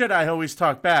give me shit, I always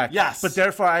talk back. Yes. But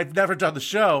therefore, I've never done the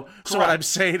show, so what Correct. I'm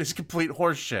saying is complete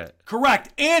horse shit.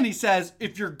 Correct. And he says,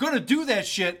 if you're going to do that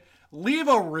shit, leave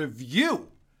a review.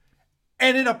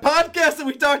 And in a podcast that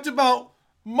we talked about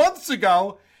months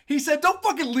ago, he said, don't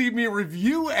fucking leave me a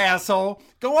review, asshole.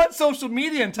 Go on social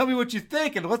media and tell me what you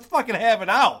think, and let's fucking have it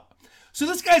out. So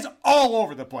this guy's all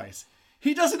over the place.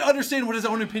 He doesn't understand what his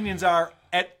own opinions are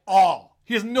at all.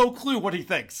 He has no clue what he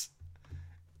thinks.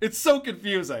 It's so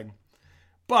confusing.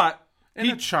 But in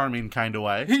a charming kind of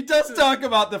way. He does talk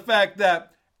about the fact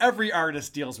that every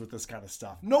artist deals with this kind of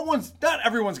stuff. Not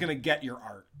everyone's going to get your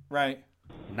art, right?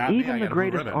 Even the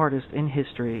greatest artists in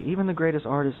history, even the greatest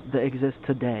artists that exist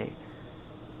today,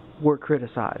 were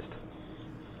criticized.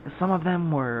 Some of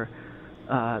them were,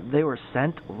 they were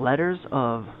sent letters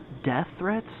of death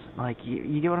threats. Like,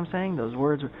 you get what I'm saying? Those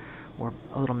words were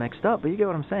a little mixed up, but you get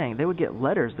what I'm saying. They would get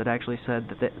letters that actually said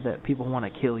that people want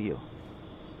to kill you.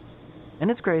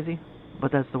 And it's crazy,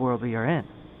 but that's the world we are in.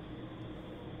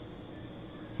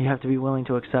 You have to be willing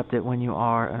to accept it when you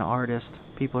are an artist.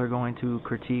 People are going to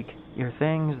critique your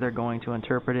things. They're going to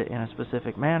interpret it in a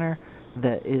specific manner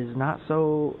that is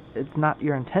it's not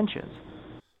your intentions.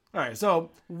 All right, so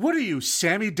what are you,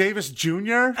 Sammy Davis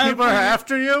Jr.? People are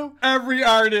after you? Every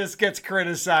artist gets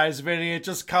criticized, Vinny. It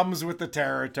just comes with the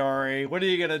territory. What are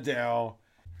you going to do? All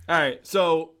right,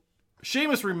 so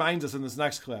Sheamus reminds us in this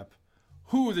next clip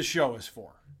who the show is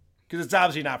for, because it's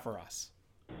obviously not for us.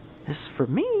 This is for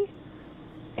me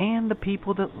and the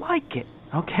people that like it,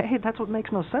 okay? That's what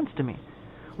makes no sense to me.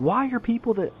 Why are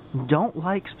people that don't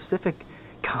like specific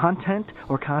content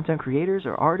or content creators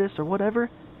or artists or whatever,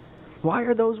 why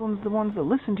are those ones the ones that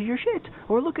listen to your shit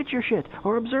or look at your shit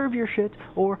or observe your shit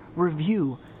or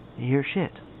review your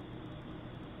shit?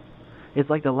 It's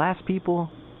like the last people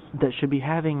that should be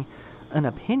having an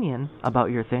opinion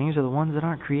about your things are the ones that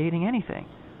aren't creating anything,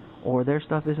 or their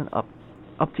stuff isn't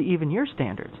up to even your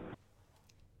standards.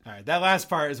 All right, that last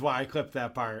part is why I clipped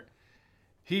that part.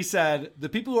 He said the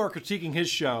people who are critiquing his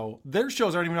show, their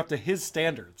shows aren't even up to his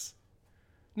standards.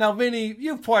 Now, Vinny,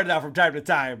 you've pointed out from time to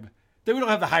time that we don't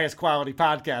have the highest quality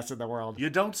podcast in the world. You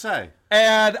don't say.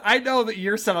 And I know that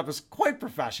your setup is quite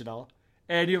professional,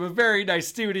 and you have a very nice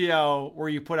studio where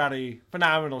you put out a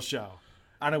phenomenal show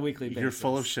on a weekly basis. You're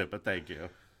full of shit, but thank you.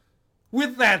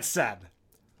 With that said,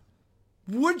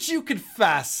 would you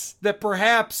confess that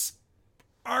perhaps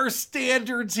our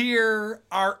standards here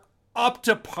are up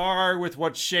to par with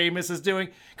what Sheamus is doing?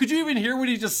 Could you even hear what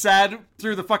he just said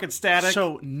through the fucking static?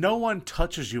 So no one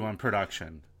touches you on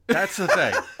production. That's the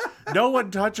thing. No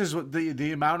one touches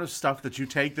the amount of stuff that you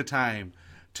take the time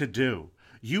to do.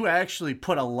 You actually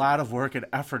put a lot of work and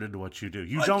effort into what you do.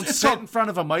 You don't sit in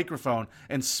front of a microphone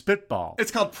and spitball.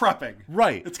 It's called prepping.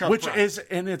 Right. It's called Which prep. is,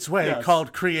 in its way, Yes.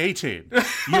 called creating.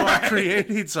 You are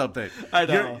creating something. I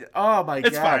know. Oh, my God.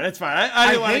 It's fine. It's fine.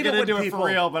 I didn't want to hate get when into it for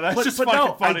real, but it's just fucking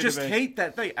no, funny I just to me. hate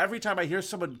that thing. Every time I hear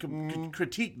someone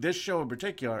critique this show in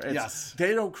particular, it's, Yes.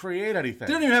 they don't create anything.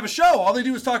 They don't even have a show. All they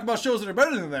do is talk about shows that are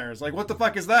better than theirs. Like, what the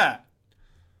fuck is that?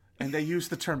 And they use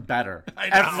the term better I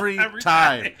know, every every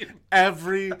time.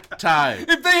 Every time.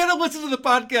 If they had to listen to the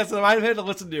podcast that I've had to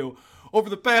listen to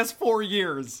over the past 4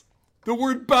 years, the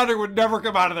word better would never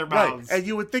come out of their Right. mouths. And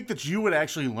you would think that you would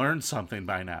actually learn something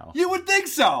by now. You would think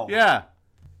so. Yeah.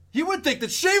 You would think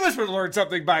that Sheamus would learn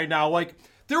something by now. Like,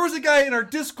 there was a guy in our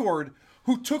Discord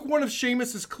who took one of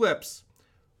Sheamus's clips,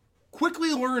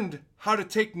 quickly learned how to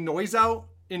take noise out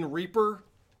in Reaper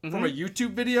from a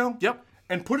YouTube video. Yep.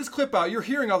 And put his clip out. You're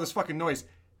hearing all this fucking noise.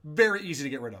 Very easy to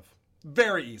get rid of.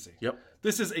 Very easy. Yep.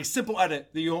 This is a simple edit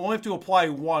that you only have to apply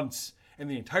once,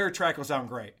 and the entire track will sound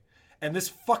great. And this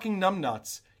fucking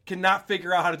numbnuts cannot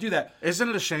figure out how to do that. Isn't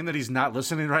it a shame that he's not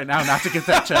listening right now not to get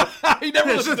that tip? He never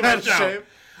Isn't listens to that my a show. shame?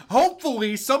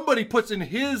 Hopefully, somebody puts in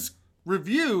his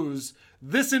reviews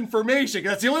this information.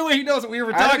 That's the only way he knows what we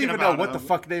were talking about. I don't even know what the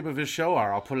fuck name of his show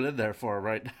are. I'll put it in there for him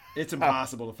right now. It's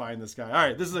impossible to find this guy. All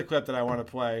right, this is a clip that I want to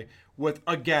play with,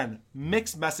 again,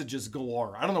 mixed messages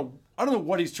galore. I don't know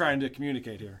what he's trying to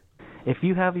communicate here. If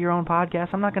you have your own podcast,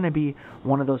 I'm not going to be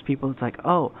one of those people that's like,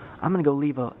 oh, I'm going to go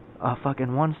leave a fucking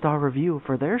 1-star review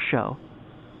for their show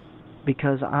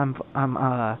because I'm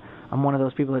one of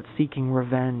those people that's seeking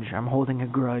revenge. I'm holding a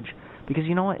grudge. Because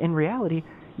you know what? In reality,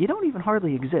 you don't even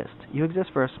hardly exist. You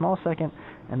exist for a small second,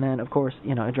 and then, of course,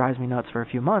 it drives me nuts for a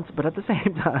few months, but at the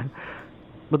same time...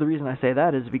 But the reason I say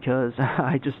that is because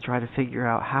I just try to figure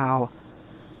out how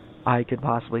I could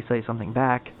possibly say something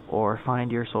back or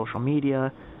find your social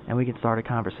media and we can start a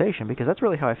conversation, because that's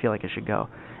really how I feel like it should go.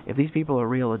 If these people are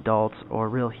real adults or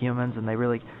real humans and they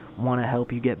really want to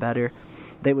help you get better,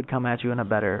 they would come at you in a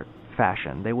better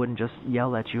fashion. They wouldn't just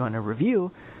yell at you in a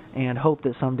review and hope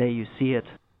that someday you see it.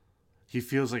 He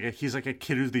feels like he's like a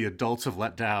kid who the adults have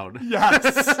let down.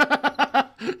 Yes.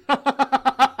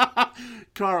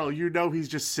 Carl, you know he's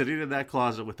just sitting in that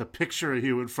closet with a picture of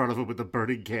you in front of him with a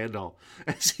burning candle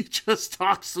as he just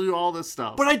talks through all this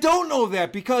stuff. But I don't know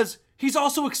that, because he's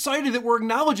also excited that we're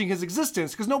acknowledging his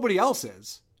existence, because nobody else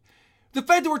is. The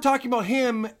fact that we're talking about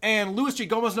him and Luis J.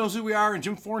 Gomez knows who we are and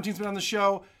Jim Florentine's been on the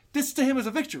show, this to him is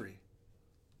a victory.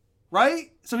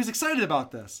 Right? So he's excited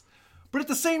about this. But at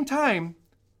the same time,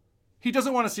 he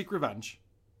doesn't want to seek revenge.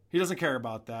 He doesn't care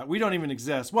about that. We don't even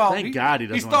exist. Well, Thank God he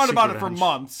doesn't he's want to thought seek about it revenge. for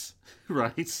months.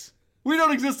 Right. We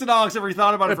don't exist in Alex ever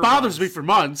thought about it for bothers months. me for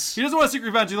months. He doesn't want to seek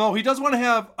revenge, though. He does want to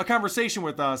have a conversation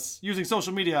with us using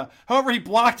social media. However, he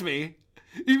blocked me.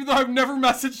 Even though I've never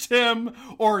messaged him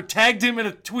or tagged him in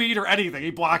a tweet or anything,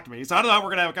 he blocked me. So I don't know how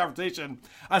we're going to have a conversation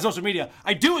on social media.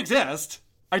 I do exist.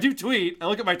 I do tweet. I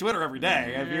look at my Twitter every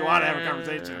day if you want to have a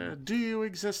conversation. Do you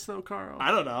exist, though, Carl?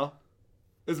 I don't know.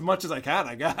 As much as I can,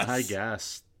 I guess. I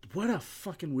guess. What a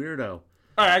fucking weirdo.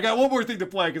 All right, I got one more thing to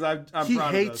play because I'm He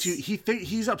proud hates of this. you.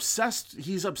 He's obsessed.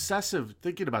 He's obsessive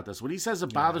thinking about this. When he says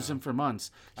it bothers him for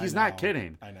months, he's not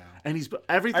kidding. I know. And he's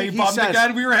everything I he bummed says.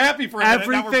 again. We were happy for a minute. Now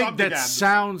we're Everything bummed that again.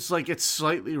 sounds like it's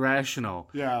slightly rational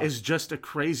Yeah. is just a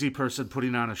crazy person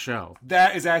putting on a show.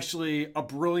 That is actually a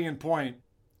brilliant point.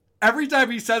 Every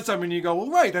time he says something, you go, well,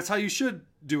 right, that's how you should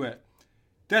do it.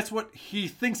 That's what he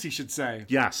thinks he should say.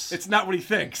 Yes. It's not what he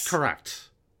thinks. Correct.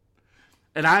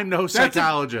 And I'm no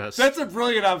psychologist. That's a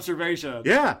brilliant observation.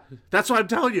 Yeah, that's what I'm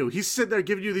telling you. He's sitting there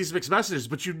giving you these mixed messages,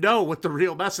 but you know what the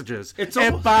real message is. It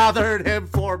bothered him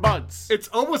for months. It's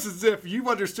almost as if you've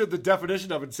understood the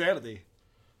definition of insanity.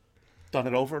 Done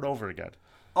it over and over again.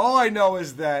 All I know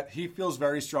is that he feels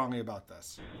very strongly about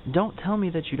this. Don't tell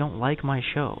me that you don't like my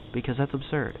show, because that's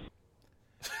absurd.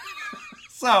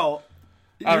 So,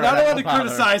 you're not allowed to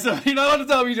criticize him. You're not allowed to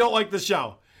tell him you don't like the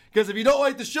show. Because if you don't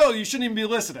like the show, you shouldn't even be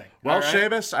listening. Well, all right?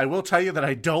 Seamus, I will tell you that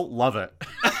I don't love it.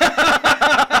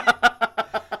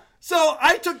 So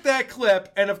I took that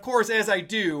clip, and of course, as I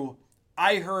do,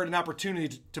 I heard an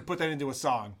opportunity to put that into a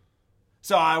song.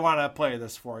 So I want to play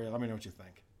this for you. Let me know what you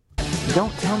think.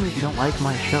 Don't tell me if you don't like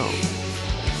my show.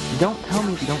 Don't tell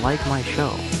me if you don't like my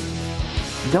show.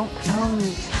 Don't tell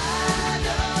me.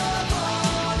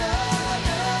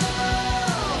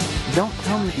 Don't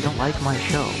tell me if you don't like my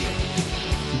show.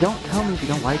 Don't tell me if you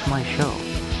don't like my show.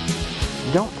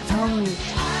 Don't tell me.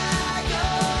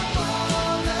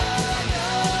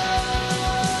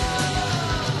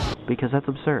 Because that's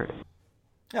absurd.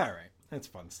 All right. That's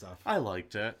fun stuff. I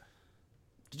liked it.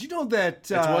 Did you know that...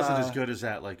 It wasn't as good as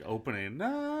that, like, opening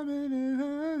of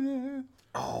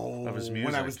his music.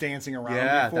 When I was dancing around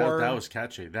yeah, before. that was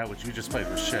catchy. That what you just played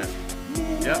was shit.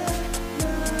 Yep.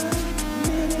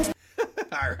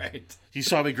 All right. You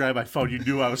saw me grab my phone. You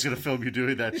knew I was going to film you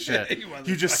doing that shit.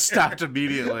 You just stopped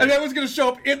immediately. And that was going to show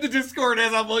up in the Discord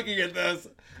as I'm looking at this.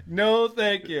 No,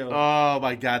 thank you. Oh,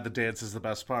 my God. The dance is the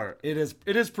best part. It is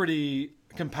pretty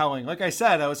compelling. Like I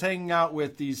said, I was hanging out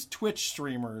with these Twitch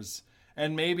streamers,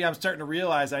 and maybe I'm starting to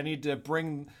realize I need to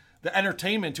bring the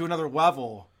entertainment to another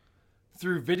level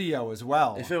through video as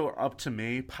well. If it were up to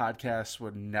me, podcasts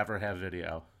would never have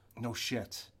video. No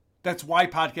shit. That's why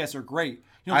podcasts are great.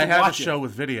 You don't I have to have a watch show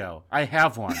with video. I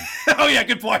have one. Oh, yeah,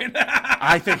 good point.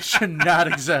 I think it should not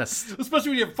exist. Especially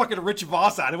when you have fucking Rich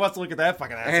Voss on. Who wants to look at that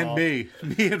fucking asshole? And me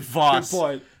and Voss. Good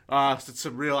point. It's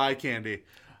some real eye candy.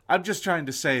 I'm just trying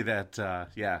to say that,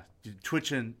 yeah,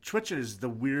 Twitch is the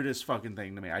weirdest fucking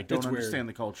thing to me. I don't It's weird. understand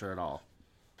the culture at all.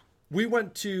 We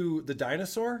went to the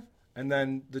Dinosaur, and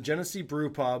then the Genesee Brew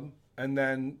Pub, and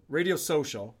then Radio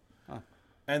Social,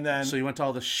 and then... So you went to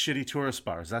all the shitty tourist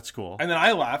bars. That's cool. And then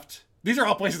I left. These are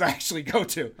all places I actually go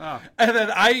to. Oh. And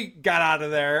then I got out of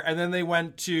there, and then they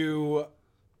went to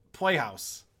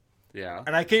Playhouse. Yeah.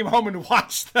 And I came home and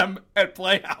watched them at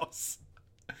Playhouse.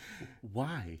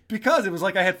 Why? Because it was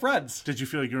like I had friends. Did you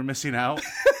feel like you were missing out?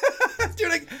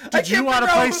 Dude, Did you want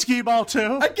to play skee ball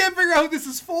too? I can't figure out who this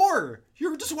is for.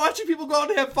 You're just watching people go out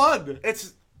and have fun.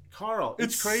 It's Carl.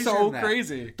 It's crazy. so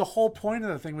crazy. The whole point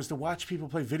of the thing was to watch people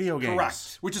play video games.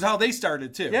 Correct. Which is how they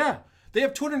started too. Yeah. They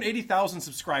have 280,000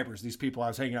 subscribers, these people I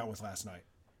was hanging out with last night.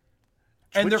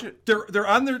 And Twitch they're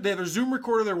on they have their Zoom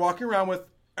recorder they're walking around with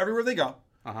everywhere they go.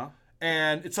 Uh-huh.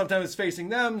 And sometimes it's facing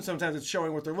them, sometimes it's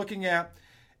showing what they're looking at.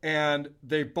 And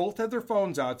they both had their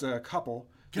phones out. It's a couple.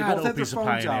 They God, both had their Opie's a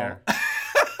phones pioneer. out.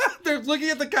 They're looking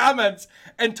at the comments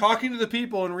and talking to the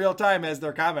people in real time as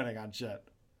they're commenting on shit.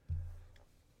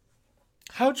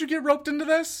 How'd you get roped into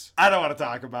this? I don't want to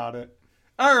talk about it.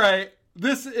 All right.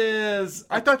 This is...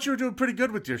 I thought you were doing pretty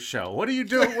good with your show. What are you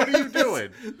doing? What are you doing?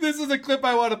 This is a clip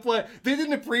I want to play. They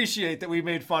didn't appreciate that we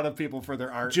made fun of people for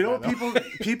their art. Do you know what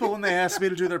people when they ask me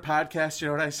to do their podcast, you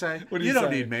know what I say? What do you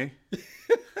don't say? need me.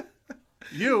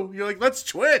 You're like, let's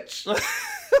Twitch. It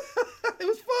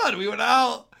was fun. We went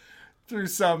out through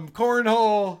some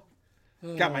cornhole.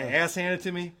 Got my ass handed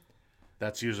to me.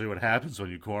 That's usually what happens when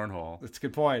you cornhole. That's a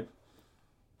good point.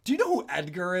 Do you know who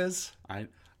Edgar is? I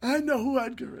know who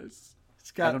Edgar is.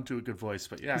 I don't do a good voice,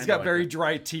 but yeah, he's got very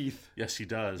dry teeth. Yes, he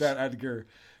does. That Edgar.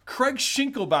 Craig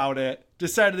Schinkelbout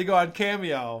decided to go on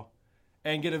Cameo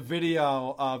and get a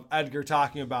video of Edgar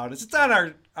talking about it. It's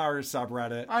on our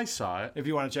subreddit. I saw it. If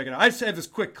you want to check it out. I just have this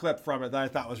quick clip from it that I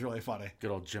thought was really funny.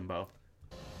 Good old Jimbo.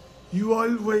 You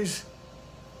always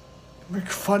make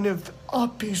fun of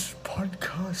Oppie's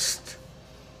podcast.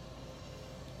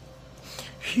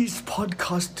 His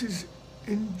podcast is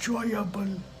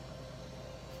enjoyable.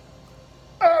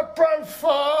 April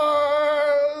Fools!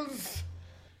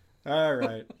 All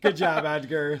right. Good job,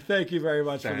 Edgar. Thank you very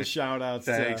much for the shout outs.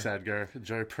 Thanks, Edgar.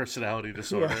 Enjoy your personality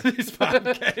disorder.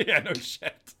 Yeah, no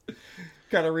shit.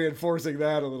 Kind of reinforcing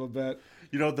that a little bit.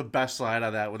 You know, the best line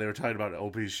on that when they were talking about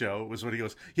Opie's show was when he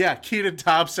goes, yeah, Kenan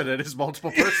Thompson and his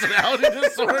multiple personality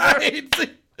disorder. Right.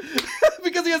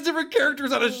 Because he has different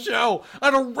characters on a show,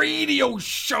 on a radio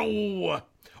show.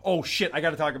 Oh, shit. I got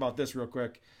to talk about this real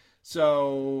quick.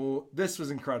 So this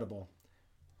was incredible.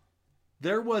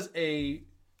 There was a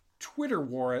Twitter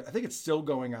war, I think it's still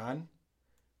going on,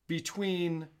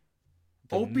 between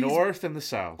Opie's, North and the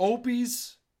South.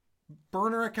 Opie's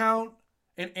burner account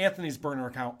and Anthony's burner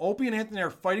account. Opie and Anthony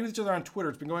are fighting with each other on Twitter.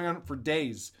 It's been going on for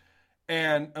days.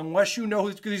 And unless you know,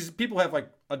 because these people have like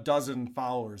a dozen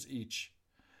followers each.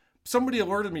 Somebody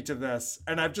alerted me to this,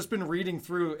 and I've just been reading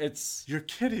through. You're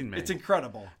kidding me. It's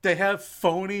incredible. They have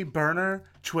phony burner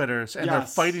Twitters, and they're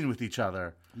Yes. fighting with each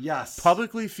other. Yes.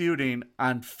 Publicly feuding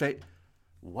on fake.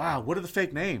 Wow, what are the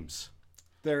fake names?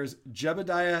 There's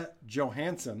Jebediah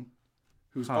Johansson,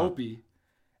 who's Opie,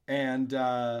 and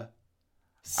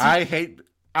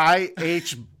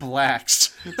I.H.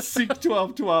 Blacks. Seek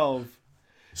 1212.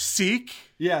 Seek?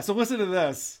 Yeah, so listen to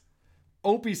this.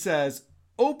 Opie says,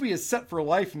 Opie is set for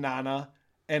life, Nana,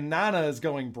 and Nana is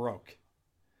going broke.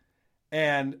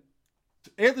 And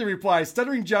Anthony replies,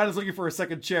 Stuttering John is looking for a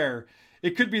second chair.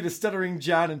 It could be the Stuttering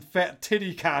John and Fat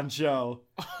Titty Con show.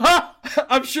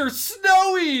 I'm sure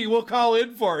Snowy will call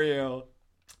in for you.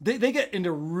 They get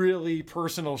into really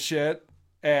personal shit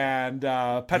and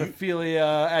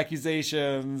pedophilia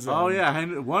accusations. Oh,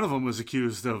 yeah. One of them was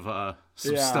accused of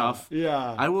some stuff.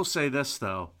 Yeah. I will say this,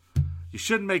 though. You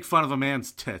shouldn't make fun of a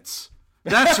man's tits.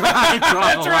 That's where I draw the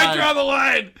line. That's where I draw the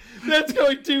line. That's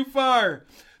going too far.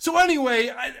 So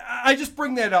anyway, I just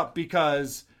bring that up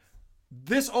because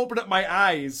this opened up my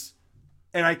eyes,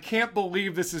 and I can't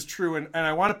believe this is true. And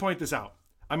I want to point this out.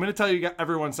 I'm going to tell you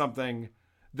everyone something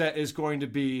that is going to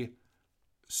be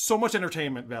so much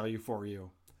entertainment value for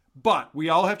you. But we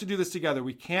all have to do this together.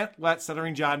 We can't let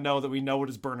Stuttering John know that we know what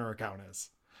his burner account is.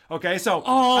 Okay, so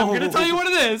I'm going to tell you what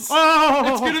it is.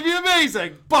 It's going to be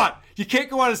amazing. But you can't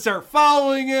go on and start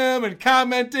following him and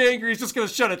commenting, or he's just going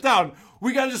to shut it down.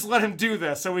 We got to just let him do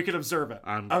this so we can observe it.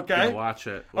 I'm going to watch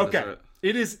it. What is it?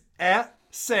 It is at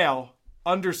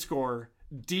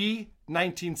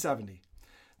Sal_D1970.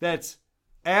 That's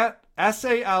at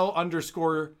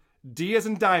SAL_D as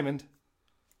in diamond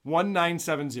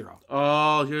 1970.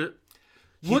 Oh, here.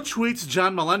 He tweets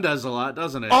John Melendez a lot,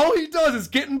 doesn't he? All he does is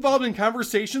get involved in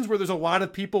conversations where there's a lot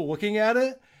of people looking at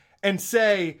it and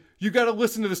say, you got to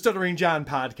listen to the Stuttering John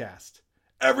podcast.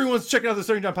 Everyone's checking out the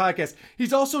Stuttering John podcast.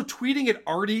 He's also tweeting at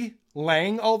Artie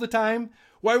Lang all the time.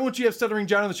 Why won't you have Stuttering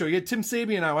John on the show? You had Tim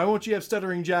Sabian on. Why won't you have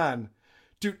Stuttering John?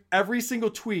 Dude, every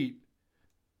single tweet.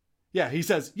 Yeah, he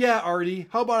says, yeah, Artie,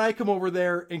 how about I come over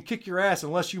there and kick your ass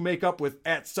unless you make up with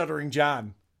at Stuttering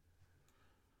John?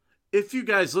 If you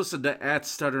guys listen to at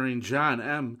Stuttering John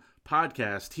M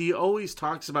podcast, he always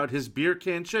talks about his beer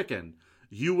can chicken.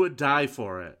 You would die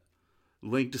for it.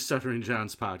 Link to Stuttering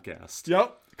John's podcast.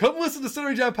 Yep. Come listen to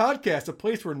Stuttering John podcast, a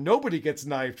place where nobody gets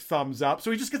knifed. Thumbs up.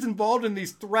 So he just gets involved in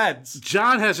these threads.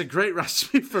 John has a great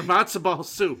recipe for matzo ball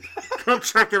soup. Come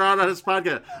check it out on his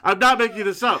podcast. I'm not making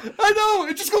this up. I know.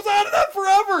 It just goes on and on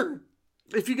forever.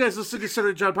 If you guys listen to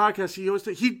Stuttering John podcast, he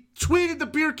tweeted the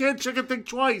beer can chicken thing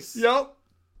twice. Yep.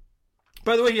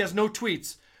 By the way, he has no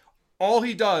tweets. All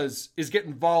he does is get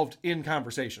involved in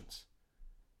conversations.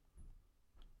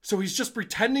 So he's just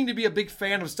pretending to be a big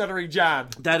fan of Stuttering John.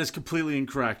 That is completely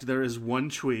incorrect. There is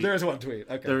one tweet. There is one tweet.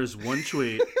 Okay. There is one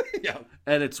tweet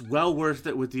And it's well worth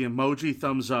it with the emoji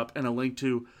thumbs up and a link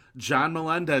to John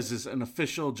Melendez's, an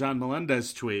official John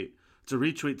Melendez tweet. It's a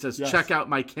retweet. It says, check out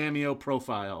my Cameo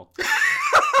profile.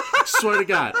 Swear to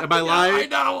God. Am I lying?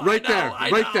 Right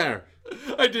there.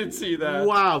 I did see that.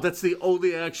 Wow, that's the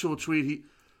only actual tweet he...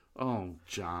 Oh,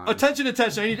 John. Attention.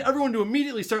 I need everyone to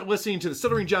immediately start listening to the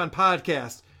Stuttering John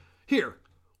podcast. Here,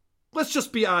 let's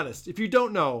just be honest. If you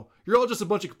don't know, you're all just a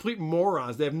bunch of complete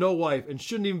morons that have no life and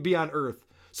shouldn't even be on Earth.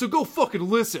 So go fucking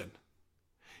listen.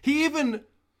 He even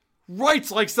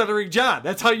writes like Stuttering John.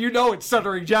 That's how you know it's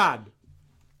Stuttering John.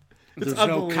 There's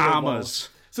no commas.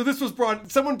 So this was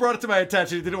someone brought it to my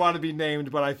attention. It didn't want to be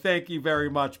named, but I thank you very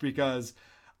much because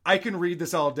I can read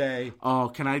this all day.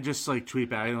 Oh, can I just tweet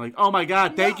back and oh my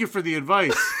God, thank you for the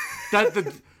advice.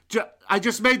 I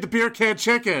just made the beer can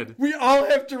chicken. We all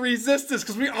have to resist this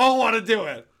because we all want to do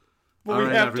it. But all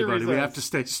right, everybody, we have to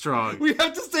stay strong. We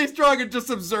have to stay strong and just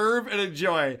observe and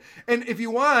enjoy. And if you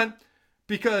want,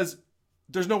 because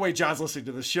there's no way John's listening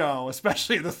to the show,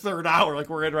 especially in the third hour like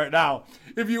we're in right now.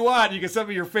 If you want, you can send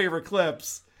me your favorite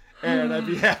clips, and I'd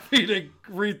be happy to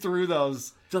read through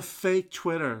those. The fake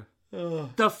Twitter.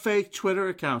 The fake Twitter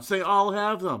accounts. They all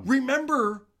have them.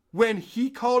 Remember when he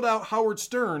called out Howard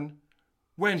Stern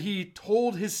when he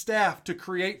told his staff to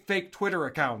create fake Twitter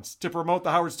accounts to promote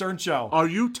the Howard Stern show? Are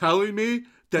you telling me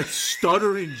that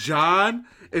Stuttering John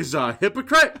is a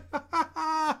hypocrite?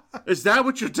 Is that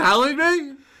what you're telling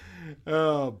me?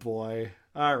 Oh, boy.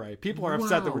 All right. People are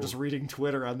upset that we're just reading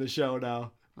Twitter on the show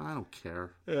now. I don't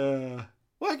care.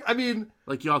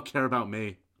 Like y'all care about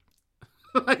me.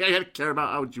 I gotta care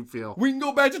about how would you feel. We can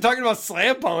go back to talking about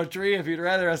slam poetry if you'd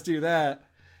rather us do that.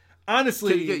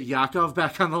 Honestly. Can you get Yakov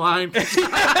back on the line?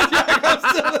 Yakov's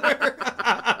still there.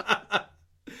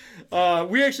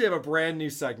 We actually have a brand new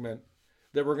segment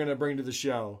that we're going to bring to the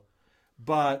show.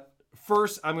 But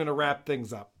first, I'm going to wrap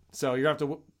things up. So you have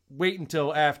to wait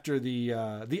until after the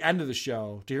end of the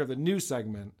show to hear the new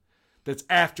segment that's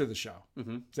after the show.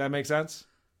 Mm-hmm. Does that make sense?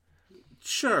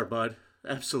 Sure, bud.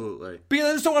 Absolutely. Because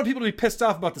I just don't want people to be pissed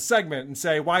off about the segment and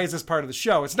say, why is this part of the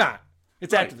show? It's not.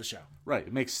 It's after the show. Right.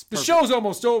 It makes the show's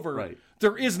almost over. Right.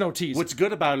 There is no teaser. What's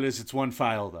good about it is it's one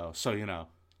file, though, so you know.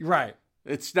 Right.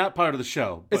 It's not part of the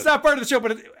show. It's not part of the show,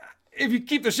 but if you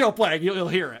keep the show playing, you'll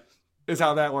hear it, is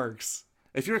how that works.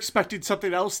 If you're expecting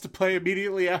something else to play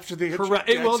immediately after the intro, correct,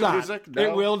 it will not. Music, no.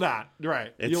 It will not.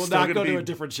 Right. You will not go to a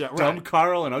different show. Dumb right.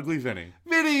 Carl and Ugly Vinny.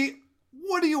 Vinny,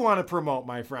 what do you want to promote,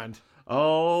 my friend?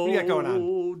 Oh, what do you got going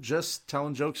on? Just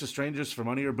telling jokes to strangers for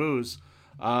money or booze.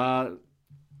 I'm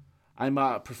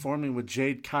performing with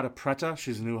Jade Catapretta.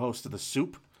 She's a new host of The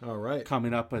Soup. All right.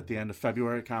 Coming up at the end of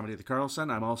February at Comedy at the Carlson.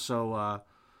 I'm also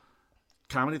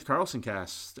Comedy at the Carlson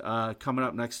cast coming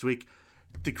up next week.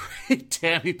 The great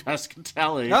Tammy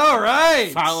Pescatelli. All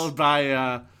right. Followed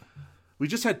by, we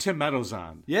just had Tim Meadows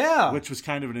on. Yeah. Which was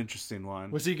kind of an interesting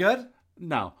one. Was he good?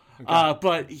 No. Okay.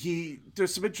 But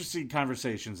there's some interesting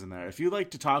conversations in there. If you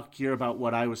like to hear about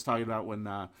what I was talking about when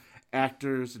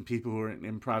actors and people who are in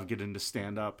improv get into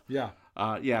stand-up. Yeah.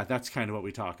 That's kind of what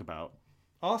we talk about.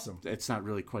 Awesome. It's not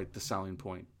really quite the selling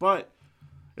point, but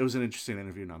it was an interesting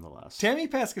interview nonetheless. Tammy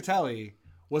Pescatelli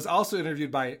was also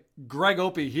interviewed by Greg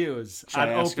Opie Hughes on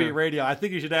Opie Radio. I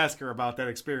think you should ask her about that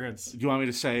experience. Do you want me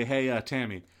to say, hey,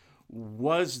 Tammy,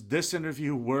 was this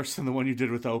interview worse than the one you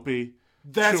did with Opie?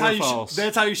 That's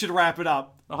how you should wrap it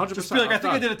up. 100%. Just be like, I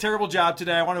think I did a terrible job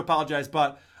today. I want to apologize,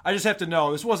 but I just have to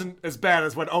know this wasn't as bad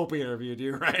as when Opie interviewed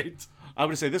you, right? I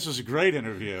would say this was a great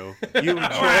interview. You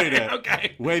enjoyed it.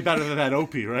 Okay. Way better than that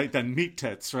Opie, right? Than Meat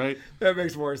Tits, right? That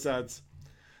makes more sense.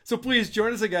 So please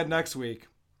join us again next week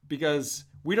because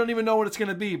we don't even know what it's going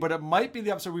to be, but it might be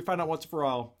the episode we find out once for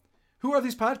all. Who are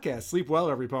these podcasts? Sleep well,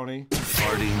 every pony.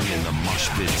 Farting in the mosh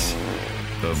pits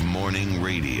of morning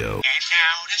radio. And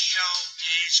now the show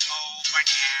is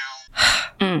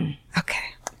over now. Okay.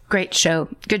 Great show.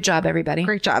 Good job, everybody.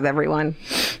 Great job, everyone.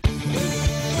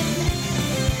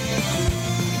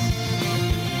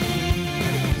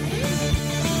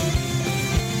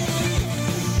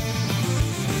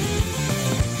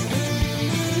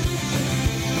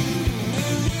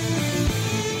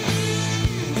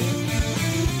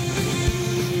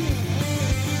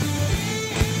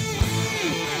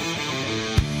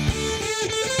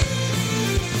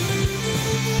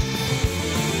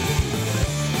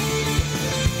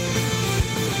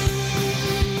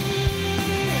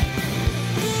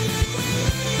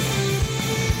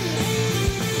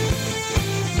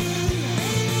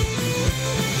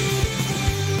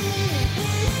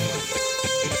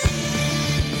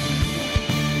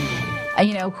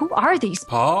 Who are these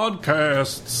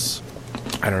podcasts?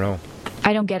 I don't know.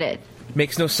 I don't get it.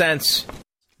 Makes no sense.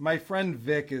 My friend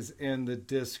Vic is in the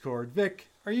Discord. Vic,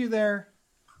 are you there?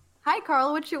 Hi,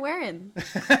 Carl. What you wearing?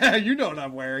 You know what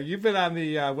I'm wearing. You've been on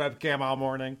the webcam all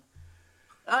morning.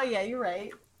 Oh yeah, you're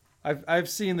right. I've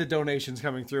seen the donations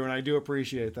coming through, and I do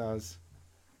appreciate those.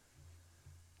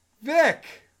 Vic,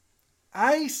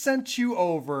 I sent you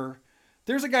over.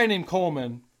 There's a guy named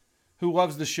Coleman who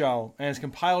loves the show and has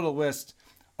compiled a list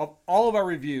of all of our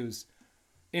reviews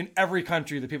in every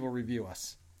country that people review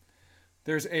us.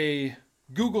 There's a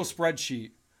Google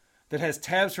spreadsheet that has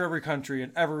tabs for every country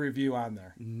and every review on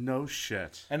there. No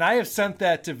shit. And I have sent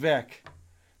that to Vic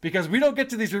because we don't get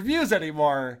to these reviews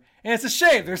anymore. And it's a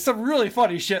shame. There's some really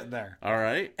funny shit in there. All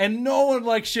right. And no one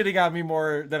likes shitting on me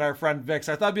more than our friend Vic.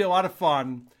 So I thought it'd be a lot of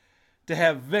fun to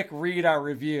have Vic read our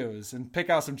reviews and pick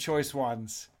out some choice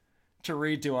ones to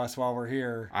read to us while we're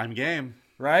here. I'm game.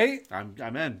 Right?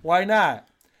 I'm in. Why not?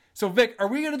 So Vic, are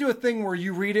we going to do a thing where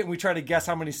you read it and we try to guess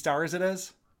how many stars it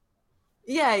is?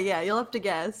 Yeah, you'll have to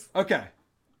guess. Okay.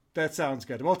 That sounds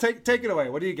good. Well, take it away.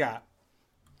 What do you got?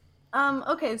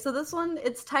 Okay, so this one,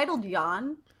 it's titled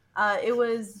Yawn. It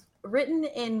was written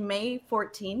in May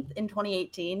 14th in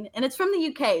 2018, and it's from the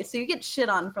UK, so you get shit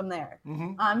on from there.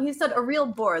 Mm-hmm. He said, a real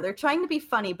bore. They're trying to be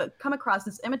funny, but come across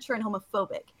as immature and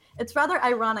homophobic. It's rather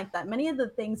ironic that many of the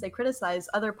things they criticize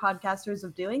other podcasters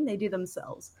of doing, they do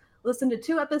themselves. Listen to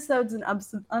 2 episodes and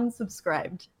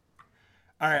unsubscribed.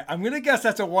 All right, I'm going to guess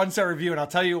that's a 1-star review, and I'll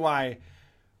tell you why.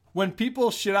 When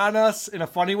people shit on us in a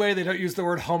funny way, they don't use the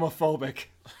word homophobic.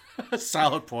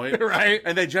 Solid point. Right?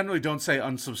 And they generally don't say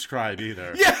unsubscribe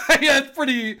either. Yeah, it's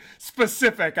pretty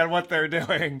specific on what they're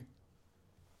doing.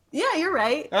 Yeah, you're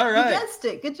right. All right. You guessed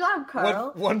it. Good job,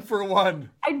 Carl. One for one.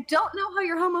 I don't know how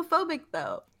you're homophobic,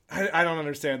 though. I don't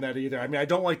understand that either. I mean, I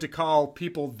don't like to call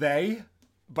people they,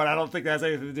 but I don't think that has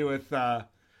anything to do with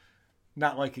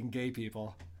not liking gay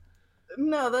people.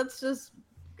 No, that's just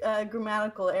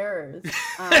grammatical errors.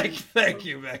 Thank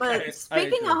you, Vic. But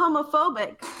speaking of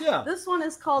homophobic, yeah, this one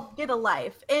is called Get a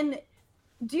Life. And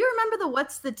do you remember the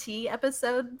What's the Tea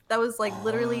episode? That was like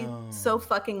literally so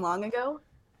fucking long ago.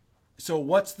 So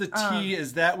What's the Tea?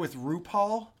 Is that with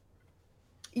RuPaul?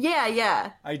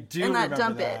 Yeah. I do and remember that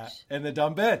dumb that. bitch. And the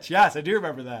dumb bitch. Yes, I do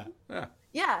remember that.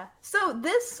 Yeah. So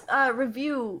this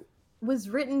review was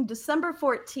written December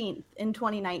 14th in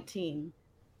 2019.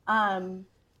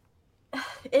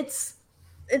 It's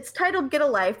titled Get a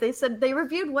Life. They said they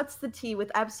reviewed What's the Tea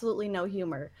with absolutely no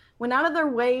humor. Went out of their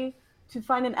way to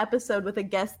find an episode with a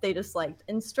guest they disliked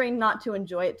and strained not to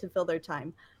enjoy it to fill their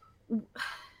time.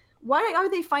 Why are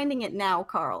they finding it now,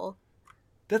 Carl?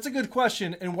 That's a good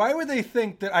question. And why would they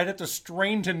think that I'd have to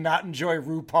strain to not enjoy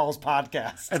RuPaul's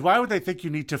podcast? And why would they think you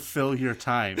need to fill your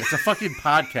time? It's a fucking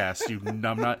podcast, you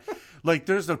numbnut. Like,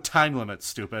 there's no time limit,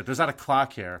 stupid. There's not a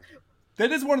clock here.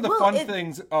 That is one of the fun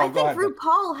things. Oh, I go think ahead.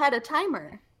 RuPaul had a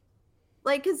timer.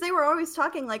 Like, because they were always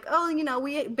talking like, oh,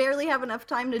 we barely have enough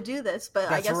time to do this,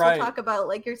 but I guess we'll talk about,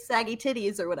 like, your saggy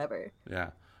titties or whatever.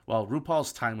 Yeah. Well,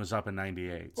 RuPaul's time was up in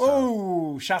 98. So.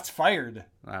 Oh, shots fired.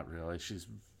 Not really. She's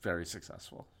very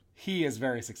successful. He is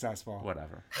very successful.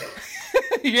 Whatever.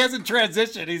 He hasn't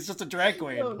transitioned. He's just a drag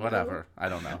queen. Whatever. I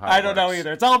don't know. I don't know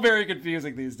either. It's all very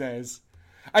confusing these days.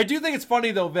 I do think it's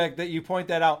funny, though, Vic, that you point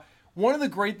that out. One of the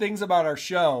great things about our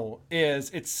show is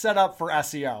it's set up for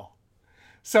SEO.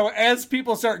 So as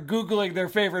people start Googling their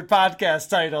favorite podcast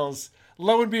titles,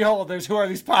 lo and behold, there's who are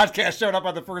these podcasts showing up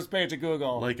on the first page of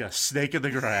Google. Like a snake in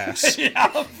the grass.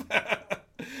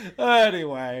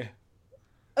 Anyway.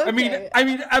 Okay. I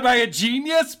mean, am I a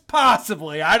genius?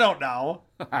 Possibly. I don't know.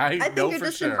 I think you're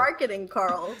just in marketing,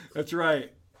 Carl. That's right.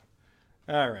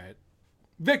 All right.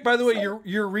 Vic, by the way,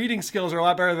 your reading skills are a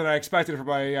lot better than I expected for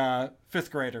my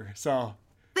 5th grader. So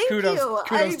Thank kudos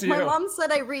you. to My you. mom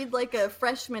said I read like a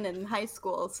freshman in high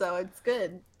school, so it's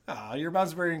good. Oh, your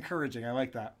mom's very encouraging. I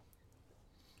like that.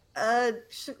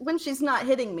 When she's not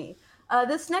hitting me.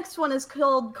 This next one is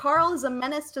called Carl is a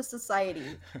Menace to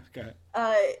Society. Okay.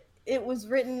 It was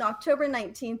written October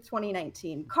 19th,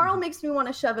 2019. Carl makes me want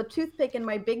to shove a toothpick in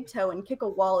my big toe and kick a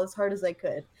wall as hard as I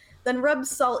could. Then rub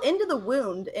salt into the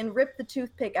wound and rip the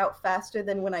toothpick out faster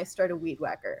than when I start a weed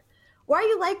whacker. Why are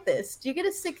you like this? Do you get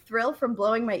a sick thrill from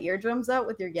blowing my eardrums out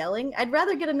with your yelling? I'd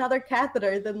rather get another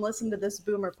catheter than listen to this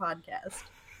boomer podcast.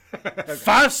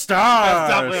 5 stars! That's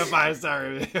definitely a 5-star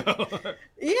review.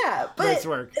 Yeah, but Nice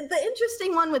work. the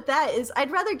interesting one with that is I'd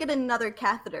rather get another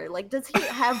catheter. Like, does he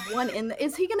have one in?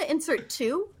 Is he going to insert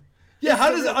 2? Yeah,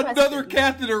 how does That's the real another question.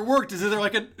 catheter work? Does it does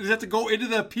it have to go into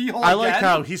the pee hole I like again?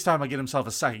 how he's talking about getting himself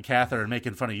a second catheter and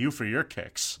making fun of you for your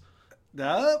kicks.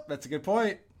 No, that's a good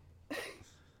point.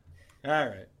 All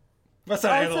right. Let's not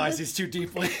So analyze this- these too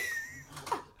deeply.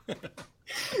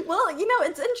 Well,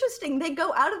 it's interesting. They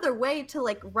go out of their way to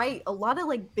like write a lot of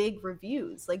like big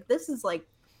reviews. Like this is like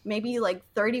maybe like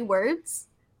 30 words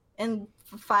and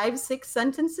 5-6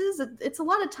 sentences. It's a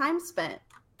lot of time spent.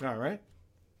 All right.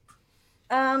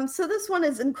 So this one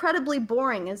is incredibly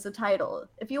boring is the title.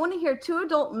 If you want to hear two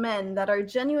adult men that are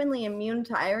genuinely immune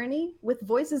to irony with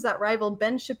voices that rival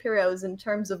Ben Shapiro's in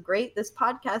terms of great, this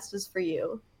podcast is for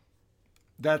you.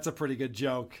 That's a pretty good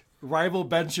joke. Rival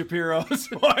Ben Shapiro's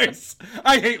voice.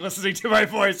 I hate listening to my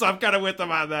voice, so I'm kind of with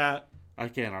them on that. I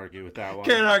can't argue with that one.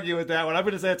 Can't argue with that one. I'm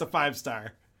going to say it's a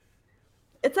 5-star.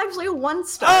 It's actually a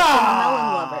 1-star from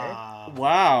Melon Lover.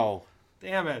 Wow.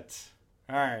 Damn it.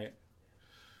 All right.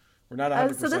 We're not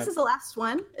 100%. So this is the last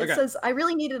one. It says, I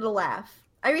really needed a laugh.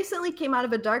 I recently came out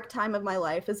of a dark time of my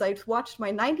life as I watched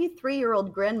my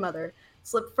 93-year-old grandmother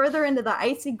slip further into the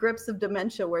icy grips of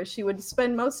dementia where she would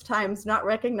spend most times not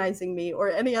recognizing me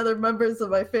or any other members of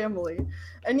my family.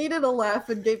 I needed a laugh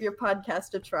and gave your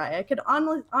podcast a try. I could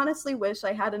honestly wish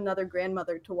I had another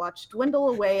grandmother to watch dwindle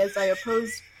away as I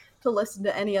opposed to listen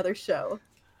to any other show.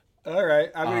 All right.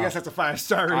 I'm going to guess that's a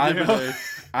 5-star review.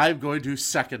 I'm going to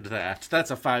second that. That's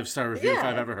a 5-star review if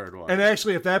I've ever heard one. And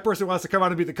actually, if that person wants to come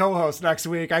on and be the co-host next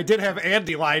week, I did have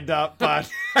Andy lined up,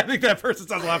 but I think that person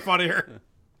sounds a lot funnier.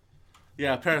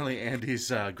 Yeah, apparently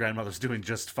Andy's grandmother's doing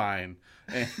just fine.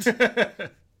 And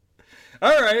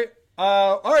All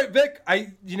right, Vic.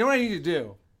 You know what I need to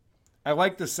do? I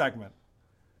like this segment.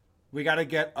 We got to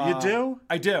get. You do?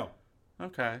 I do.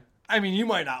 Okay. I mean, you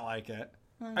might not like it.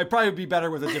 I'd probably be better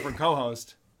with a different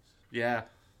co-host. Yeah.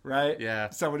 Right?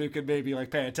 Yeah. Someone who could maybe like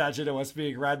pay attention to what's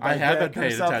being read by I have been Vic or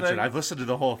paying something. attention. I've listened to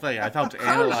the whole thing. I've helped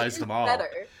analyze them all.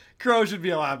 Crow should be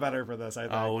a lot better for this, I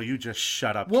think. Oh, well, you just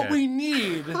shut up, What kid.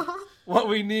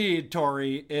 we need,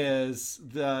 Tori, is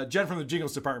the Jen from the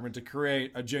Jingles department to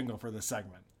create a jingle for this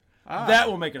segment. That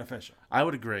will make it official. I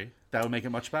would agree. That would make it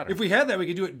much better. If we had that, we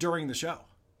could do it during the show.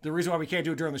 The reason why we can't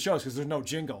do it during the show is because there's no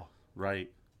jingle.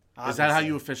 Right. Obviously. Is that how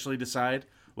you officially decide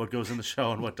what goes in the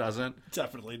show and what doesn't?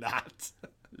 Definitely not.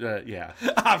 Yeah.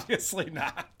 Obviously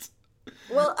not.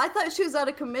 Well, I thought she was out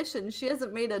of commission. She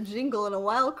hasn't made a jingle in a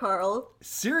while, Carl.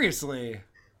 Seriously?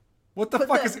 What the Put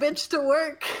fuck that is bitch to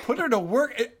work. Put her to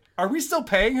work? Are we still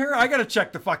paying her? I gotta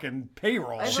check the fucking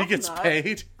payroll. She gets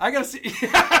paid? I gotta see.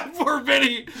 Poor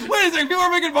Vinny. Wait a second, people are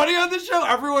making money on this show?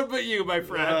 Everyone but you, my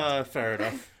friend. Fair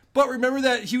enough. But remember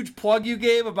that huge plug you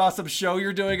gave about some show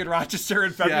you're doing in Rochester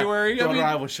in February? Yeah, the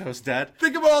rival show's dead.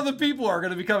 Think about all the people who are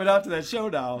going to be coming out to that show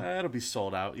now. It'll be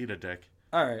sold out. Eat a dick.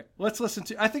 All right, let's listen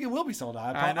to... I think it will be sold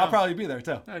out. I know. I'll probably be there,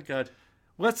 too. Good.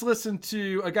 Let's listen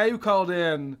to a guy who called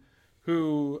in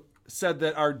who said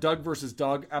that our Doug versus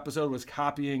Doug episode was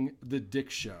copying the Dick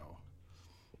Show.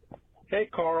 Hey,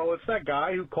 Carl, it's that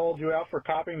guy who called you out for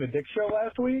copying the Dick Show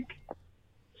last week.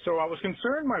 So I was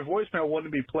concerned my voicemail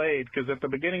wouldn't be played because at the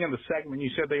beginning of the segment you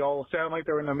said they all sound like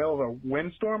they're in the middle of a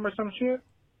windstorm or some shit.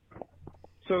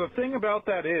 So the thing about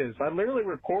that is I literally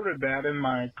recorded that in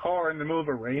my car in the middle of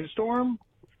a rainstorm.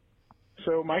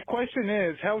 So my question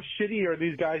is, how shitty are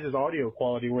these guys' audio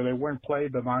quality where they weren't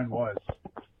played but mine was?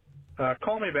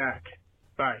 Call me back.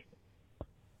 Bye.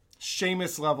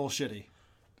 Seamus level shitty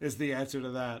is the answer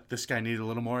to that. This guy needed a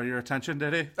little more of your attention,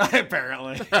 did he?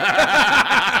 Apparently.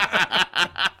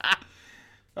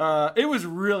 It was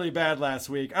really bad last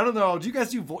week. I don't know. Do you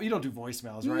guys do? You don't do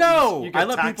voicemails, right? No, you get I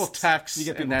let people text, You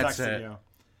get people and that's texting it. you,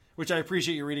 which I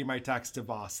appreciate you reading my text to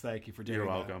Boss. Thank you for doing You're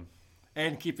that. welcome.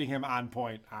 And keeping him on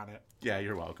point on it. Yeah,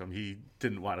 you're welcome. He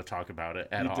didn't want to talk about it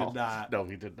at all. He did not. No,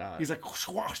 he did not. He's like,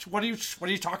 what are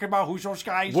you talking about? Who's those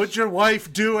guys? Would your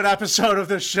wife do an episode of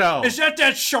this show? Is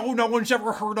that show no one's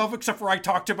ever heard of except for I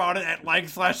talked about it at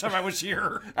length last time I was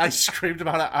here? I screamed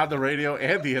about it on the radio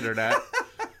and the internet.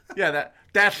 Yeah,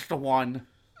 that's the one.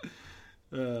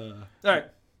 All right.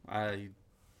 I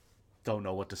don't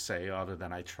know what to say other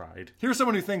than I tried. Here's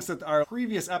someone who thinks that our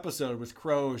previous episode with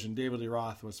Croge and David Lee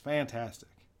Roth was fantastic.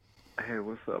 Hey,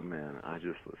 what's up, man? I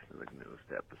just listened to the newest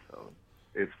episode.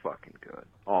 It's fucking good.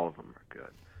 All of them are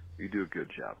good. You do a good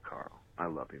job, Carl. I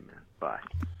love you, man. Bye.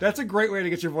 That's a great way to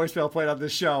get your voicemail played on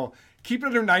this show. Keep it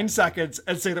under 9 seconds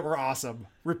and say that we're awesome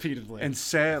repeatedly. And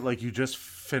say it like you just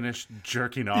finished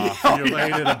jerking off and you're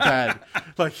laying in a bed.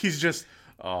 Like he's just,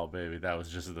 oh, baby, that was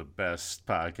just the best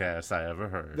podcast I ever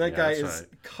heard. That guy is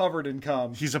right. covered in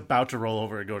cum. He's about to roll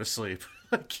over and go to sleep.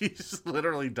 Like he's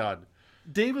literally done.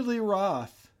 David Lee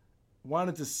Roth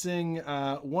wanted to sing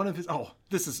one of his... Oh,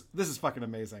 this is fucking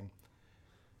amazing.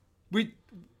 We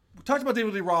talked about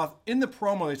David Lee Roth. In the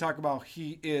promo, they talk about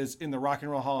he is in the Rock and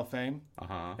Roll Hall of Fame.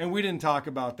 Uh-huh. And we didn't talk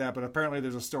about that, but apparently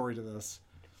there's a story to this.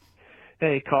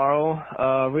 Hey,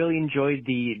 Carl. Really enjoyed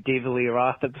the David Lee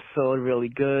Roth episode. Really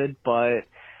good, but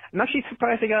I'm actually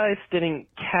surprised the guys didn't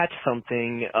catch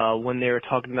something when they were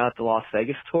talking about the Las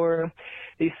Vegas tour.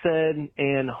 They said,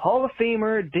 and Hall of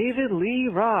Famer David Lee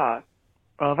Roth,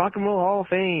 Rock and Roll Hall of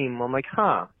Fame. I'm like,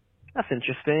 huh, that's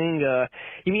interesting.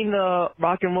 You mean the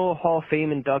Rock and Roll Hall of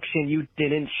Fame induction you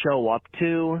didn't show up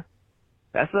to?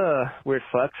 That's a weird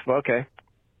flex, but okay.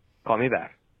 Call me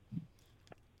back.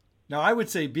 Now, I would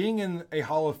say being in a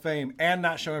Hall of Fame and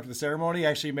not showing up for the ceremony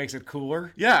actually makes it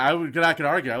cooler. Yeah, I could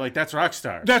argue. Like, that's rock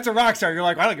star. That's a rock star. You're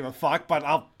like, I don't give a fuck, but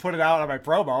I'll put it out on my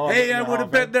promo. Hey, I would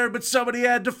have been there, but somebody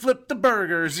had to flip the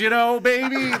burgers,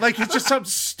 baby. Like, it's just something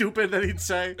stupid that he'd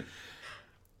say.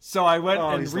 So I went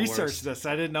and he's the researched worst. this.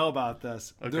 I didn't know about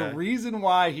this. Okay. The reason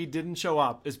why he didn't show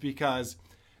up is because,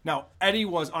 now, Eddie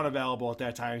was unavailable at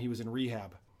that time. He was in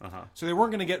rehab. Uh-huh. So they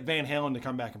weren't going to get Van Halen to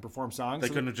come back and perform songs. They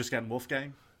So couldn't have just gotten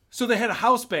Wolfgang? So they had a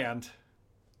house band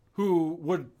who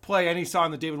would play any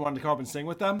song that David wanted to come up and sing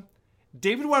with them.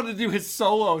 David wanted to do his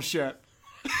solo shit.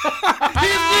 He's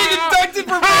being inducted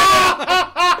for Van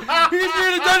Halen. He's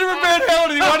being inducted for Van Halen,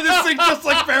 and he wanted to sing just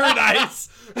like Paradise.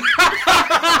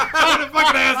 What a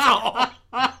fucking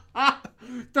asshole.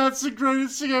 That's the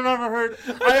greatest thing I've ever heard.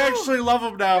 I actually love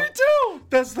him now. Me too.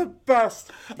 That's the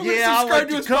best. I'm gonna I'd subscribe like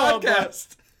to his come,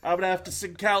 podcast. but I'm going to have to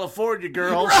sing California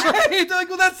Girls. Right? They're like,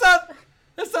 well, that's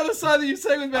not a song that you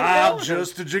sang with Van Halen. I'm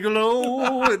just a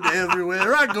gigolo, and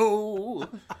everywhere I go,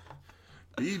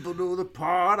 people know the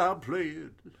part I'm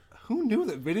playing. Who knew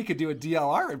that Vinny could do a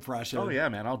DLR impression? Oh, yeah,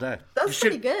 man, all day. That's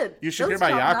pretty good. You should hear Those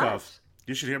my top Yakov. notch.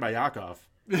 You should hear my Yakov.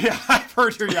 Yeah, I've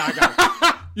heard your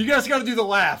Yakov. You guys got to do the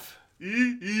laugh.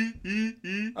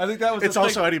 I think that was. It's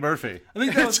also Eddie Murphy. I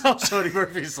think that was It's also Eddie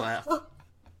Murphy's laugh.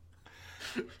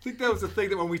 I think that was the thing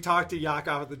that when we talked to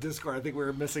Yakov at the Discord, I think we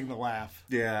were missing the laugh.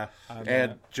 Yeah, On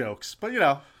and that. jokes. But,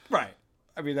 Right.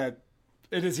 I mean, that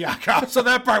it is Yakov, so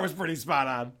that part was pretty spot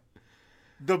on.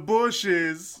 The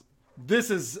Bushes. This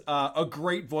is a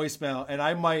great voicemail, and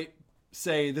I might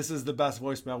say this is the best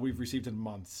voicemail we've received in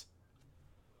months.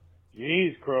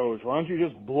 Jeez, Crows, why don't you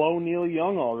just blow Neil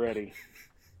Young already?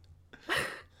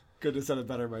 Couldn't have said it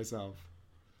better myself.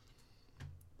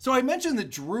 So I mentioned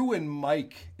that Drew and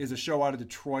Mike is a show out of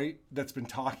Detroit that's been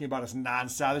talking about us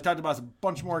nonstop. They talked about us a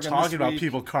bunch more again Talking this about week.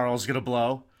 people Carl's going to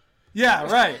blow. Yeah,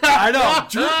 right. I know.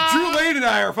 Drew Lane and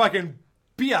I are fucking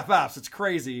BFFs. It's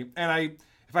crazy. And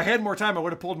if I had more time, I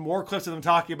would have pulled more clips of them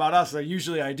talking about us.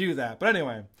 Usually I do that. But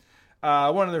anyway,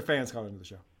 one of their fans called into the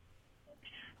show.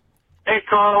 Hey,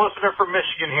 Carl, listener from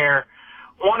Michigan here.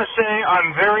 Want to say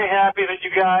I'm very happy that you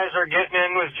guys are getting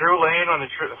in with Drew Lane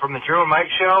from the Drew and Mike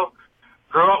show.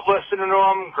 Grew up listening to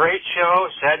them. Great show.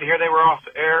 Sad to hear they were off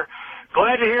the air.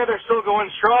 Glad to hear they're still going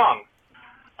strong.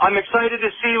 I'm excited to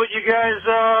see what you guys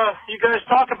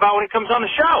talk about when it comes on the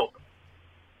show.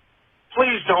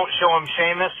 Please don't show him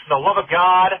Sheamus. For the love of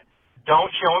God,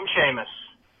 don't show him Sheamus.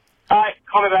 All right,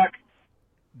 call me back.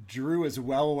 Drew is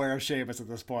well aware of Sheamus at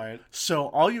this point. So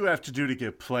all you have to do to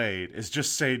get played is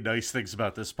just say nice things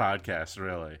about this podcast,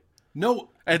 really. No.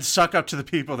 And suck up to the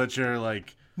people that you're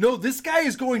like... No, this guy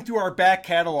is going through our back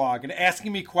catalog and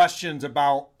asking me questions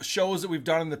about shows that we've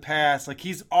done in the past. Like,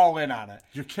 he's all in on it.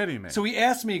 You're kidding me. So he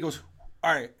asked me, he goes,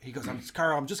 all right. He goes,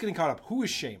 Carl, I'm just getting caught up. Who is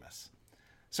Sheamus?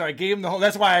 So I gave him the whole...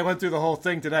 That's why I went through the whole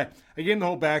thing today. I gave him the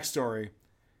whole backstory.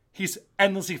 He's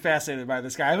endlessly fascinated by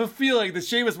this guy. I have a feeling that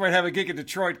Sheamus might have a gig in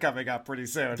Detroit coming up pretty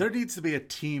soon. There needs to be a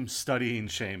team studying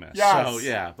Sheamus. Yes. So,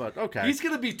 yeah, but okay. He's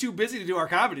going to be too busy to do our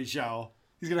comedy show.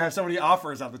 He's going to have so many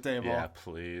offers on the table. Yeah,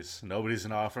 please. Nobody's going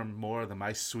to offer him more than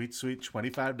my sweet, sweet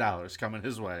 $25 coming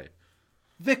his way.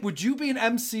 Vic, would you be an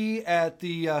MC at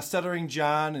the Stuttering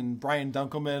John and Brian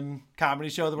Dunkelman comedy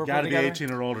show that we're putting together? Got to be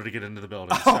 18 or older to get into the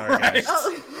building. Sorry, right. guys.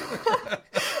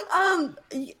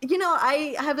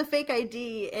 I have a fake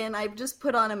ID and I've just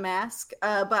put on a mask.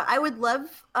 But I would love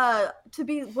to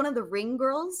be one of the ring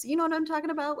girls. You know what I'm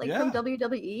talking about? Like from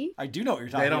WWE. I do know what you're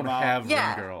talking about. They don't have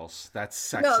Yeah. ring girls. That's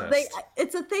sexist. No,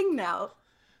 it's a thing now.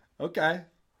 Okay.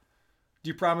 Do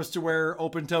you promise to wear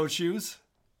open-toed shoes?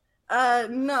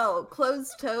 No,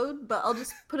 closed-toed, but I'll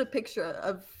just put a picture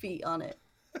of feet on it.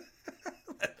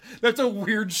 That's a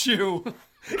weird shoe.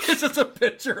 It's just a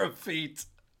picture of feet.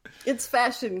 It's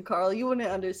fashion, Carl. You wouldn't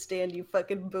understand, you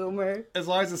fucking boomer. As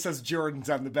long as it says Jordan's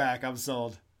on the back, I'm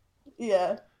sold.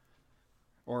 Yeah.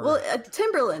 Or well,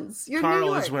 Timberlands. You're New Carl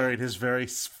York. is wearing his very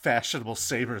fashionable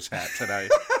Sabres hat tonight.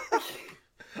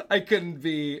 I couldn't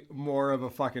be more of a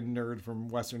fucking nerd from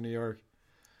Western New York.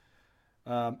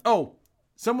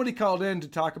 Somebody called in to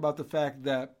talk about the fact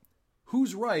that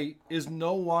Who's Right is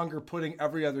no longer putting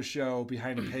every other show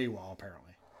behind a paywall,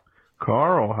 apparently.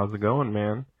 Carl, how's it going,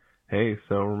 man? Hey,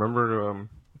 so remember a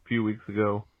few weeks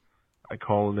ago I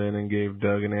called in and gave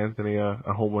Doug and Anthony a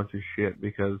whole bunch of shit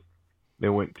because they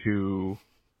went to,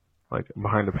 like,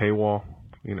 behind a paywall,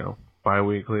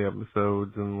 bi-weekly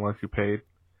episodes unless you paid.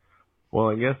 Well,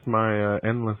 I guess my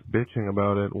endless bitching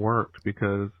about it worked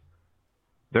because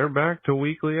they're back to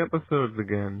weekly episodes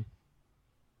again.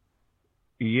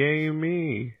 Yay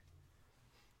me.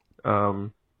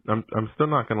 I'm still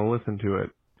not going to listen to it.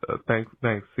 Thanks.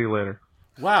 See you later.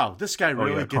 Wow, this guy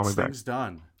really call gets me back. things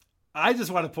done. I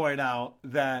just want to point out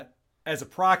that as a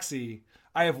proxy,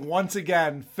 I have once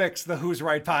again fixed the Who's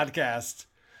Right podcast.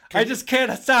 I just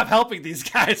can't stop helping these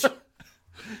guys.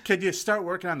 Can you start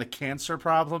working on the cancer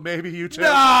problem, maybe, you two?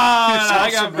 No, I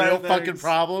got some real better fucking things.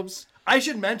 problems. I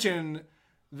should mention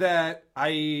that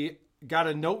I got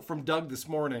a note from Doug this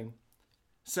morning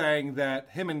saying that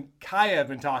him and Kaya have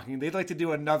been talking. They'd like to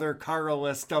do another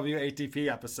Carlist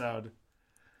WATP episode.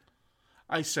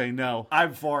 I say no.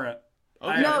 I'm for it.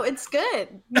 No, it's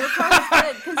good. Your car is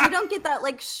good because you don't get that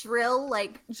like shrill,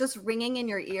 like just ringing in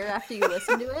your ear after you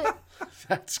listen to it.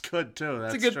 That's good too.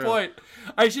 That's a good true. point.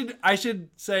 I should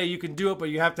say you can do it, but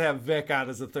you have to have Vic on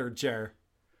as a third chair.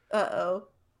 Uh-oh.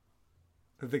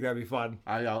 I think that'd be fun.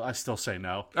 I still say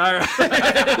no. All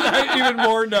right. Even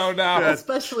more no now.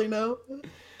 Especially no.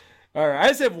 All right. I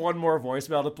just have one more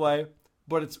voicemail to play,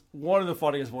 but it's one of the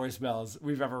funniest voicemails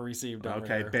we've ever received.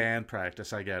 Okay, here. band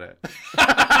practice. I get it.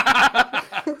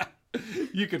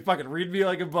 You can fucking read me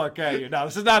like a book, can't you? No,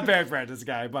 this is not band practice,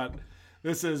 guy, but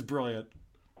this is brilliant.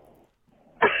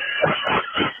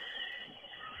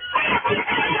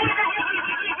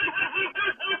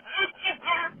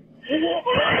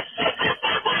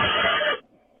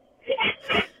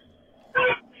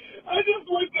 I just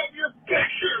looked up your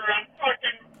picture on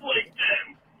fucking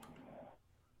LinkedIn.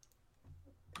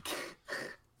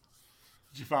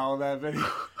 Did you follow that video?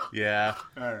 Yeah.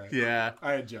 All right. Yeah.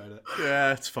 I enjoyed it.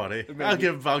 Yeah, it's funny. It made I'll me-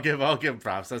 give him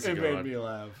props. That's a It good made one. me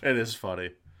laugh. It is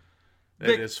funny. Vic,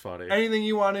 It is funny. Anything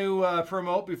you want to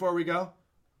promote before we go?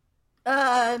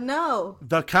 No.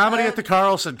 The comedy at the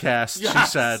Carlson cast, she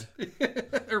Yes. said.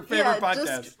 Her favorite Yeah,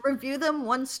 podcast. just review them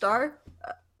 1 star.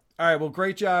 All right, well,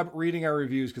 great job reading our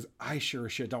reviews because I sure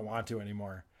as shit don't want to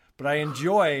anymore. But I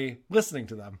enjoy listening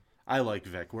to them. I like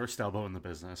Vic. Worst elbow in the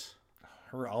business.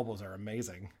 Her elbows are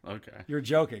amazing. Okay. You're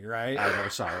joking, right? I never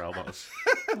saw her elbows.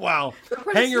 Wow.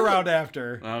 pretty Hang sweet. around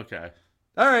after. Okay.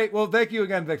 All right, well, thank you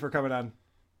again, Vic, for coming on.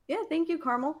 Yeah, thank you,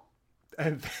 Carmel.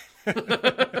 And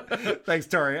thanks,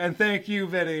 Tori. And thank you,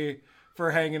 Vinny,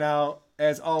 for hanging out.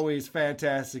 As always,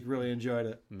 fantastic. Really enjoyed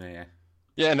it. Nah.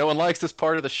 Yeah, no one likes this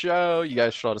part of the show. You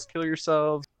guys should all just kill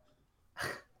yourselves.